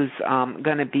 who's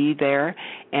going to be there,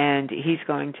 and he's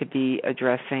going to be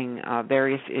addressing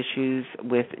various issues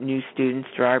with new students,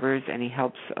 drivers, and he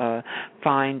helps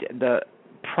find the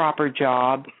proper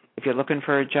job. If you're looking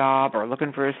for a job or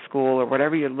looking for a school or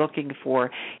whatever you're looking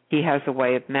for, he has a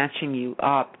way of matching you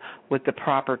up with the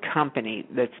proper company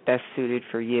that's best suited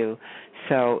for you.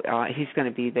 So he's going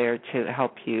to be there to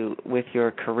help you with your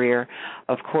career.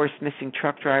 Of course, Missing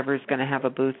Truck Driver is going to have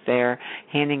a booth there,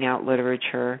 handing out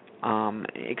literature,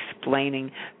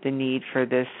 explaining the need for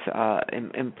this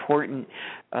important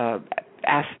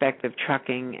aspect of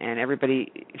trucking, and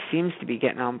everybody seems to be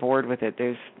getting on board with it.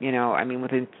 There's,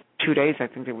 within 2 days, I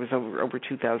think there was over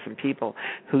 2,000 people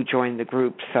who joined the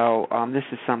group. So this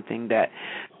is something that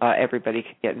everybody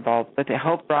could get involved with. I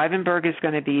hope Rivenberg is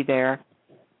going to be there.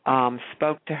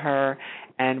 Spoke to her,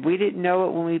 and we didn't know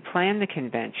it when we planned the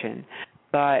convention,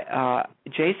 but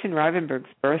Jason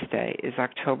Rivenberg's birthday is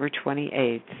October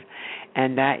 28th,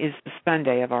 and that is the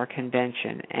Sunday of our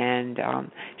convention. And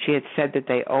she had said that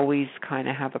they always kind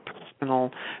of have a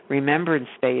personal remembrance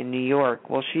day in New York.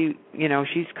 Well, she's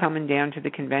coming down to the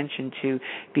convention to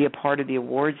be a part of the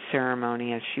awards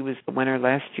ceremony, as she was the winner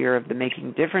last year of the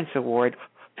Making Difference Award.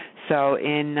 So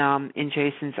in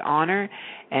Jason's honor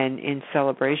and in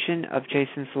celebration of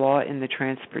Jason's law in the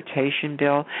transportation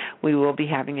bill, we will be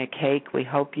having a cake. We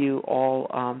hope you all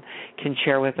can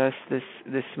share with us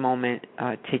this moment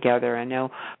together. I know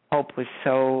Hope was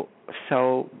so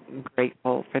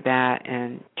grateful for that,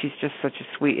 and she's just such a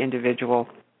sweet individual,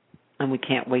 and we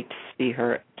can't wait to see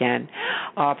her again.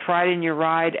 Pride in your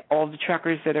ride. All the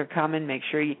truckers that are coming, make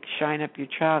sure you shine up your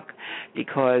truck,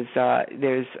 because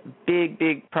there's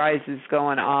big prizes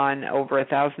going on, over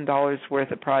 $1,000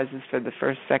 worth of prizes for the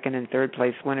first, second, and third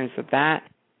place winners of that.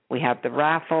 We have the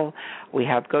raffle. We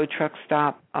have Go Truck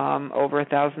Stop, over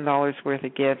 $1,000 worth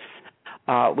of gifts.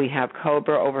 We have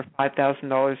Cobra, over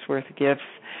 $5,000 worth of gifts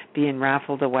being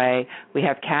raffled away. We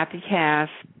have Kathy Cass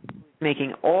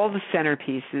making all the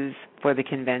centerpieces for the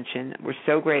convention. We're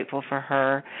so grateful for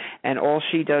her and all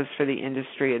she does for the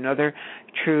industry. Another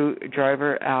true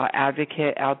driver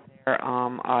advocate out there.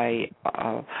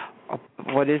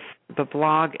 What is the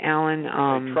blog, Alan?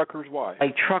 Trucker's Wife. A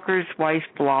Trucker's Wife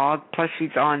blog. Plus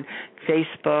she's on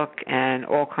Facebook and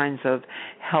all kinds of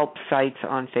help sites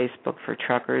on Facebook for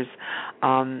truckers.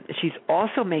 She's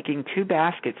also making 2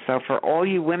 baskets. So for all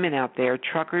you women out there,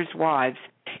 truckers' wives,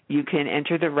 you can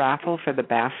enter the raffle for the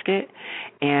basket,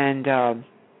 and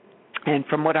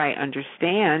from what I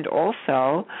understand,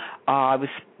 also, I was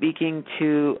speaking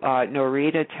to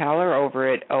Norita Teller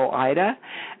over at OIDA,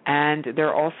 and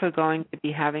they're also going to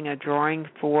be having a drawing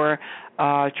for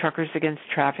Truckers Against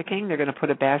Trafficking. They're going to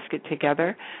put a basket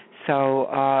together. So,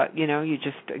 you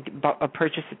just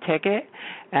purchase a ticket,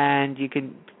 and you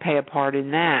can pay a part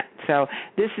in that. So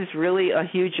this is really a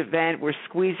huge event. We're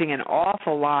squeezing an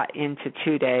awful lot into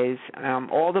 2 days,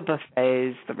 all the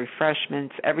buffets, the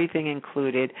refreshments, everything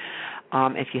included.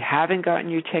 If you haven't gotten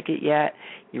your ticket yet,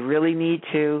 you really need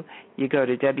to. You go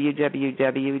to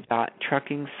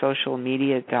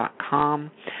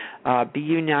www.truckingsocialmedia.com. Be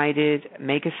united,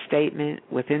 make a statement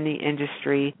within the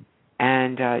industry,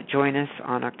 and join us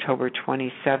on October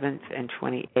 27th and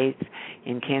 28th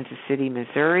in Kansas City,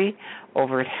 Missouri,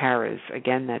 over at Harrah's.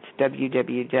 Again, that's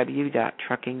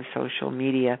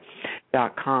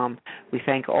www.truckingsocialmedia.com. We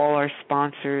thank all our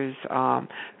sponsors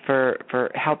for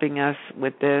helping us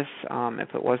with this.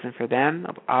 If it wasn't for them,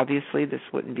 obviously this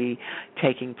wouldn't be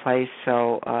taking place.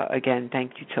 So, again,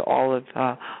 thank you to all of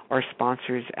our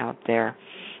sponsors out there.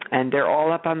 And they're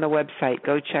all up on the website.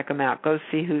 Go check them out. Go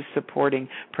see who's supporting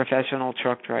professional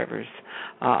truck drivers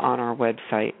on our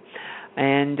website.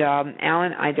 And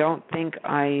Alan, I don't think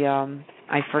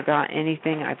I forgot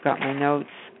anything. I've got my notes.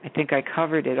 I think I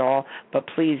covered it all. But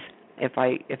please, if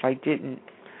I didn't,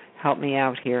 help me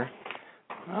out here.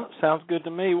 Well, sounds good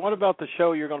to me. What about the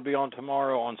show you're going to be on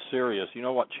tomorrow on Sirius? You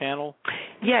know what channel?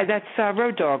 Yeah, that's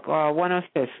Road Dog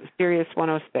 106, Sirius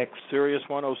 106. Sirius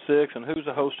 106, and who's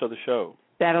the host of the show?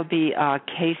 That'll be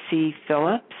Casey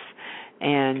Phillips,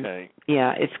 and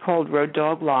yeah, it's called Road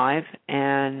Dog Live,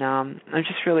 and I'm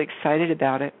just really excited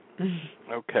about it.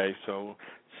 Okay, so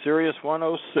Sirius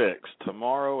 106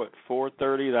 tomorrow at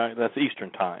 4:30. That's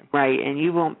Eastern time. Right, and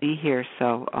you won't be here,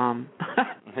 so.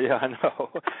 Yeah, I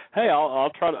know. Hey, I'll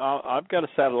try to. I've got a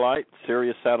satellite,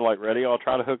 Sirius satellite radio. I'll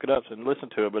try to hook it up and listen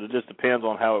to it, but it just depends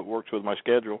on how it works with my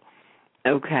schedule.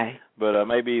 Okay. But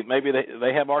maybe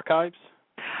they have archives.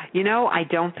 I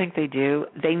don't think they do.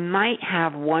 They might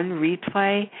have one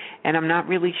replay, and I'm not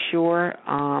really sure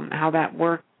how that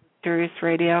works with Sirius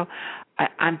Radio.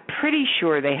 I'm pretty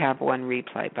sure they have one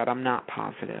replay, but I'm not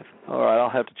positive. All right, I'll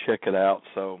have to check it out.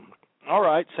 So, all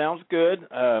right, sounds good.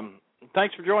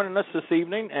 Thanks for joining us this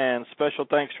evening, and special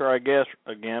thanks to our guests,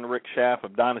 again, Rick Schaff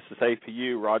of Dynasis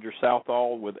APU, Roger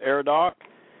Southall with AirDoc,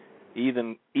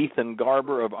 Ethan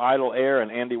Garber of Idle Air, and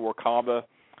Andy Warkaba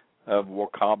of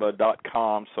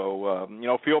Warkaba.com. So,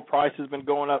 fuel price has been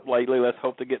going up lately. Let's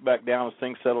hope to get back down as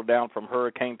things settle down from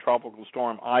Hurricane Tropical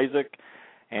Storm Isaac.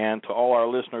 And to all our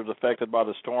listeners affected by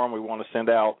the storm, we want to send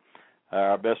out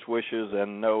our best wishes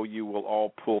and know you will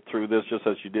all pull through this just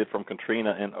as you did from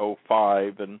Katrina in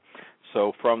 2005. And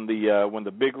So from the When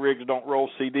the Big Rigs Don't Roll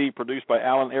CD, produced by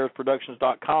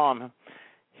AlanAyersProductions.com,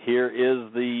 here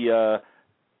is the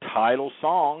title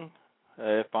song,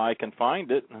 if I can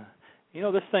find it. You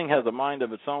know, this thing has a mind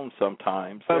of its own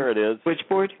sometimes. There it is.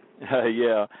 Switchboard?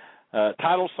 Yeah.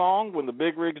 Title song, When the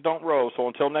Big Rigs Don't Roll. So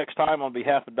until next time, on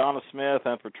behalf of Donna Smith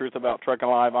and for Truth About Trucking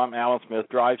Live, I'm Alan Smith.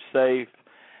 Drive safe,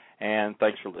 and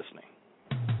thanks for listening.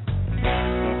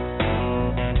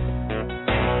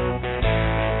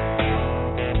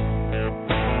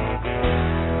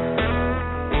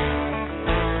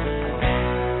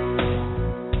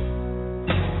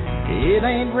 It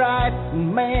ain't right,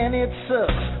 man, it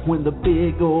sucks when the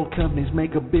big oil companies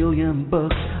make $1 billion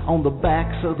on the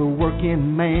backs of the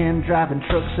working man driving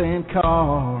trucks and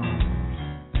cars.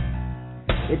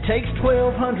 It takes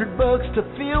 $1,200 to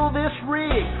fill this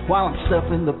rig while I'm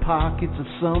stuffing the pockets of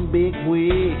some big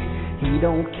wig. He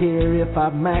don't care if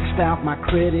I've maxed out my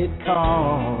credit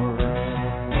card.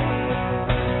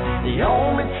 The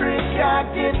only trick I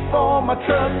get for my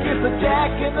truck is the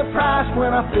jack in the price when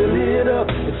I fill it up.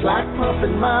 It's like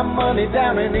pumping my money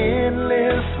down an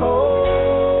endless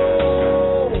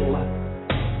hole.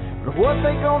 But what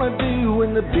they gonna do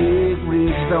when the big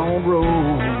rigs don't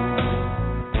roll?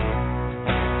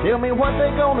 Tell me what they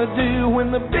gonna do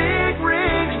when the big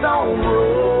rigs don't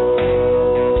roll?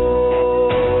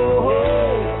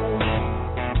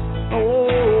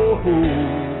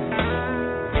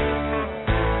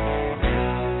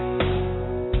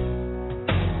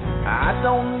 I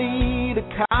don't need a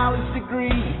college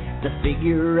degree to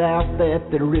figure out that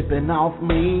they're ripping off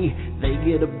me. They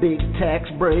get a big tax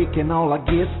break and all I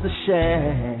get's the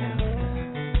shaft.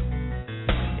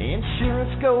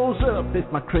 Insurance goes up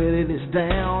if my credit is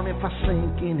down. If I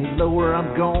sink any lower,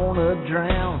 I'm gonna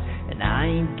drown. And I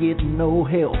ain't getting no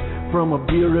help from a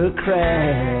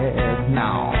bureaucrat,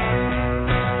 no.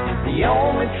 The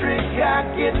only trick I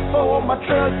get for my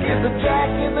truck is the jack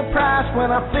in the price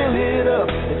when I fill it up.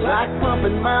 It's like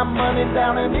pumping my money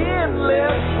down an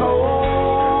endless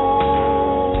hole.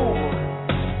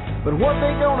 But what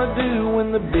they gonna do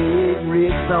when the big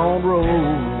rigs don't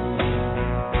roll?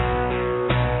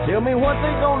 Tell me what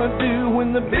they gonna do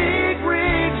when the big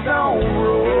rigs don't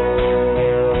roll?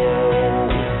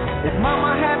 If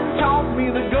mama hadn't taught me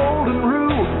the golden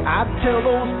rule, I'd tell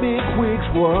those big wigs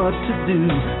what to do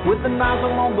with the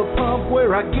nozzle on the pump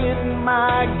where I get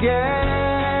my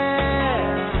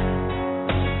gas.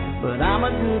 But I'm a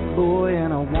good boy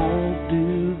and I won't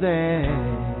do that.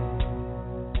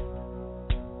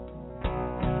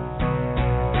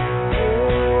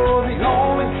 Oh, the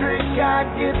only trick I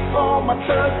get for my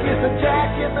truck is the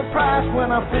jack in the price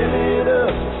when I fill it up.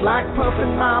 It's like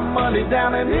pumping my money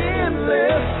down an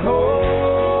endless hole.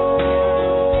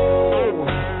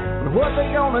 What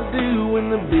they gonna do when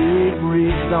the big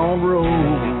rigs don't roll?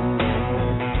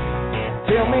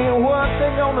 Tell me what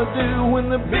they gonna do when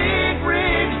the big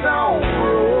rigs don't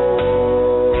roll?